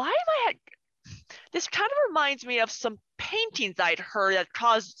 Why am I... This kind of reminds me of some paintings I'd heard that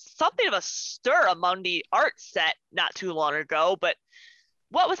caused something of a stir among the art set not too long ago, but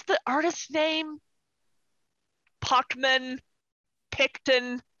what was the artist's name? Puckman?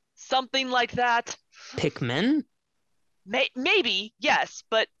 Picton? Something like that? Pickman? Maybe, yes,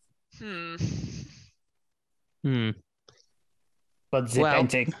 but... But the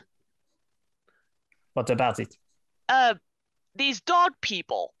painting... What about it? These dog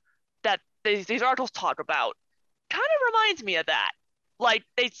people that these articles talk about kind of reminds me of that. Like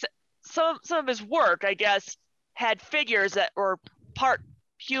some of his work, I guess, had figures that were part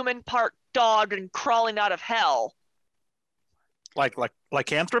human, part dog, and crawling out of hell. Like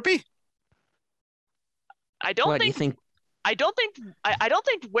lycanthropy? I don't think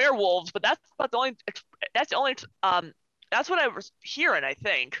werewolves, but that's what I was hearing, I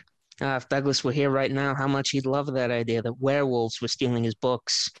think. If Douglas were here right now, how much he'd love that idea that werewolves were stealing his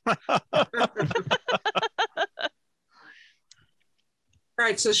books. All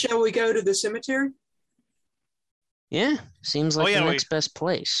right, so shall we go to the cemetery? Yeah, seems like the next best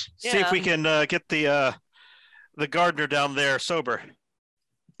place. See if we can get the gardener down there sober.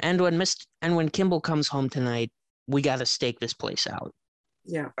 And when Kimball comes home tonight, we got to stake this place out.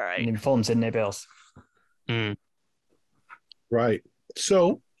 Yeah. All right. And informs the neighbors. Right.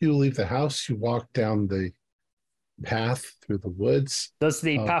 So you leave the house, you walk down the path through the woods. Does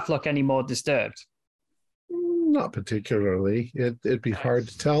the path look any more disturbed? Not particularly. It'd be hard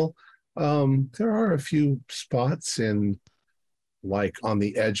to tell. There are a few spots on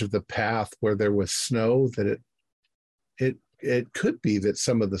the edge of the path where there was snow that it could be that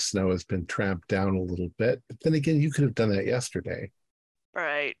some of the snow has been tramped down a little bit. But then again, you could have done that yesterday.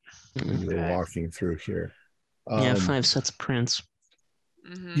 Right. When you were walking through here. 5 sets of prints.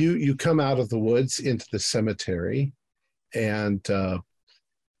 Mm-hmm. You come out of the woods into the cemetery, and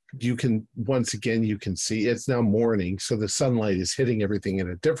you can see it's now morning, so the sunlight is hitting everything at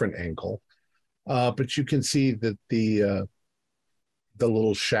a different angle. But you can see that the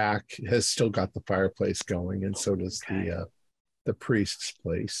little shack has still got the fireplace going, and so does the priest's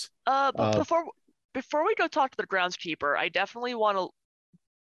place. But before we go talk to the groundskeeper, I definitely want to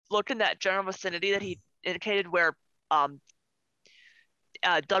look in that general vicinity that he indicated where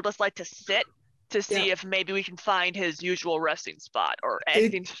Douglas liked to sit to see if maybe we can find his usual resting spot or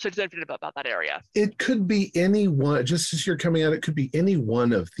anything significant about that area. It could be any one, just as you're coming out, it could be any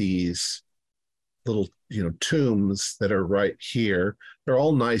one of these little, tombs that are right here. They're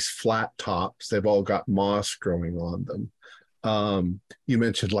all nice flat tops. They've all got moss growing on them. You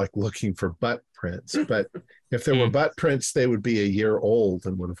mentioned like looking for butt prints, but if there were butt prints, they would be a year old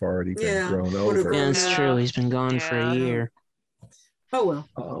and would have already been grown over. Yeah, it's true. He's been gone for a year. Oh,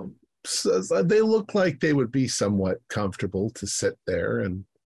 well. So they look like they would be somewhat comfortable to sit there and,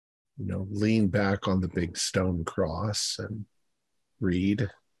 lean back on the big stone cross and read.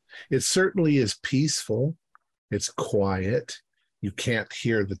 It certainly is peaceful. It's quiet. You can't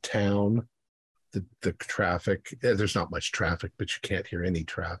hear the town, the traffic. There's not much traffic, but you can't hear any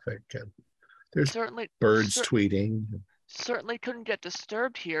traffic. And there's birds tweeting. Certainly couldn't get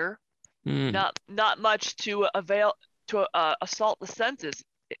disturbed here. Not much to avail to assault the senses,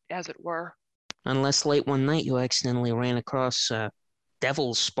 as it were. Unless late one night you accidentally ran across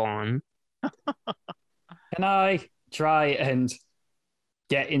devil's spawn. Can I try and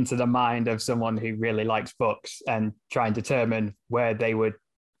get into the mind of someone who really likes books and try and determine where they would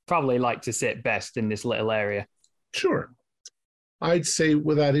probably like to sit best in this little area? Sure. I'd say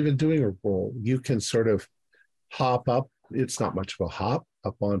without even doing a roll, you can sort of hop up. It's not much of a hop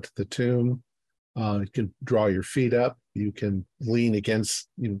up onto the tomb. You can draw your feet up. You can lean against,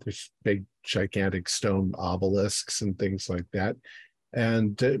 there's big, gigantic stone obelisks and things like that.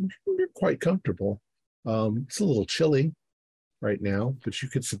 And you're quite comfortable. It's a little chilly right now, but you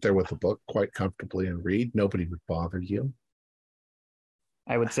could sit there with a book quite comfortably and read. Nobody would bother you.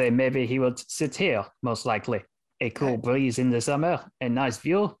 I would say maybe he would sit here, most likely. A cool breeze in the summer, a nice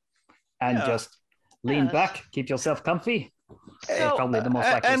view, and just lean back, keep yourself comfy. So, Probably the most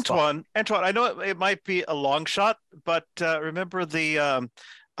likely Antoine, I know it might be a long shot, but remember the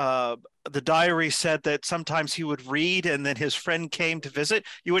diary said that sometimes he would read and then his friend came to visit.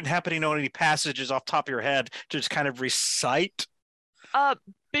 You wouldn't happen to know any passages off the top of your head to just kind of recite?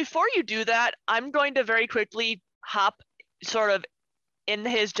 Before you do that, I'm going to very quickly hop sort of in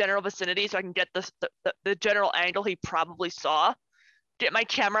his general vicinity so I can get the general angle he probably saw. Get my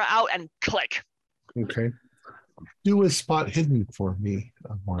camera out and click. Okay. Do a spot hidden for me,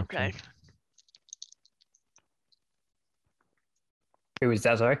 Mark. Okay. Who is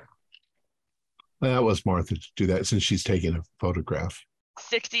that, sorry? That was Martha to do that since she's taking a photograph.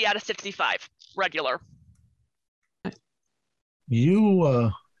 60 out of 65. Regular.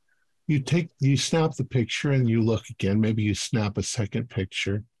 You snap the picture and you look again. Maybe you snap a second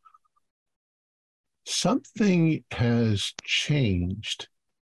picture. Something has changed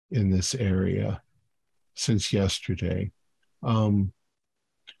in this area since yesterday. You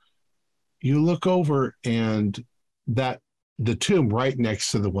look over and the tomb right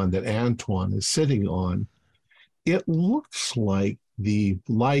next to the one that Antoine is sitting on, it looks like the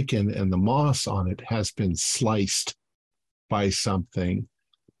lichen and the moss on it has been sliced by something.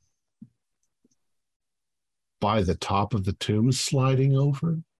 By the top of the tomb sliding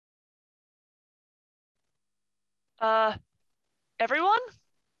over. Everyone?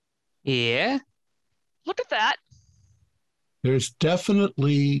 Yeah? Look at that. There's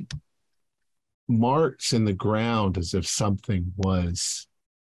definitely marks in the ground as if something was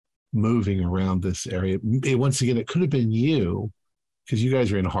moving around this area. Once again, it could have been you because you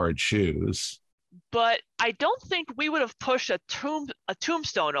guys are in hard shoes. But I don't think we would have pushed a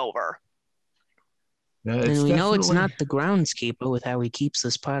tombstone over. And we know it's not the groundskeeper with how he keeps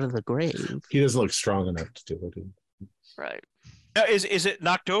this part of the grave. He doesn't look strong enough to do it. Right. Now, is it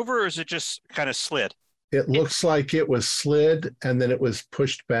knocked over or is it just kind of slid? It looks like it was slid and then it was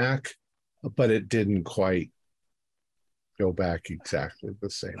pushed back, but it didn't quite go back exactly the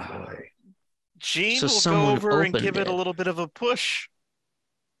same way. Gene So will go someone over and opened give it a it. little bit of a push.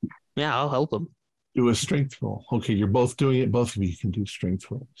 Yeah, I'll help him. Do a strength roll. Okay, you're both doing it. Both of you can do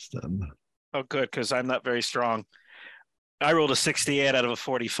strength rolls then. Oh, good, because I'm not very strong. I rolled a 68 out of a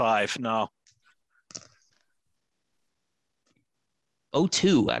 45. No.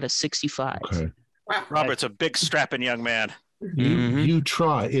 02 out of 65. Okay. Wow. Robert's a big, strapping young man. You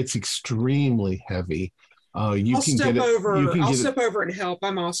try. It's extremely heavy. You I'll can step get it. over. You can I'll get step over and help.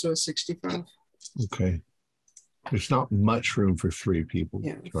 I'm also a 65. Okay. There's not much room for three people.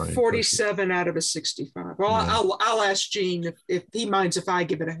 Yeah, trying to 47 out of a 65. Well, Yeah. I'll ask Gene if he minds if I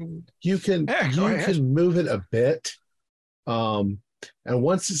give it a hand. You can go ahead. move it a bit, and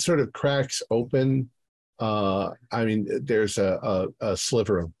once it sort of cracks open, there's a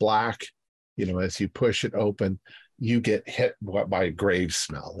sliver of black. As you push it open, you get hit by a grave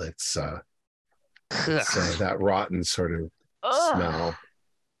smell. It's that rotten sort of smell.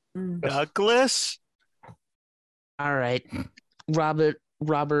 Douglas? All right. Robert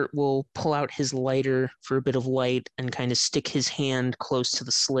will pull out his lighter for a bit of light and kind of stick his hand close to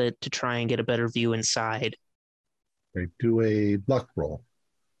the slit to try and get a better view inside. They do a luck roll.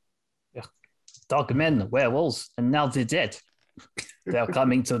 Dogmen, werewolves, and now they're dead. They're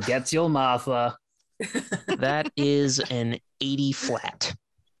coming to get you, Martha. That is an 80 flat.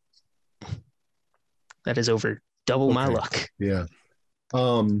 That is over double my Okay. luck. Yeah.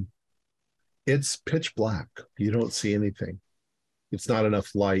 It's pitch black. You don't see anything. It's not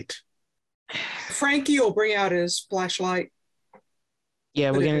enough light. Frankie will bring out his flashlight,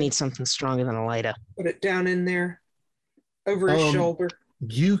 Yeah, we're Put it going to in. need something stronger than a lighter. put it down in there over his shoulder.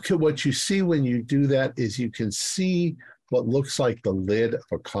 What you see when you do that is you can see what looks like the lid of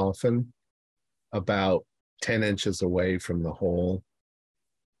a coffin about 10 inches away from the hole.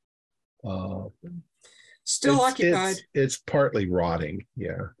 Still occupied. It's partly rotting.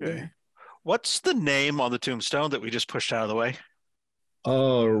 Yeah. Yeah. What's the name on the tombstone that we just pushed out of the way?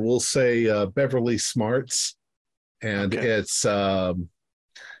 We'll say Beverly Smarts, and Okay. it's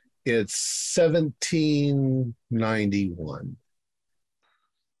 1791.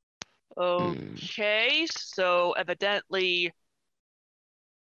 Okay, so evidently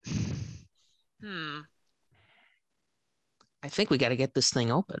I think we got to get this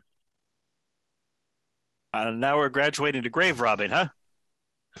thing open. Now we're graduating to grave robbing, huh?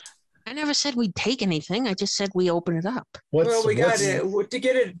 I never said we'd take anything. I just said we open it up. Well, we got to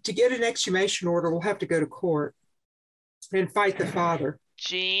get an exhumation order. We'll have to go to court and fight the father.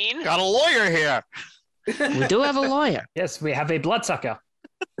 Gene? Got a lawyer here. We do have a lawyer. Yes, we have a bloodsucker.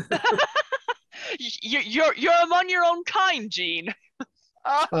 You're among your own kind, Gene.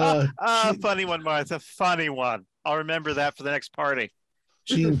 Funny one, Martha. Funny one. I'll remember that for the next party.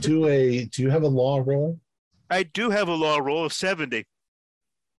 Gene, do you have a law roll? I do have a law roll of 70.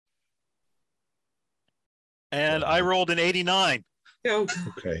 And I rolled an 89. Oh,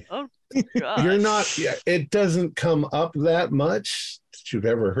 Okay. Oh, gosh. You're not, it doesn't come up that much that you've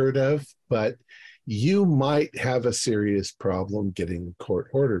ever heard of, but you might have a serious problem getting court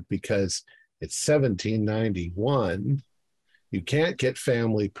ordered because it's 1791. You can't get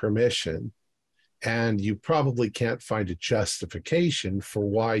family permission, and you probably can't find a justification for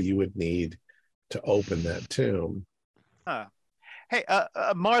why you would need to open that tomb. Hey,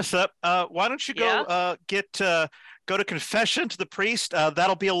 Martha, why don't you go go to confession to the priest?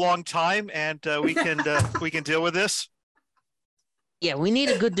 That'll be a long time, and we can deal with this. Yeah, we need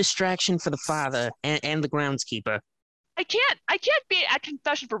a good distraction for the father and the groundskeeper. I can't be at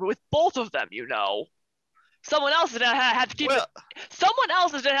confession with both of them, you know. Someone else is gonna have to keep someone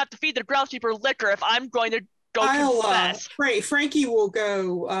else is gonna have to feed the groundskeeper liquor if I'm going to go confess. Frankie will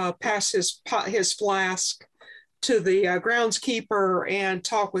go pass his flask to the groundskeeper and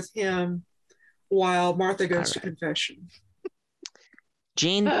talk with him while Martha goes to confession.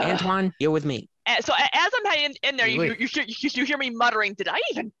 Gene, Antoine, you're with me. So as I'm heading in there, you hear me muttering, "Did I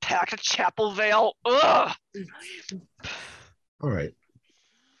even pack a chapel veil?" Ugh. All right.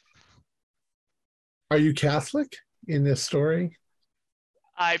 Are you Catholic in this story?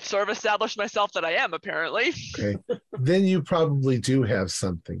 I've sort of established myself that I am, apparently. Okay. Then you probably do have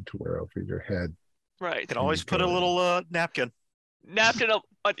something to wear over your head. Right. You can always put a little napkin. Napkin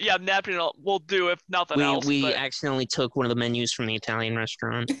will do if nothing else. We accidentally took one of the menus from the Italian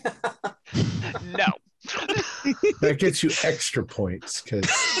restaurant. No. That gets you extra points because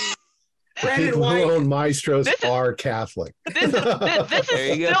Red people and white. who own maestros are Catholic. This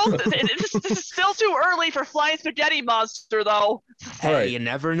is still too early for Flying Spaghetti Monster, though. Hey, right. you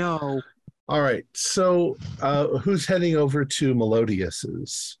never know. All right. So who's heading over to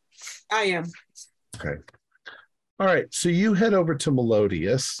Melodious's? I am. Okay. All right. So you head over to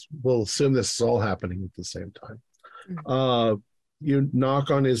Melodious. We'll assume this is all happening at the same time. You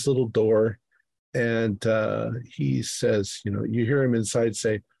knock on his little door, and he says, you hear him inside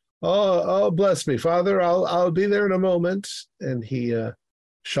say, "Oh, bless me, Father. I'll be there in a moment." And he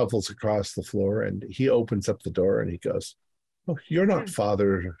shuffles across the floor, and he opens up the door, and he goes, "Oh, you're not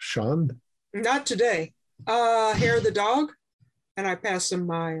Father Sean." Not today. Hair the dog, and I pass him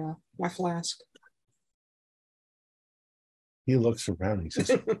my flask. He looks around. He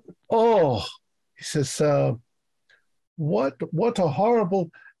says, "Oh," he says, "What a horrible!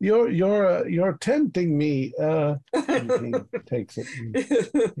 You're tempting me." He takes it.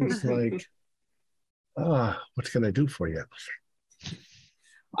 He's like, "What can I do for you?"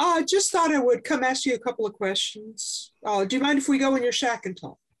 I just thought I would come ask you a couple of questions. Do you mind if we go in your shack and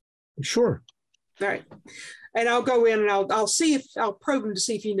talk? Sure. All right. And I'll go in and I'll probe him to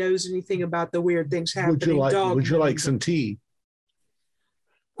see if he knows anything about the weird things happening. Would you like some tea?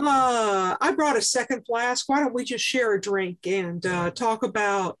 I brought a second flask. Why don't we just share a drink and talk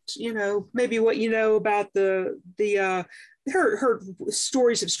about, maybe what you know about heard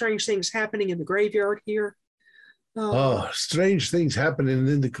stories of strange things happening in the graveyard here. Strange things happening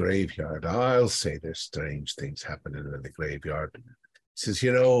in the graveyard. I'll say there's strange things happening in the graveyard. He says,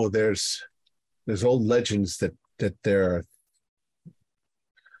 there's old legends that there are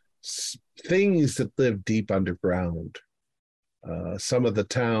things that live deep underground. Some of the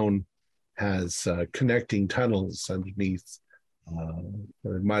town has connecting tunnels underneath.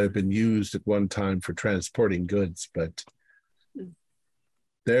 It might have been used at one time for transporting goods, but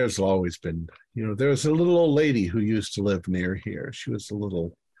there's always been, there's a little old lady who used to live near here. She was a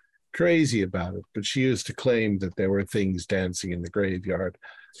little crazy about it, but she used to claim that there were things dancing in the graveyard.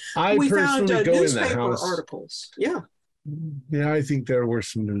 We personally found go in the newspaper house. articles. Yeah. Yeah, I think there were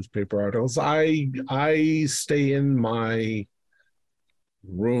some newspaper articles. I stay in my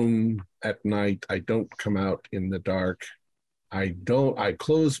room at night. I don't come out in the dark. I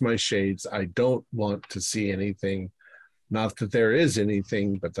close my shades. I don't want to see anything. Not that there is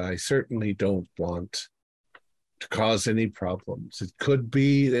anything, but I certainly don't want to cause any problems. It could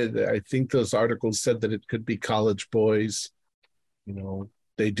be, I think those articles said that it could be college boys,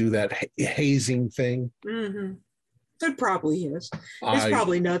 they do that hazing thing. Mm-hmm. It probably is. It's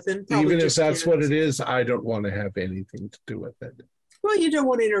probably nothing. Probably even if just that's kids. what it is, I don't want to have anything to do with it. Well, you don't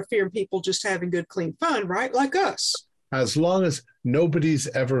want to interfere in people just having good, clean fun, right? Like us. As long as nobody's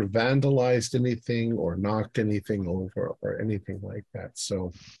ever vandalized anything or knocked anything over or anything like that.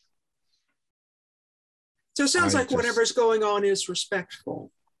 So it sounds like whatever's going on is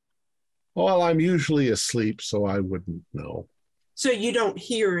respectful. Well, I'm usually asleep, so I wouldn't know. So you don't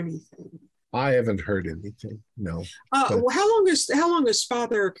hear anything? I haven't heard anything, no. How long has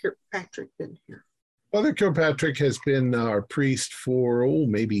Father Kirkpatrick been here? Father Kirkpatrick has been our priest for,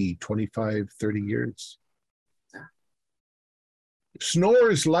 maybe 25, 30 years.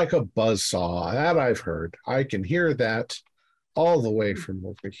 Snores like a buzzsaw, that I've heard. I can hear that all the way from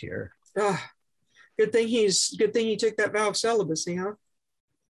over here. Good thing he took that vow of celibacy, huh?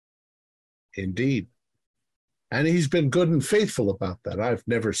 Indeed. And he's been good and faithful about that. I've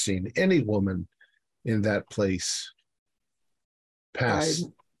never seen any woman in that place past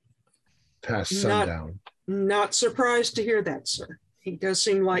sundown. Not surprised to hear that, sir. He does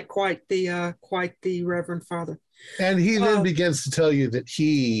seem like quite the Reverend Father. And he then begins to tell you that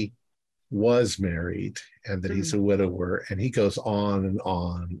he was married and that he's a widower, and he goes on and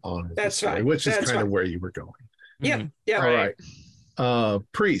on and on with the story, which is kind of where you were going. Yeah, yeah. All right.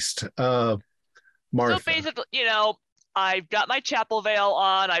 Priest, Martha. So basically, I've got my chapel veil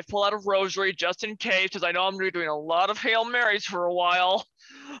on. I pull out a rosary just in case, because I know I'm going to be doing a lot of Hail Marys for a while.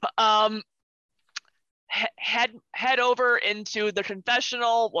 Head over into the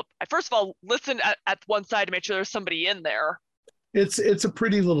confessional. Well, I first of all listen at one side to make sure there's somebody in there. It's a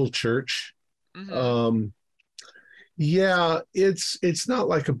pretty little church. Mm-hmm. Yeah, it's not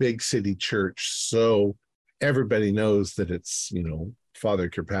like a big city church, so everybody knows that it's Father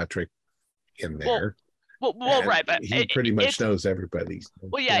Kirkpatrick in there. Well, right, but he pretty much knows everybody.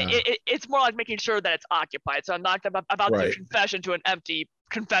 Well, yeah, it's more like making sure that it's occupied. So I'm not about to do confession to an empty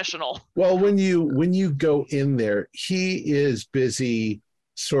confessional. Well, when you go in there, he is busy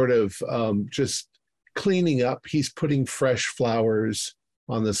sort of just cleaning up. He's putting fresh flowers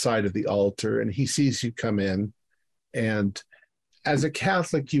on the side of the altar, and he sees you come in. And as a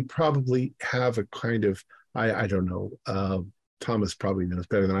Catholic, you probably have a kind of, I don't know, Thomas probably knows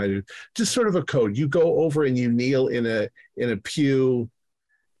better than I do, just sort of a code. You go over and you kneel in a pew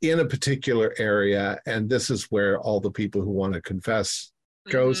in a particular area, and this is where all the people who want to confess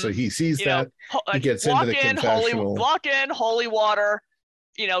go. Mm-hmm. So he sees that. He gets into the confessional. Walk in, holy water,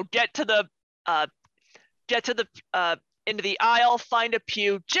 get to the into the aisle, find a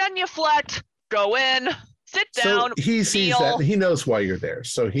pew, genuflect, go in, sit down. So he sees that, and he knows why you're there.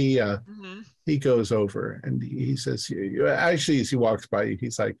 So he goes over and he says, actually, as he walks by you,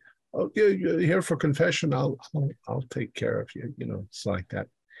 he's like, "Oh, you're here for confession. I'll take care of you." It's like that.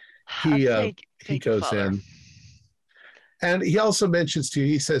 He goes in, and he also mentions to you.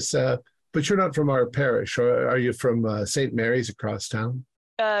 He says, "But you're not from our parish, or are you from St. Mary's across town?"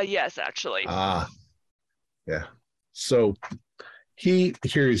 Yes, actually. Yeah. So he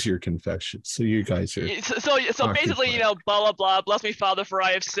hears your confession. So you guys are so basically, blah blah blah. Bless me, Father, for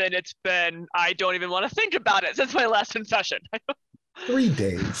I have sinned. I don't even want to think about it since my last confession. 3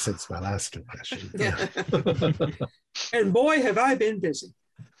 days since my last confession. Yeah. And boy, have I been busy.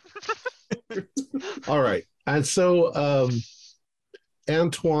 All right. And so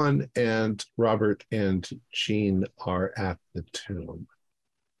Antoine and Robert and Jean are at the tomb.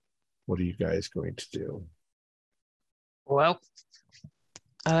 What are you guys going to do? Well,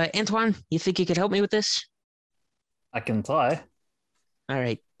 Antoine, you think you could help me with this? I can try. All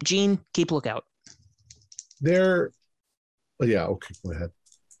right. Jean, keep lookout. Yeah, okay, go ahead.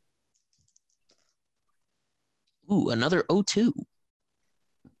 Ooh, another 02.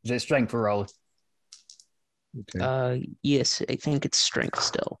 Is it strength for roll? Okay. Yes, I think it's strength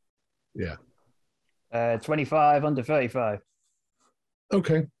still. Yeah. 25 under 35.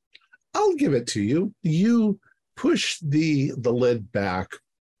 Okay. I'll give it to you. You push the lid back.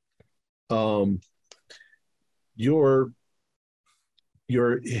 You're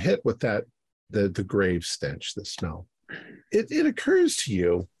hit with that the grave stench, the smell. It occurs to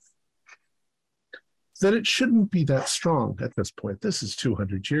you that it shouldn't be that strong at this point. This is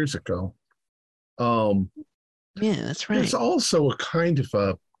 200 years ago. Yeah, that's right. There's also a kind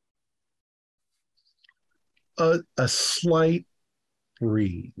of a slight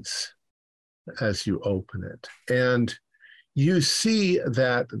breeze as you open it, and you see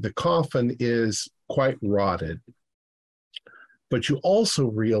that the coffin is quite rotted, but you also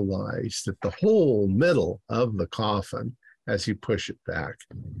realize that the whole middle of the coffin, as you push it back,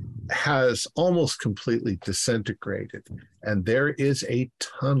 has almost completely disintegrated, and there is a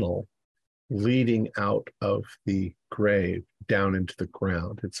tunnel leading out of the grave down into the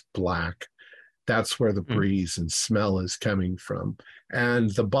ground. It's black. That's where the breeze and smell is coming from.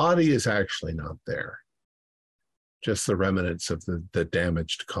 And the body is actually not there, just the remnants of the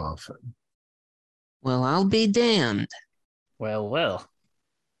damaged coffin. Well, I'll be damned. Well, well.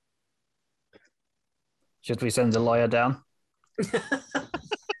 Should we send a lawyer down?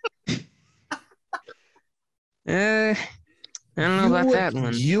 I don't know about that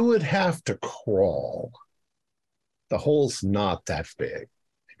one. You would have to crawl. The hole's not that big,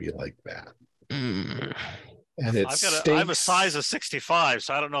 maybe like that. Mm. And it I'm a size of 65,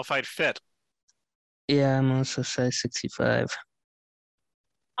 so I don't know if I'd fit. Yeah, I'm also size 65.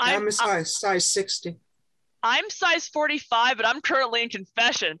 I'm a size 60. I'm size 45, but I'm currently in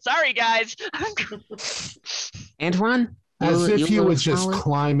confession. Sorry, guys. Antoine? As if you would just follow?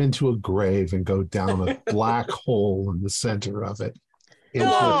 climb into a grave and go down a black hole in the center of it. Into a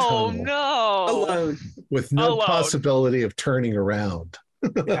No, tunnel no. Alone. with no Alone. possibility of turning around.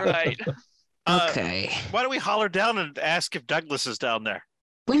 All right. Okay. Why don't we holler down and ask if Douglas is down there?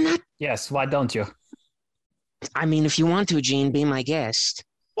 We're not. Yes, why don't you? I mean, if you want to, Gene, be my guest.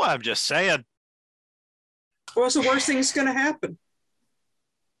 Well, I'm just saying. What's the worst thing that's going to happen?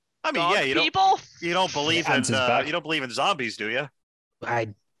 I mean, Dog yeah, people? you don't believe Hans is back. in zombies, do you? I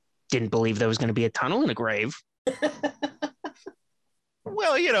didn't believe there was going to be a tunnel in a grave.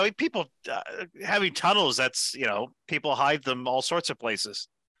 Well, people having tunnels. That's people hide them all sorts of places.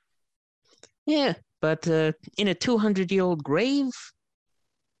 Yeah, but in a 200-year-old grave,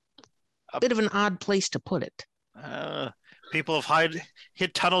 a bit of an odd place to put it. People have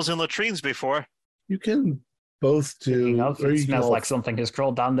hid tunnels in latrines before. You can both do. It smells like something has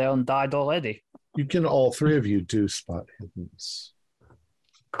crawled down there and died already. You can, all three of you, do spot hiddens.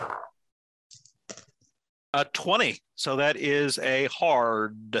 20. So that is a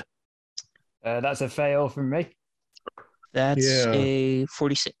hard. That's a fail from me. That's Yeah. a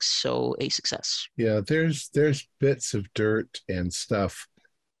 46, so a success. Yeah, there's bits of dirt and stuff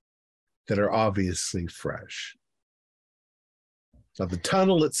that are obviously fresh. Now, the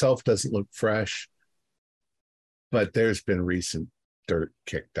tunnel itself doesn't look fresh, but there's been recent dirt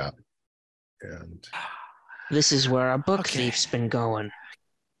kicked up. And This is where our book Okay. thief's been going.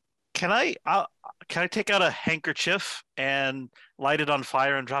 Can I take out a handkerchief and light it on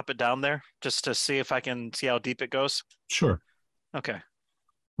fire and drop it down there just to see if I can see how deep it goes? sure. Okay.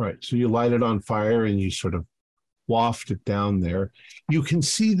 Right. So you light it on fire and you sort of waft it down there. You can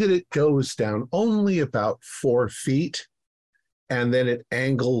see that it goes down only about 4 feet, and then it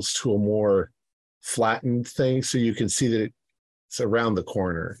angles to a more flattened thing. So you can see that it's around the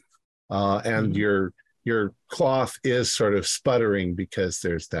corner. And your cloth is sort of sputtering because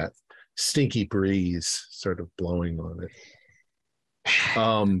there's that stinky breeze sort of blowing on it.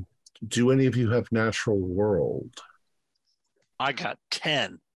 Do any of you have natural world? I got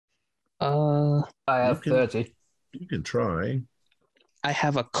 10. I have You can- 30. You can try. I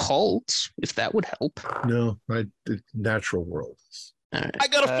have a cult, if that would help. No, natural world. All right. I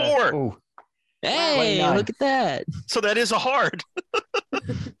got a 4. Oh, Hey, 29. look at that. So that is a hard.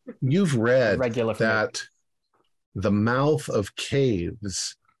 You've read regular for me. that the mouth of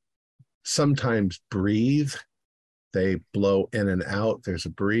caves sometimes breathe. They blow in and out. There's a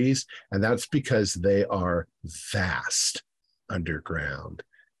breeze, and that's because they are vast underground.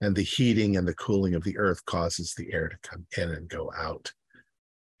 And the heating and the cooling of the earth causes the air to come in and go out.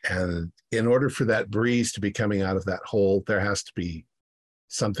 And in order for that breeze to be coming out of that hole, there has to be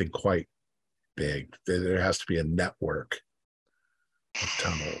something quite big. There has to be a network of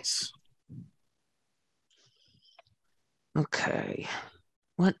tunnels. Okay.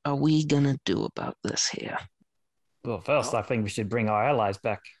 What are we going to do about this here? Well, first, I think we should bring our allies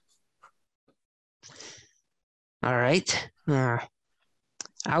back. All right. I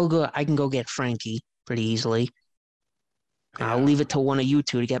can go get Frankie pretty easily. I'll leave it to one of you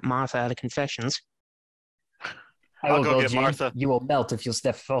two to get Martha out of confessions. I I'll will go get Gene. Martha. You will melt if you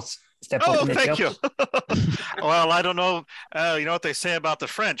step off Oh, the thank hill. you. Well, I don't know. You know what they say about the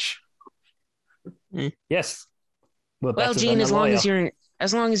French? Yes. We're Well, better Gene, than a lawyer.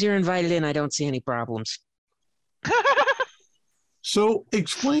 as long as you're invited in, I don't see any problems. So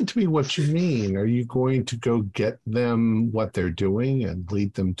explain to me what you mean. Are you going to go get them what they're doing and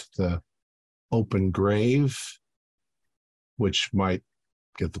lead them to the open grave, which might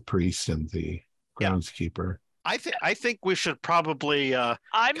get the priest and the groundskeeper? I think we should probably I'm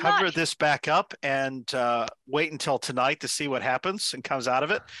cover not. this back up and wait until tonight to see what happens and comes out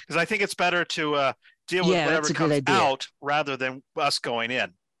of it, because I think it's better to deal with Yeah, whatever that's a good comes idea. out rather than us going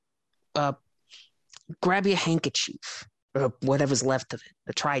in. grab your handkerchief, or whatever's left of it.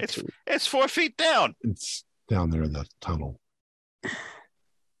 I tried to. It's 4 feet down. It's down there in the tunnel.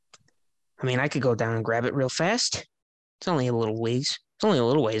 I mean, I could go down and grab it real fast. It's only a little ways. It's only a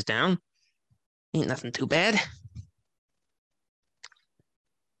little ways down. Ain't nothing too bad.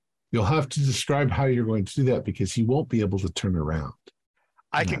 You'll have to describe how you're going to do that because you won't be able to turn around.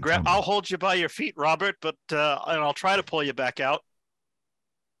 I can grab. I'll hold you by your feet, Robert, but and I'll try to pull you back out.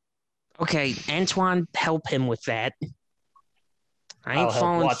 Okay, Antoine, help him with that. I ain't I'll help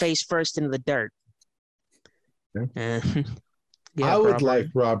falling watch. face first into the dirt. Yeah, I would Robert. like,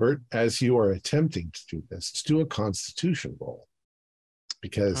 Robert, as you are attempting to do this, to do a constitution roll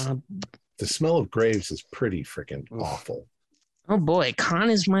because the smell of graves is pretty freaking awful. Oh boy, con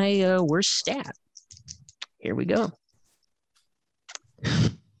is my worst stat. Here we go.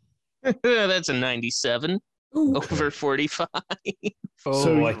 That's a 97 over 45.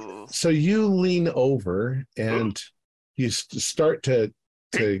 So you lean over and you start to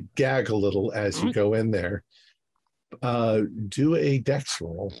gag a little as you go in there. Do a dex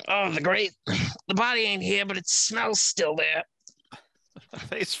roll. Oh, the body ain't here, but it smells still there.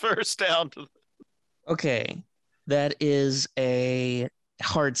 Face first down. Okay, that is a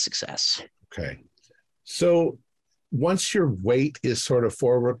hard success. Okay. So once your weight is sort of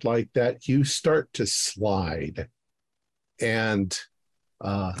forward like that, you start to slide and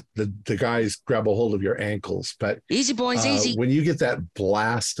the guys grab a hold of your ankles. But Easy, boys, easy. when you get that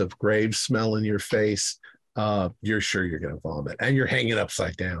blast of grave smell in your face, you're sure you're going to vomit and you're hanging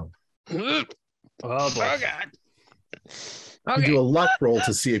upside down. Oh, Oh, boy. God. You Okay. do a luck roll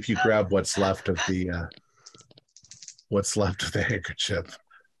to see if you grab what's left of the handkerchief.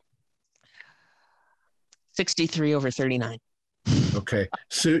 63 over 39. Okay.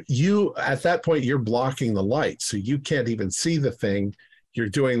 So you, at that point, you're blocking the light. So you can't even see the thing. You're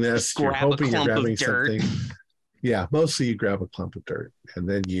doing this. You're Grab a hoping you're clump of grabbing dirt. something. Yeah. Mostly you grab a clump of dirt and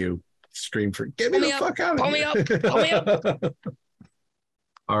then you scream for, get me Pull the me up, fuck out of pull me here. up, pull me up.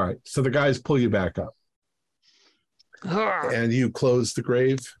 All right. So the guys pull you back up Ugh. and you close the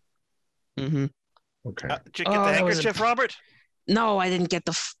grave. Mm-hmm. Okay. Did you get Oh, the that was handkerchief, Robert? No, I didn't get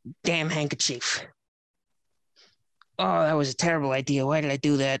the damn handkerchief. Oh, that was a terrible idea. Why did I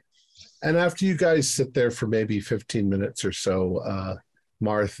do that? And after you guys sit there for maybe 15 minutes or so,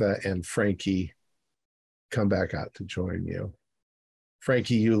 Martha and Frankie come back out to join you.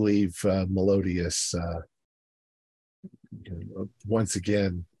 Frankie, you leave Melodious once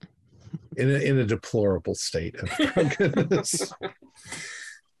again in a deplorable state of drunkenness.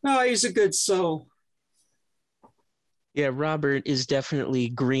 Oh, he's a good soul. Yeah, Robert is definitely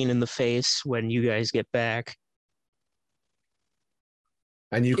green in the face when you guys get back.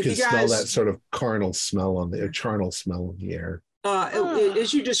 And you If can you smell guys- that sort of charnel smell in the air.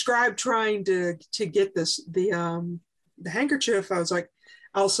 As you described trying to get the handkerchief, I was like,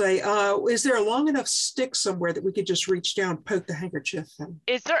 I'll say, is there a long enough stick somewhere that we could just reach down, poke the handkerchief in?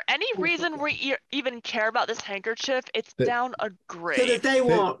 Is there any reason we even care about this handkerchief? It's down a grave. So that they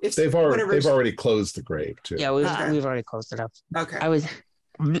won't. If They've whatever's- already closed the grave too. Yeah, we've Okay. already closed it up. Okay.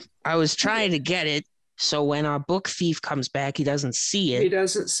 I was trying to get it so when our book thief comes back, he doesn't see He it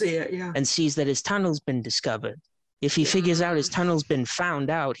doesn't see it. Yeah. and sees that his tunnel's been discovered. If he figures out his tunnel's been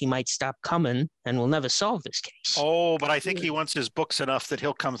found out, he might stop coming and we'll never solve this case. Oh, but I think he wants his books enough that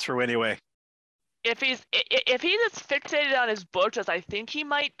he'll come through anyway. If he's as fixated on his books as I think he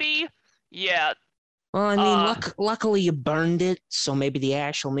might be, yeah. Well, I mean, luckily you burned it, so maybe the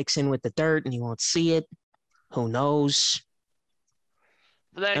ash will mix in with the dirt and he won't see it. Who knows?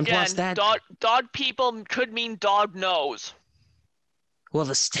 But then And again, plus that- dog people could mean dog knows. Well,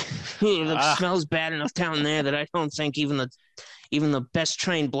 the smell's bad enough down there that I don't think even the best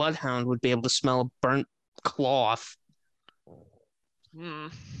trained bloodhound would be able to smell a burnt cloth. All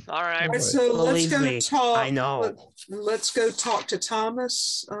right. All right, so let's Believe go me, talk. I know. Let's go talk to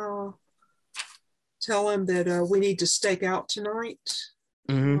Thomas. Tell him that we need to stake out tonight.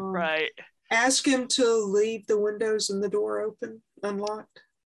 Mhm. Right. Ask him to leave the windows and the door open, unlocked.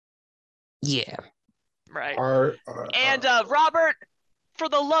 Yeah. Right. And Robert, for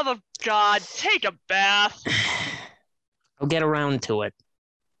the love of God, take a bath. I'll get around to it.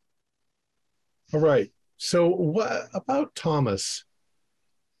 all right. So what about Thomas?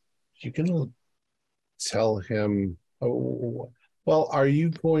 You gonna tell him? Oh, well, are you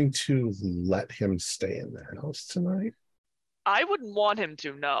going to let him stay in the house tonight? I wouldn't want him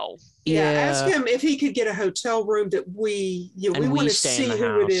to know. Yeah, ask him if he could get a hotel room that we And we want to stay see in the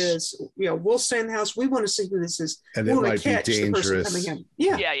who it house. is. We'll stay in the house. We want to see who this is. And We it wanna might be catch the person dangerous. coming in.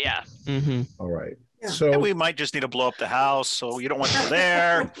 Yeah. Yeah. Mm-hmm. All right. Yeah. So And we might just need to blow up the house, so you don't want them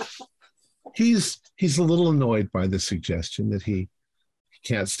there. He's a little annoyed by the suggestion that he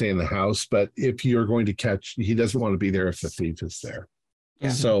can't stay in the house, but if you're going to catch, he doesn't want to be there if the thief is there.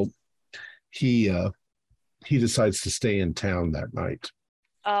 Mhm. So he decides to stay in town that night.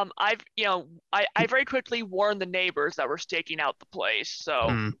 I very quickly warned the neighbors that we're staking out the place. So,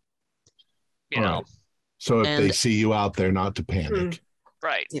 Mm. you know, All right. So if they And- see you out there, not to panic.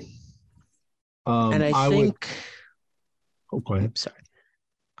 right. And I would. think, Oh, go ahead. sorry.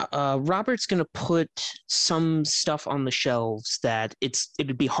 Robert's gonna put some stuff on the shelves that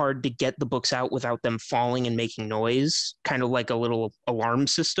it'd be hard to get the books out without them falling and making noise, kind of like a little alarm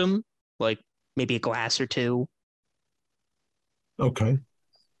system, like maybe a glass or two. Okay.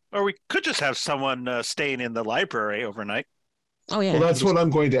 Or we could just have someone staying in the library overnight. Oh yeah. Well, that's what I'm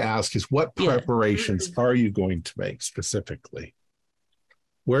going to ask is what Yeah. preparations are you going to make specifically?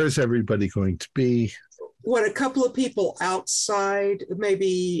 Where is everybody going to be? What, a couple of people outside,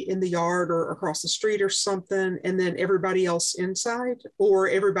 maybe in the yard or across the street or something, and then everybody else inside, or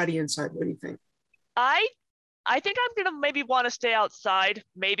everybody inside? What do you think? I think I'm gonna maybe want to stay outside,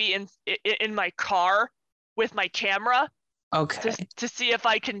 maybe in my car with my camera Okay. to see if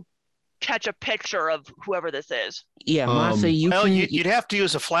I can catch a picture of whoever this is. Yeah, Martha, you Well, can. you'd have to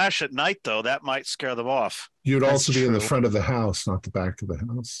use a flash at night, though. That might scare them off. You'd That's also be in the true. front of the house, not the back of the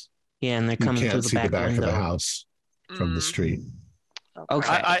house. Yeah, and they're You coming through can't the see the back back window. of the house from the Mm, street.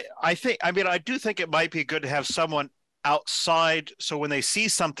 Okay. I do think it might be good to have someone outside, so when they see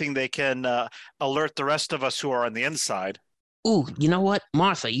something, they can alert the rest of us who are on the inside. Ooh, you know what?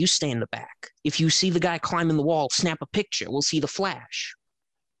 Martha, you stay in the back. If you see the guy climbing the wall, snap a picture. We'll see the flash.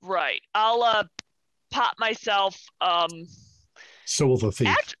 Right. I'll pop myself. So will the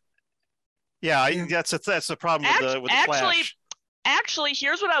thief. Yeah, Yeah. that's the problem with the flash. Actually,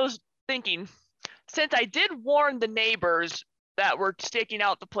 here's what I was thinking. Since I did warn the neighbors that we're staking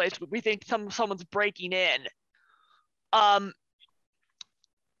out the place, we think someone's breaking in. I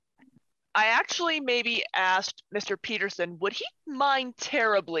actually maybe asked Mr. Peterson, would he mind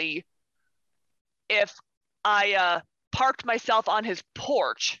terribly if I parked myself on his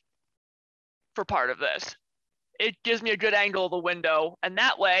porch for part of this? It gives me a good angle of the window, and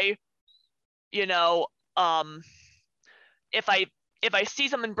that way, you know, if I see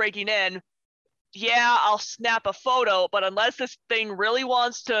someone breaking in, yeah, I'll snap a photo, but unless this thing really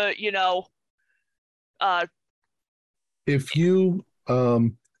wants to, If you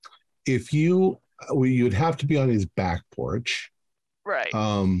you'd have to be on his back porch. right.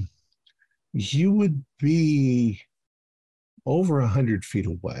 You would be over 100 feet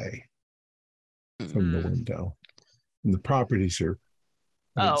away from the Mm. window. And the properties are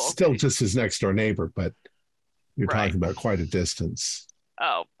Oh, still okay. just his next door neighbor, but you're Right. talking about quite a distance.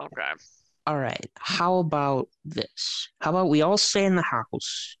 Oh, okay. All right. How about this? How about we all stay in the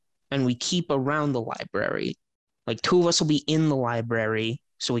house and we keep around the library? Like 2 of us will be in the library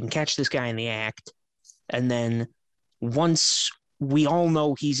so we can catch this guy in the act. And then once we all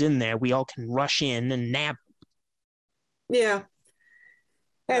know he's in there, we all can rush in and nab him. Yeah.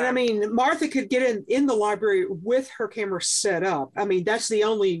 And I Right. mean, Martha could get in the library with her camera set up. I mean, that's the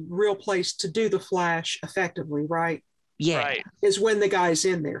only real place to do the flash effectively, right? Yeah. Right. Is when the guy's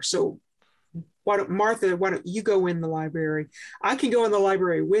in there. So why don't you go in the library? I can go in the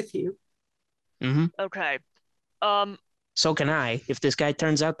library with you. Mm-hmm. Okay. So can I. If this guy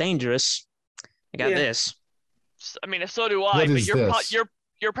turns out dangerous, I got Yeah. this. I mean, so do I. What But is you're this?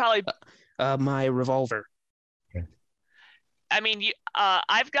 you're probably. My revolver. I mean,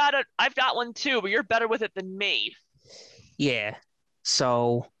 I've got one too, but you're better with it than me. Yeah.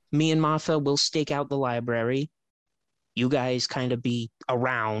 So me and Martha will stake out the library. You guys kind of be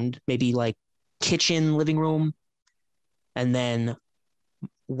around, maybe like kitchen, living room. And then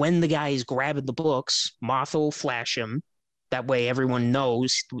when the guy is grabbing the books, Martha will flash him. That way everyone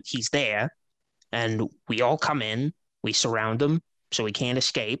knows he's there. And we all come in, we surround him so he can't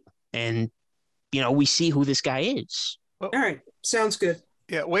escape. And, we see who this guy is. All right. Sounds good.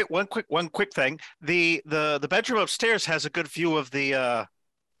 Yeah, wait, one quick thing. The bedroom upstairs has a good view of the The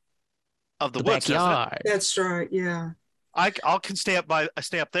woods, doesn't it? backyard. That's right. Yeah. I can stay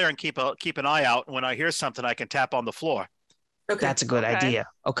up there and keep an eye out. And when I hear something, I can tap on the floor. Okay. That's a good Okay. idea.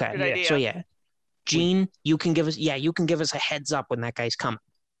 Okay. Good Yeah. idea. So yeah. Gene, you can give us a heads up when that guy's coming.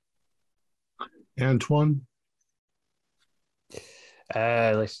 Antoine?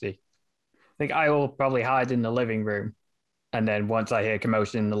 Let's see. I think I will probably hide in the living room. And then once I hear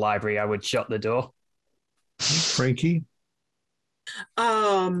commotion in the library, I would shut the door. Frankie?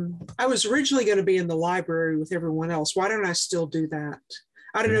 I was originally going to be in the library with everyone else. Why don't I still do that?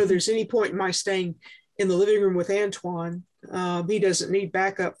 I don't know if there's any point in my staying in the living room with Antoine He doesn't need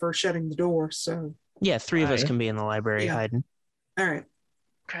backup for shutting the door. So, Yeah, three of us Alright. can be in the library Yeah. hiding. all right.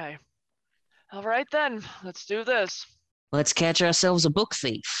 Okay. All right then. Let's do this. Let's catch ourselves a book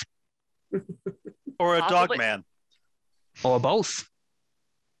thief. Or a dog Possibly- man. Or both.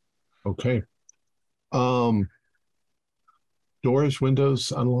 Okay. Doors,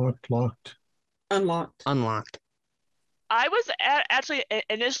 windows, unlocked, locked. Unlocked. Unlocked. I was actually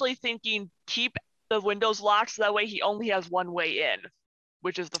initially thinking keep the windows locked so that way he only has one way in,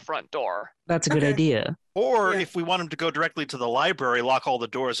 which is the front door. That's a good Okay. idea. Or Yeah. if we want him to go directly to the library, lock all the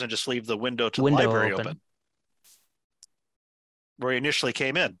doors and just leave the window to Window the library open. open. Where he initially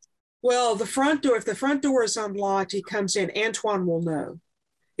came in. Well, the front door, if the front door is unlocked, he comes in, Antoine will know.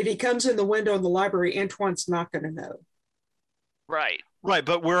 If he comes in the window in the library, Antoine's not going to know. Right. Right,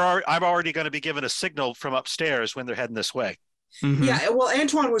 but I'm already going to be given a signal from upstairs when they're heading this way. Mhm. Yeah, well,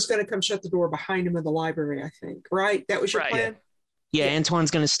 Antoine was going to come shut the door behind him in the library, I think, right? That was your Right. plan? Yeah, Yeah.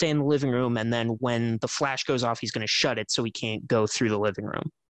 Antoine's going to stay in the living room, and then when the flash goes off, he's going to shut it so he can't go through the living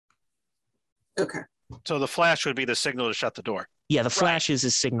room. Okay. So the flash would be the signal to shut the door. Yeah, the flash is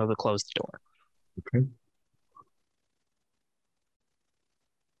his signal to close the door. Okay.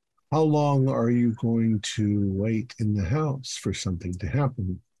 How long are you going to wait in the house for something to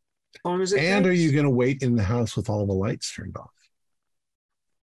happen? As long as it And are takes. you going to wait in the house with all the lights turned off?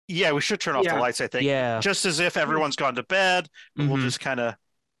 Yeah, we should turn off the Yeah. lights, I think. Yeah. Just as if everyone's gone to bed. We'll Mhm. just kind of.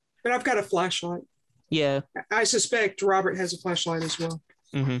 But I've got a flashlight. Yeah. I suspect Robert has a flashlight as well.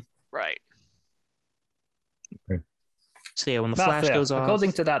 hmm Right. So yeah, when the Not flash fair. goes off,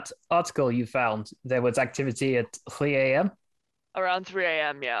 According to that article you found, there was activity at 3 a.m. Around 3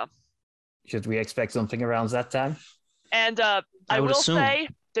 a.m. Yeah. Should we expect something around that time? And I I would will assume. say,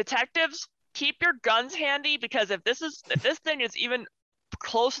 detectives, keep your guns handy because if this thing is even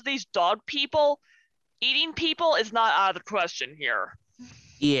close to these dog people, eating people is not out of the question here.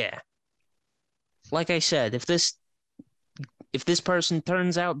 yeah. Like I said, if this person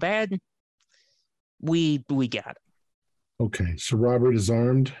turns out bad, we got Okay, so Robert is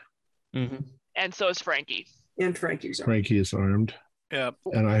armed. it. hmm And so is Frankie. And Frankie's on. Frankie is armed. Yeah.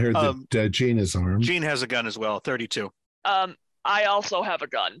 And I heard that Gene is armed. Gene has a gun as well, 32. I also have a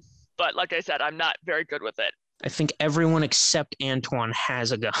gun, but like I said, I'm not very good with it. I think everyone except Antoine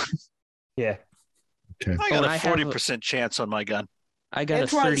has a gun. Yeah. Okay. I Oh, got and a I have 40% chance on my gun. I got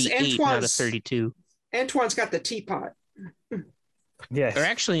Antoine's- a 38, not a Antoine's- 32. Antoine's got the teapot. Yes. Or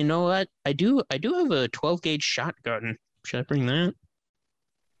actually, you know what? I do have a 12 gauge shotgun. Should I bring that?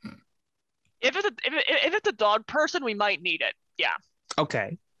 If it's a dog person, we might need it. Yeah.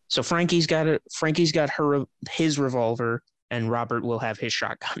 Okay. So Frankie's got his revolver, and Robert will have his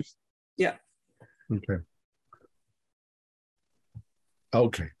shotgun. Okay.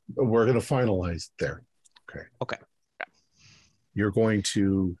 Okay. We're going to finalize there. Okay. Okay. You're going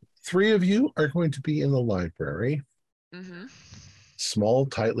to, three of you are going to be in the library, Mm-hmm. small,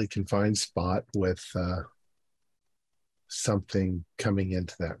 tightly confined spot with something coming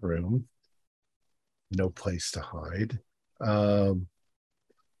into that room. No place to hide.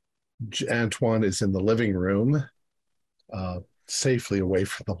 Antoine is in the living room, safely away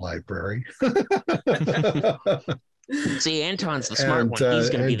from the library. See, Antoine's the smart one. He's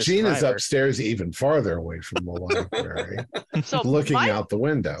going to be and the Gene is survivor. upstairs, even farther away from the library, So looking out the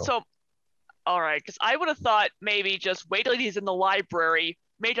window. So, all right, because I would have thought maybe just wait till he's in the library,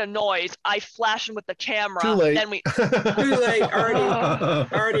 made a noise, I flash him with the camera, Too late. then we. Too late.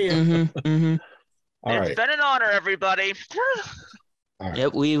 Already in. Mm-hmm. All It's right. been an honor, everybody. All right.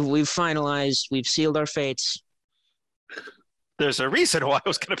 Yep, we've finalized. We've sealed our fates. There's a reason why I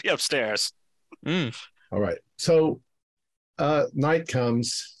was going to be upstairs. Mm. All right. So night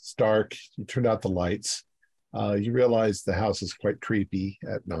comes, it's dark, you turn out the lights. You realize the house is quite creepy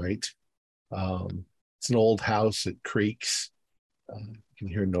at night. It's an old house, it creaks. You can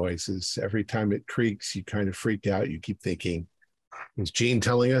hear noises. Every time it creaks, you kind of freak out. You keep thinking, is Gene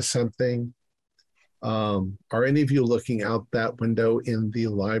telling us something? Are any of you looking out that window in the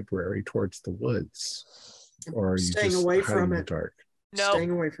library towards the woods? Or are you Staying just away hiding from in the it. dark? No, Staying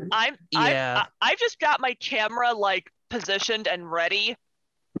away from it. Yeah. I've just got my camera like positioned and ready.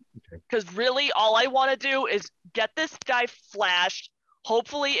 Because really, all I want to do is get this guy flashed.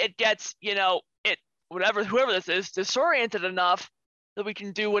 Hopefully, it gets whoever this is disoriented enough that we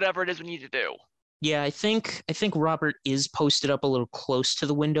can do whatever it is we need to do. Yeah, I think Robert is posted up a little close to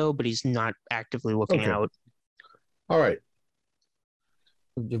the window, but he's not actively looking Okay. out. All right.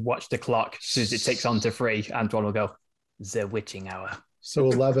 You watch the clock. As soon as it ticks on to 3, Antoine will go, the witching hour. So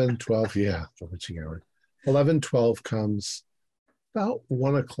 11, 12, yeah, the witching hour. 11, 12 comes about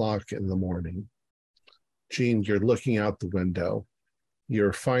 1 o'clock in the morning. Gene, you're looking out the window.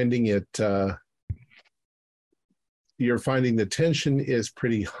 You're finding the tension is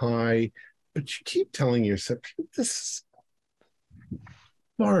pretty high, but you keep telling yourself, this is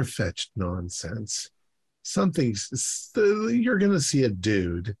far-fetched nonsense. You're going to see a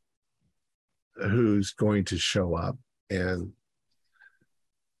dude who's going to show up, and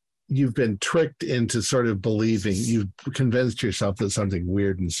you've been tricked into sort of believing, you've convinced yourself that something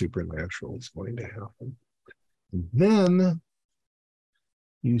weird and supernatural is going to happen. And then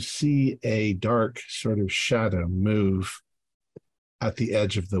you see a dark sort of shadow move at the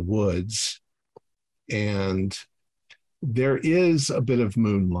edge of the woods, and there is a bit of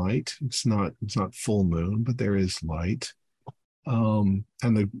moonlight. It's not full moon, but there is light. And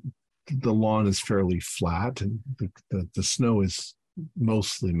the lawn is fairly flat, and the snow is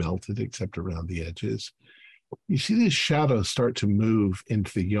mostly melted except around the edges. You see this shadow start to move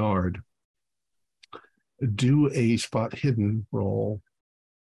into the yard. Do a spot hidden roll.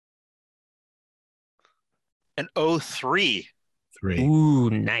 An 03. 3. Ooh,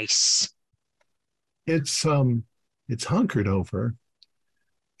 nice. It's hunkered over.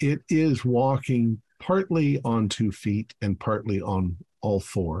 It is walking partly on 2 feet and partly on all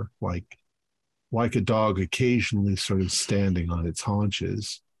 4, like a dog occasionally sort of standing on its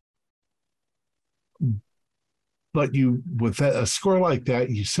haunches. But with a score like that,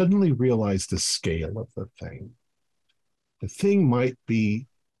 you suddenly realize the scale of the thing. The thing might be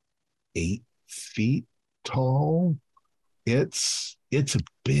 8 feet tall. It's a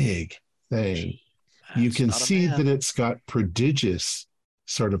big thing. You can see that it's got prodigious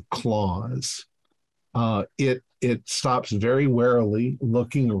sort of claws. It stops very warily,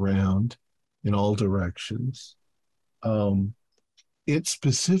 looking around in all directions. It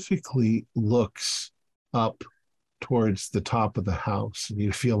specifically looks up towards the top of the house, and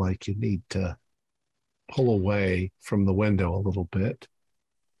you feel like you need to pull away from the window a little bit.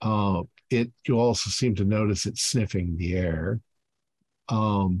 You also seem to notice it sniffing the air.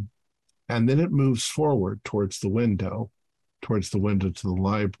 And then it moves forward towards the window to the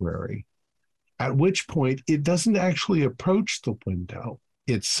library, at which point it doesn't actually approach the window.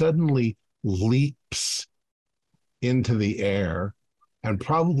 It suddenly leaps into the air and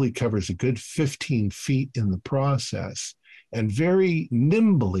probably covers a good 15 feet in the process, and very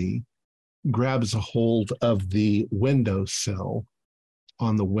nimbly grabs a hold of the windowsill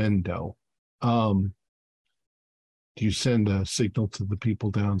on the window. Do you send a signal to the people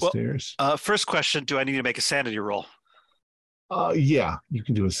downstairs? Well, first question, do I need to make a sanity roll? Yeah, you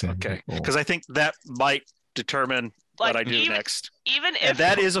can do a sanity roll. Okay, because I think that might determine what I do next. Even if... And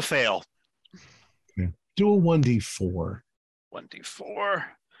that is a fail. Okay. Do a 1d4. 1d4. All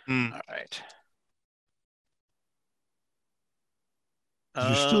right.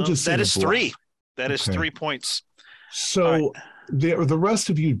 You're still just that is 3. That is okay. 3 points. So right. The rest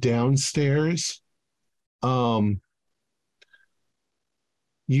of you downstairs,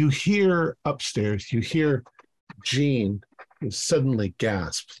 you hear upstairs, you hear Gene suddenly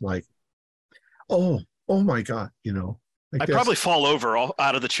gasp, like, oh my God, I probably fall over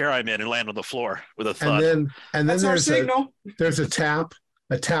out of the chair I'm in and land on the floor with a thud. And then That's our signal. There's a tap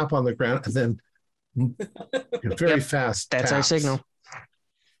on the ground, and then very fast That's taps. our signal.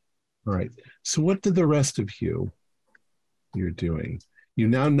 All right. So what did the rest of you're doing? You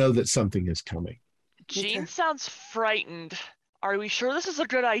now know that something is coming. Gene sounds frightened. Are we sure this is a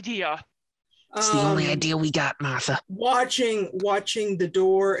good idea? It's the only idea we got, Martha. Watching the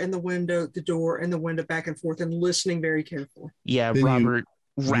door and the window back and forth, and listening very carefully. Yeah, then Robert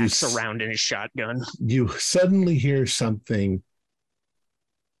racks around in his shotgun. You suddenly hear something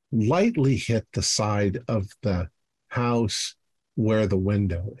lightly hit the side of the house where the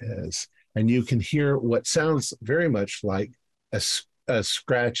window is, and you can hear what sounds very much like a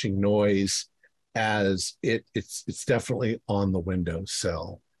scratching noise, as it's definitely on the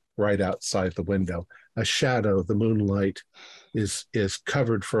windowsill, right outside the window. A shadow, the moonlight is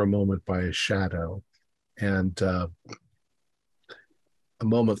covered for a moment by a shadow, and a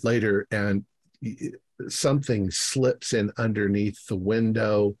moment later, and something slips in underneath the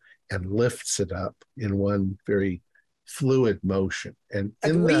window and lifts it up in one very fluid motion. And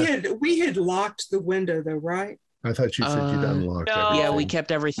we had locked the window though, right? I thought you said you'd unlocked everything. Yeah, we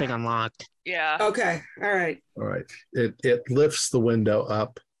kept everything unlocked. Yeah. Okay. All right. It lifts the window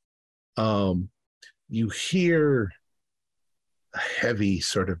up. You hear a heavy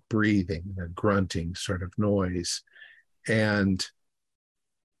sort of breathing, a grunting sort of noise. And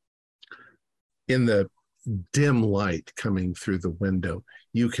in the dim light coming through the window,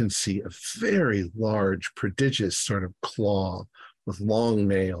 you can see a very large, prodigious sort of claw with long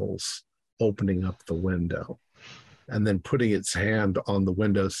nails opening up the window and then putting its hand on the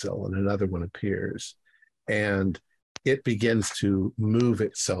windowsill, and another one appears. And it begins to move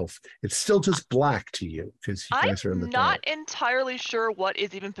itself. It's still just black to you because you guys are in the I'm not dark. entirely sure what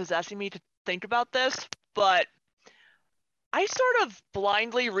is even possessing me to think about this, but I sort of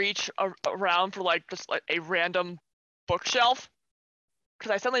blindly reach around for like just like a random bookshelf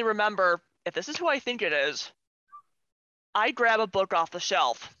because I suddenly remember if this is who I think it is, I grab a book off the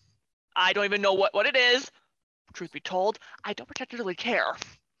shelf. I don't even know what it is. Truth be told, I don't particularly care.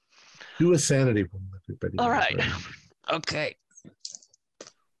 Do a sanity roll, everybody. All right. Okay.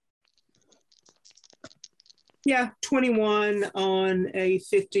 Yeah, 21 on a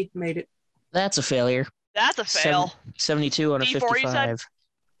 50 made it. That's a failure. That's a fail. 72 on a D4, you said? 55.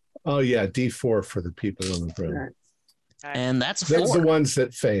 Oh yeah, D4 for the people in the room. Right. And that's a That's 4. the ones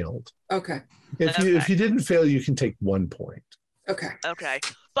that failed. Okay. If you didn't fail, you can take 1 point. Okay. Okay.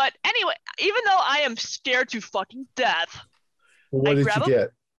 But anyway, even though I am scared to fucking death, Well, what did you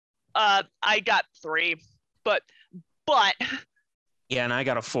get? I got 3. But Yeah, and I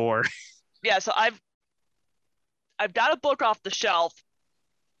got a 4. yeah, so I've got a book off the shelf.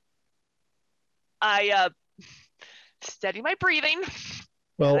 I steady my breathing.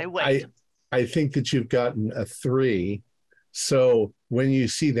 Well, and I wait. I think that you've gotten a 3. So when you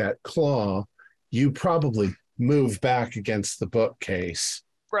see that claw, you probably move back against the bookcase,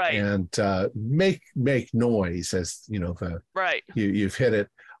 Right. and make noise as you know Right. you've hit it.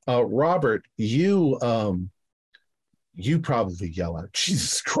 Robert, you probably yell out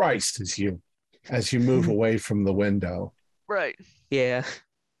 "Jesus Christ" as you move away from the window. Right. Yeah.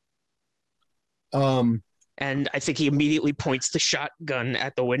 Um, And I think he immediately points the shotgun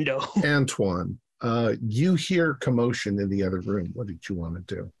at the window. Antoine, you hear commotion in the other room. What did you want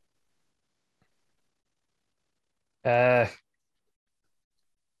to do?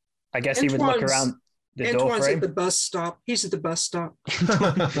 I guess he would look around the door Antoine's frame. at the bus stop. He's at the bus stop.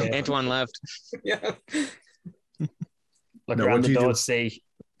 Antoine left. Yeah. Look No, around what do the you door do? to see,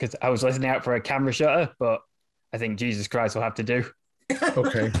 because I was listening out for a camera shutter, but I think Jesus Christ will have to do.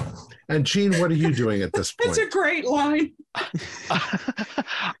 Okay. And Gene, what are you doing at this point? That's a great line.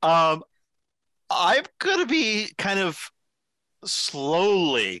 I'm gonna be kind of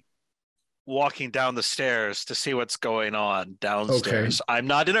slowly walking down the stairs to see what's going on downstairs. I'm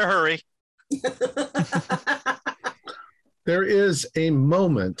not in a hurry. There is a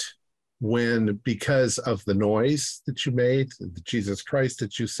moment when, because of the noise that you made, the Jesus Christ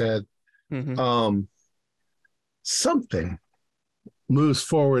that you said, Mhm. Something moves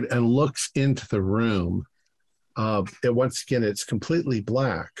forward and looks into the room. And once again, it's completely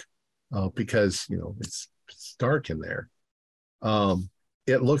black because it's dark in there.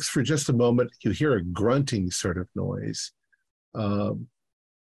 It looks for just a moment. You hear a grunting sort of noise, and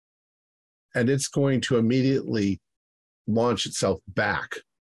it's going to immediately launch itself back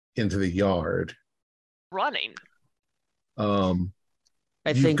into the yard. Running.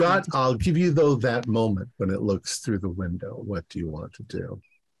 I think I'll give you though that moment when it looks through the window. What do you want to do?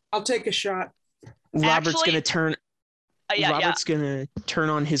 I'll take a shot. Robert's Actually- gonna turn. Robert's gonna turn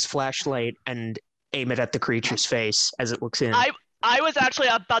on his flashlight and aim it at the creature's face as it looks in. I was actually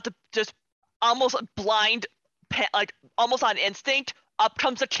about to just almost blind, like almost on instinct. Up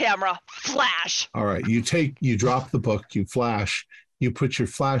comes the camera, flash. All right, you drop the book, you flash, you put your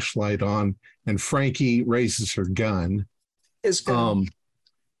flashlight on, and Frankie raises her gun. His gun.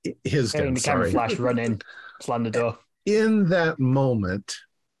 His Getting gun, the camera sorry. flash, run in, slam the door. In that moment,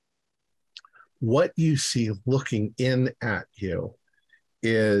 what you see looking in at you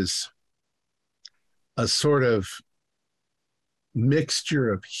is a sort of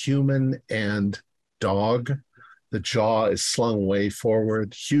mixture of human and dog. The jaw is slung way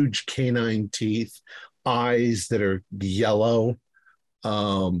forward, huge canine teeth, eyes that are yellow,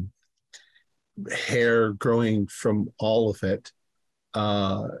 hair growing from all of it.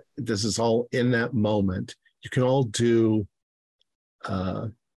 This is all in that moment. You can all do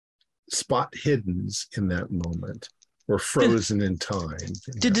spot hiddens in that moment. We're frozen in time.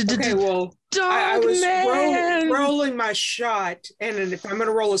 Okay, well, I Dog was man! rolling my shot, and then if I'm going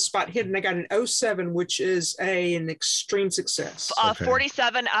to roll a spot hidden, I got an 07, which is an extreme success. Okay.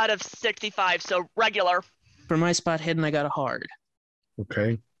 47 out of 65, so regular. For my spot hidden, I got a hard.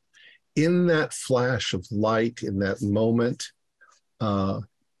 Okay. In that flash of light, in that moment,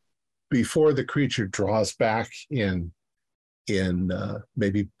 before the creature draws back in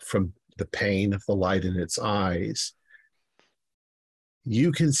maybe from the pain of the light in its eyes,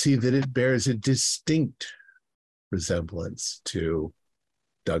 you can see that it bears a distinct resemblance to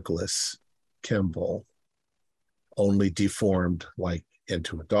Douglas Kimball, only deformed like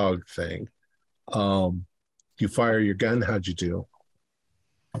into a dog thing. You fire your gun. How'd you do?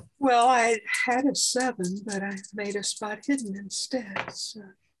 Well, I had a 7, but I made a spot hidden instead. So.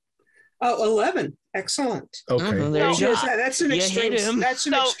 Oh, 11. Excellent. Okay. There you go. That's an You hit extreme. him. That's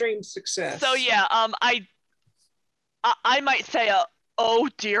an extreme success. So yeah, I might say oh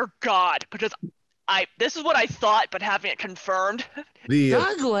dear God, because this is what I thought, but having it confirmed.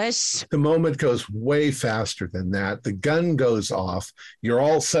 Douglas. The moment goes way faster than that. The gun goes off. You're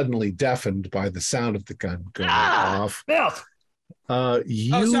all suddenly deafened by the sound of the gun going off. Filth! So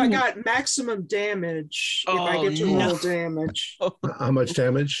I got maximum damage if I get to roll damage. How much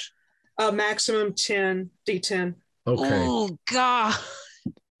damage? Maximum 10 D10. Okay. Oh God.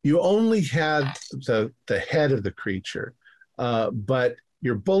 You only had the head of the creature, but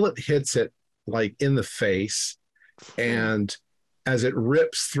your bullet hits it like in the face, and as it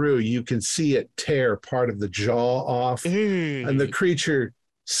rips through, you can see it tear part of the jaw off, and the creature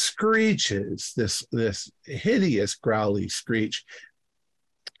screeches this hideous growly screech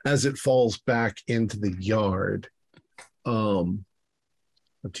as it falls back into the yard.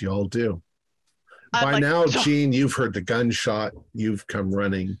 What do y'all do? By now, Gene, you've heard the gunshot. You've come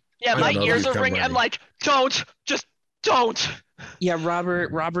running. Yeah, my ears are ringing. I'm like, just don't. Yeah,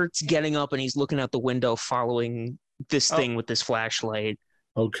 Robert's getting up and he's looking out the window, following this thing with this flashlight.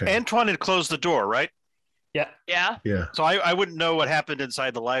 Okay. Antoine had closed the door, right? Yeah. Yeah. So I wouldn't know what happened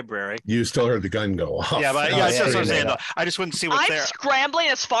inside the library. You still heard the gun go off. Yeah, but that's what I'm saying. Though. I just wouldn't see what's there. I'm scrambling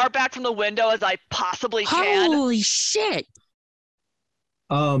as far back from the window as I possibly can. Holy shit!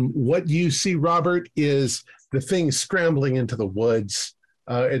 What you see, Robert, is the thing scrambling into the woods.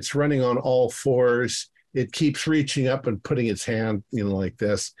 It's running on all fours. It keeps reaching up and putting its hand, like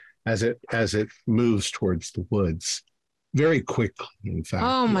this as it moves towards the woods, very quickly. In fact,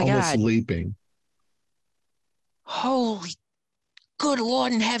 Oh my almost God! leaping. Holy, good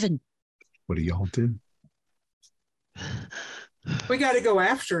Lord in heaven! What do y'all do? We got to go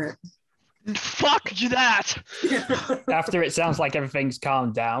after it. Fuck that! After it sounds like everything's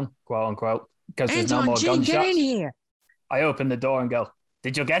calmed down, quote unquote, because there's no more Gene, get in gunshots, here! I open the door and go,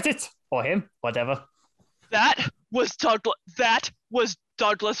 "Did you get it? Or him? Whatever." That was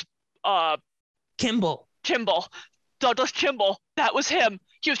Douglas. Kimball. Douglas Kimball. That was him.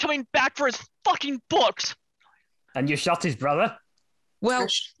 He was coming back for his fucking books. And you shot his brother? Well,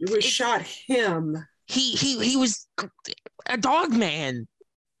 we shot him. He was a dog man.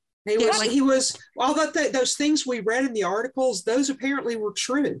 He was all those things we read in the articles. Those apparently were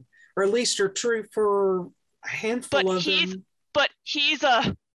true, or at least are true for a handful of them. But he's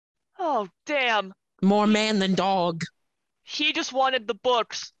oh damn, more man than dog. He just wanted the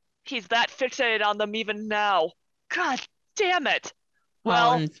books. He's that fixated on them even now. God damn it.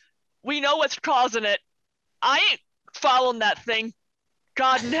 Well, we know what's causing it. I ain't following that thing.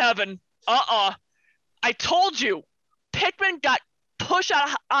 God in heaven. I told you. Pickman got pushed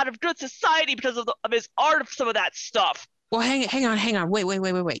out of good society because of his art of some of that stuff. Well, hang on.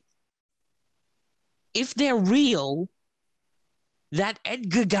 Wait. If they're real, that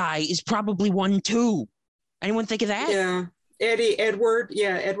Edgar guy is probably one too. Anyone think of that? Yeah. Edward.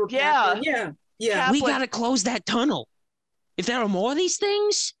 Yeah. Yeah. Yeah. We gotta close that tunnel. If there are more of these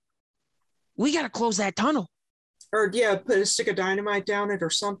things, we gotta close that tunnel. Or put a stick of dynamite down it or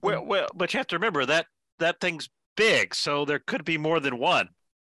something. Well, but you have to remember that thing's big, so there could be more than one.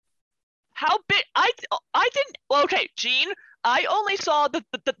 How big? I didn't. Okay, Gene. I only saw the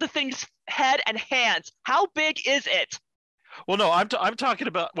thing's head and hands. How big is it? Well, no, I'm talking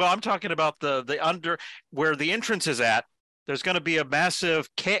about. Well, I'm talking about the under where the entrance is at. There's going to be a massive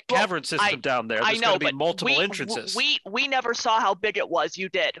cavern system down there. There's going to be multiple entrances. We never saw how big it was. You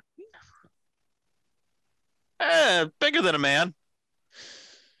did. Bigger than a man.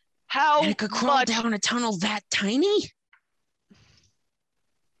 How and it could crawl down a tunnel that tiny?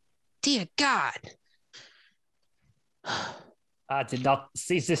 Dear God. I did not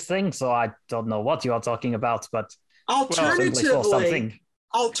see this thing, so I don't know what you are talking about, but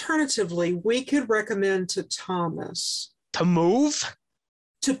Alternatively, we could recommend to Thomas to move,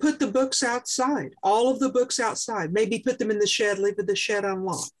 to put the books outside, all of the books outside. Maybe put them in the shed, leave the shed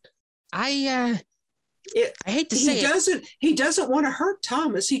unlocked. I hate to say he doesn't want to hurt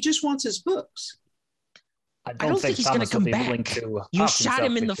Thomas. He just wants his books. I don't think he's going to come back. You shot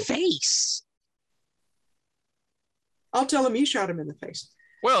him in the face. I'll tell him you shot him in the face.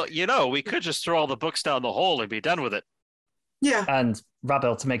 Well, we could just throw all the books down the hole and be done with it. Yeah. And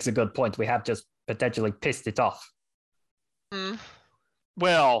Rabelt makes a good point. We have just potentially pissed it off.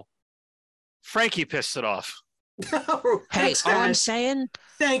 Well, Frankie pissed it off. Hey, all I'm saying,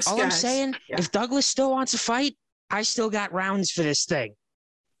 Thanks, guys. I'm saying, if Douglas still wants to fight, I still got rounds for this thing.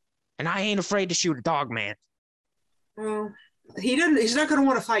 And I ain't afraid to shoot a dog man. Well, he's not going to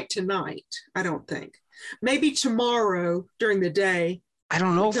want to fight tonight, I don't think. Maybe tomorrow during the day. I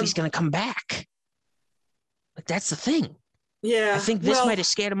don't know if he's going to come back. Like, that's the thing. Yeah. I think this might have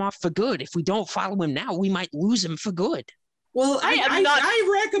scared him off for good. If we don't follow him now, we might lose him for good. Well,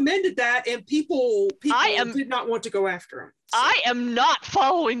 I recommended that, and people did not want to go after him. So. I am not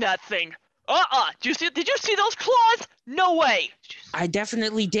following that thing. Did you see those claws? No way. I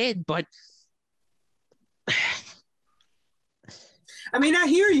definitely did, but I mean, I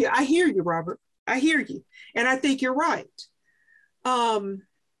hear you, Robert. I hear you. And I think you're right.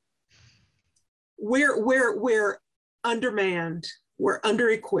 We're undermanned, we're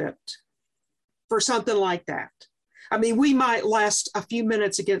under-equipped for something like that. I mean, we might last a few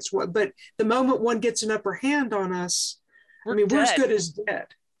minutes against but the moment one gets an upper hand on us, we're as good as dead.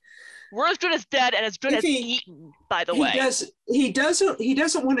 We're as good as dead and as good as eaten, by the way. He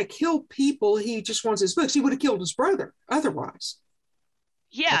doesn't want to kill people. He just wants his books. He would have killed his brother otherwise.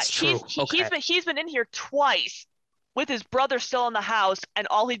 Yeah, he's been in here twice with his brother still in the house, and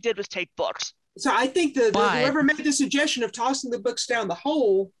all he did was take books. So I think whoever made the suggestion of tossing the books down the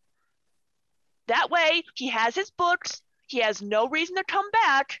hole. That way, he has his books. He has no reason to come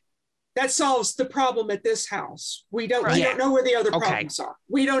back. That solves the problem at this house. We don't know where the other problems are.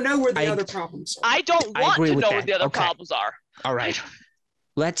 We don't know where the other problems are. I don't want to know where the other problems are. All right.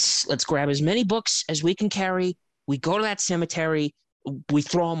 Let's grab as many books as we can carry. We go to that cemetery. We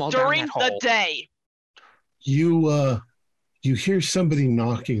throw them all down that hole. During the day. You hear somebody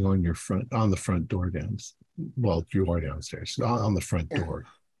knocking on the front door well, you are downstairs, on the front door.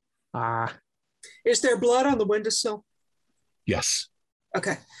 Is there blood on the windowsill? Yes.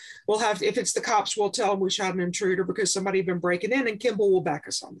 Okay. If it's the cops, we'll tell them we shot an intruder because somebody had been breaking in, and Kimball will back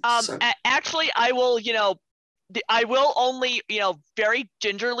us on this. Actually, I will only, very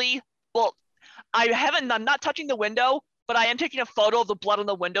gingerly, I'm not touching the window, but I am taking a photo of the blood on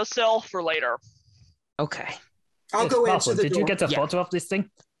the windowsill for later. Okay. I'll go answer the door. Did you get a photo of this thing?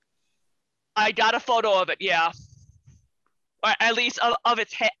 I got a photo of it, yeah. Or at least of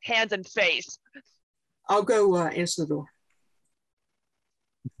its hands and face. I'll go answer the door.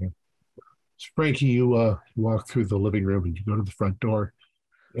 Okay. So Frankie, you walk through the living room and you go to the front door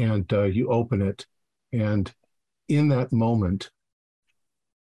and you open it. And in that moment,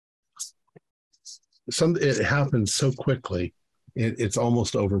 it happens so quickly, it's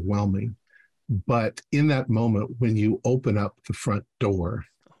almost overwhelming. But in that moment, when you open up the front door,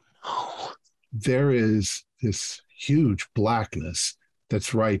 there is this huge blackness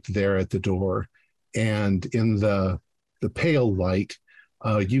that's right there at the door. And in the pale light,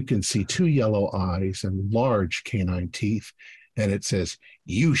 you can see two yellow eyes and large canine teeth. And it says,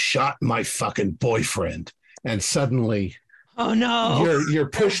 "You shot my fucking boyfriend." And suddenly, oh no, you're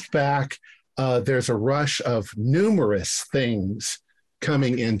pushed back. There's a rush of numerous things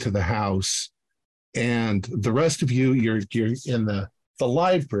coming into the house. And the rest of you, you're in the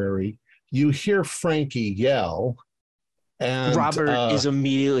library. You hear Frankie yell. And Robert is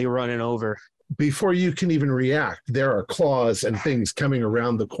immediately running over. Before you can even react, there are claws and things coming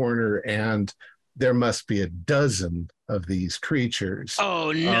around the corner, and there must be a dozen of these creatures.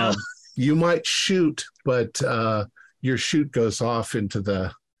 Oh, no. You might shoot, but your shoot goes off into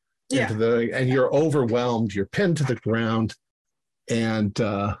the, and you're overwhelmed. You're pinned to the ground, and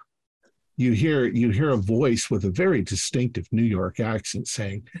you hear a voice with a very distinctive New York accent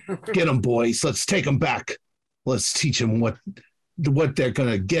saying, "Get them, boys. Let's take them back. Let's teach them what they're going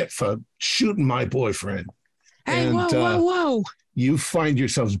to get for shooting my boyfriend." Hey, and, whoa. You find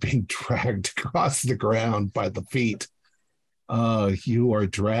yourselves being dragged across the ground by the feet. You are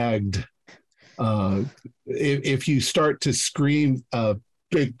dragged. If you start to scream, a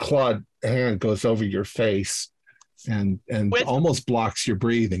big clawed hand goes over your face and almost blocks your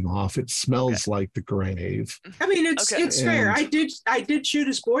breathing off. It smells like the grave. I mean, it's fair. I did shoot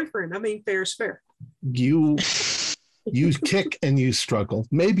his boyfriend. I mean, fair is fair. You kick and you struggle.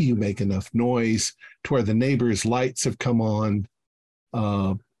 Maybe you make enough noise to where the neighbors' lights have come on.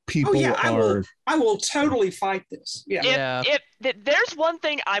 People are. I will totally fight this. Yeah. If there's one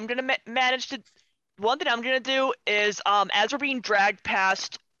thing I'm gonna manage to, one thing I'm gonna do is, as we're being dragged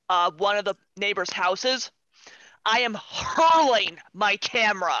past one of the neighbors' houses, I am hurling my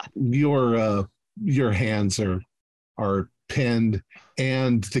camera. Your hands are pinned,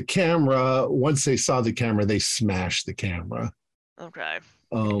 and the camera. Once they saw the camera, they smashed the camera. Okay.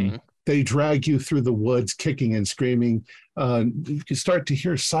 They drag you through the woods, kicking and screaming. You can start to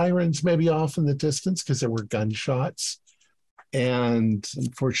hear sirens maybe off in the distance because there were gunshots. And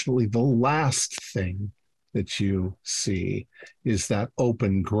unfortunately, the last thing that you see is that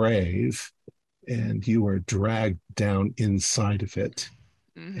open grave, and you are dragged down inside of it.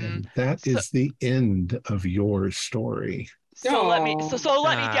 And that is the end of your story. So let me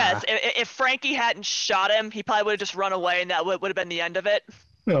guess. Ah. If Frankie hadn't shot him, he probably would have just run away, and that would have been the end of it.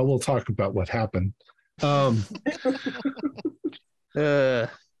 Well, we'll talk about what happened. Some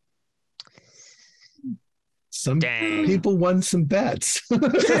Dang. people won some bets.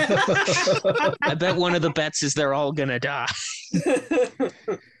 I bet one of the bets is they're all gonna die.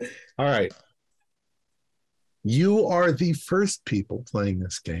 All right. You are the first people playing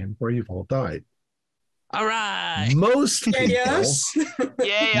this game where you've all died. All right. Most people, Yes.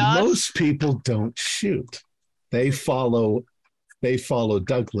 most people don't shoot. They follow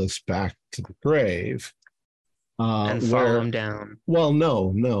Douglas back to the grave. And follow him down. Well,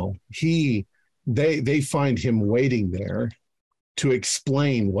 no. They find him waiting there to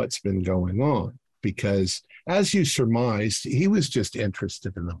explain what's been going on, because as you surmised, he was just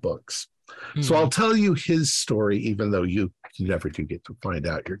interested in the books. So I'll tell you his story, even though you never do get to find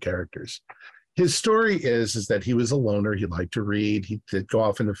out your characters. His story is that he was a loner. He liked to read. He did go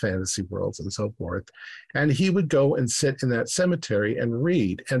off into fantasy worlds and so forth. And he would go and sit in that cemetery and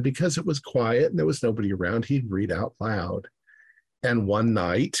read. And because it was quiet and there was nobody around, he'd read out loud. And one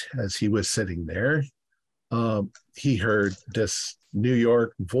night, as he was sitting there, he heard this New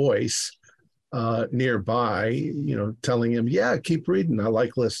York voice nearby, telling him, yeah, keep reading. I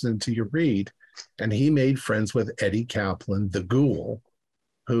like listening to you read. And he made friends with Eddie Kaplan, the ghoul,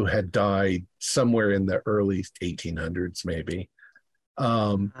 who had died somewhere in the early 1800s, maybe.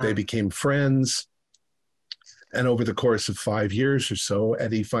 They became friends. And over the course of 5 years or so,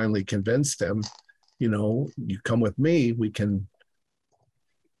 Eddie finally convinced him, you come with me, we can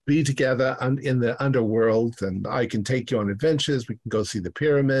be together in the underworld, and I can take you on adventures. We can go see the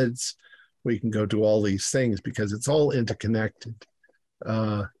pyramids. We can go do all these things because it's all interconnected.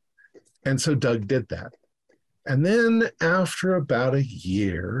 And so Doug did that. And then after about a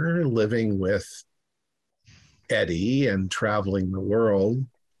year living with Eddie and traveling the world,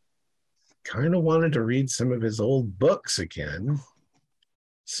 kind of wanted to read some of his old books again.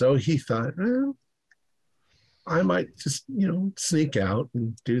 So he thought, well, I might just, sneak out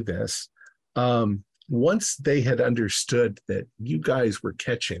and do this. Once they had understood that you guys were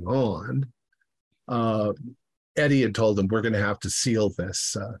catching on, Eddie had told them, we're going to have to seal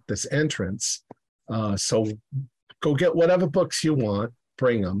this entrance. So go get whatever books you want,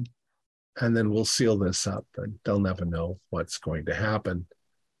 bring them, and then we'll seal this up. And they'll never know what's going to happen.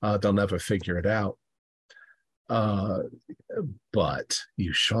 They'll never figure it out. But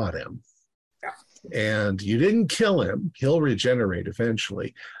you shot him. And you didn't kill him. He'll regenerate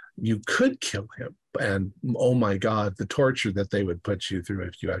eventually. You could kill him. And oh my God, the torture that they would put you through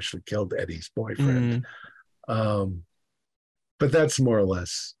if you actually killed Eddie's boyfriend. But that's more or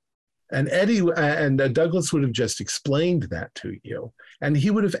less. And Eddie and Douglas would have just explained that to you. And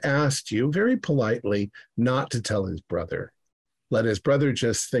he would have asked you very politely not to tell his brother. Let his brother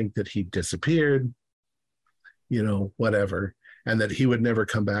just think that he disappeared, whatever, and that he would never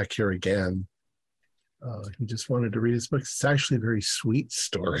come back here again. He just wanted to read his books. It's actually a very sweet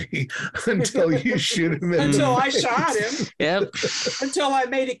story until you shoot him. Until I shot him. Yep. Until I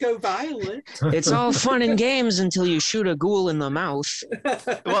made it go violent. It's all fun and games until you shoot a ghoul in the mouth.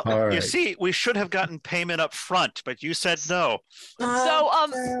 Well, All you right. see, we should have gotten payment up front, but you said no. So Well,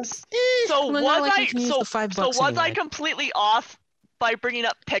 not like you can use the $5 was I anyway. completely off by bringing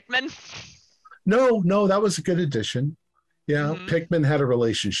up Pikmin? No, that was a good addition. Yeah, Mhm. Pikmin had a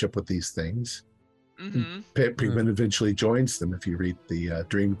relationship with these things. Mm-hmm. Pikmin eventually joins them if you read the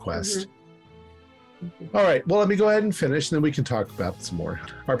Dream Quest. All right, well, let me go ahead and finish, and then we can talk about some more.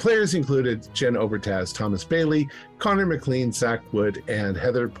 Our players included Jen Obertaz, Thomas Bailey, Connor McLean, Zach Wood, and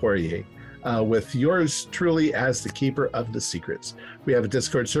Heather Poirier, with yours truly as the keeper of the secrets. We have a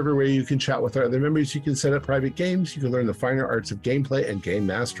Discord server where you can chat with our other members. You can set up private games. You can learn the finer arts of gameplay and game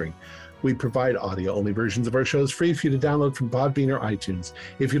mastering. We provide audio-only versions of our shows free for you to download from Podbean or iTunes.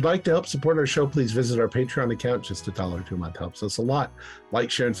 If you'd like to help support our show, please visit our Patreon account. Just $1 or $2 a month helps us a lot.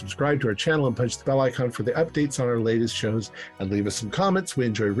 Like, share, and subscribe to our channel, and punch the bell icon for the updates on our latest shows, and leave us some comments. We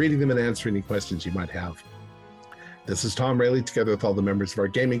enjoy reading them and answering any questions you might have. This is Tom Rayleigh, together with all the members of our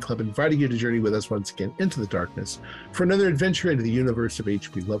gaming club, inviting you to journey with us once again into the darkness for another adventure into the universe of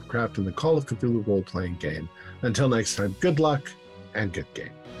H.P. Lovecraft and the Call of Cthulhu role-playing game. Until next time, good luck and good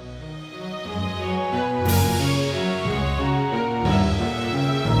game.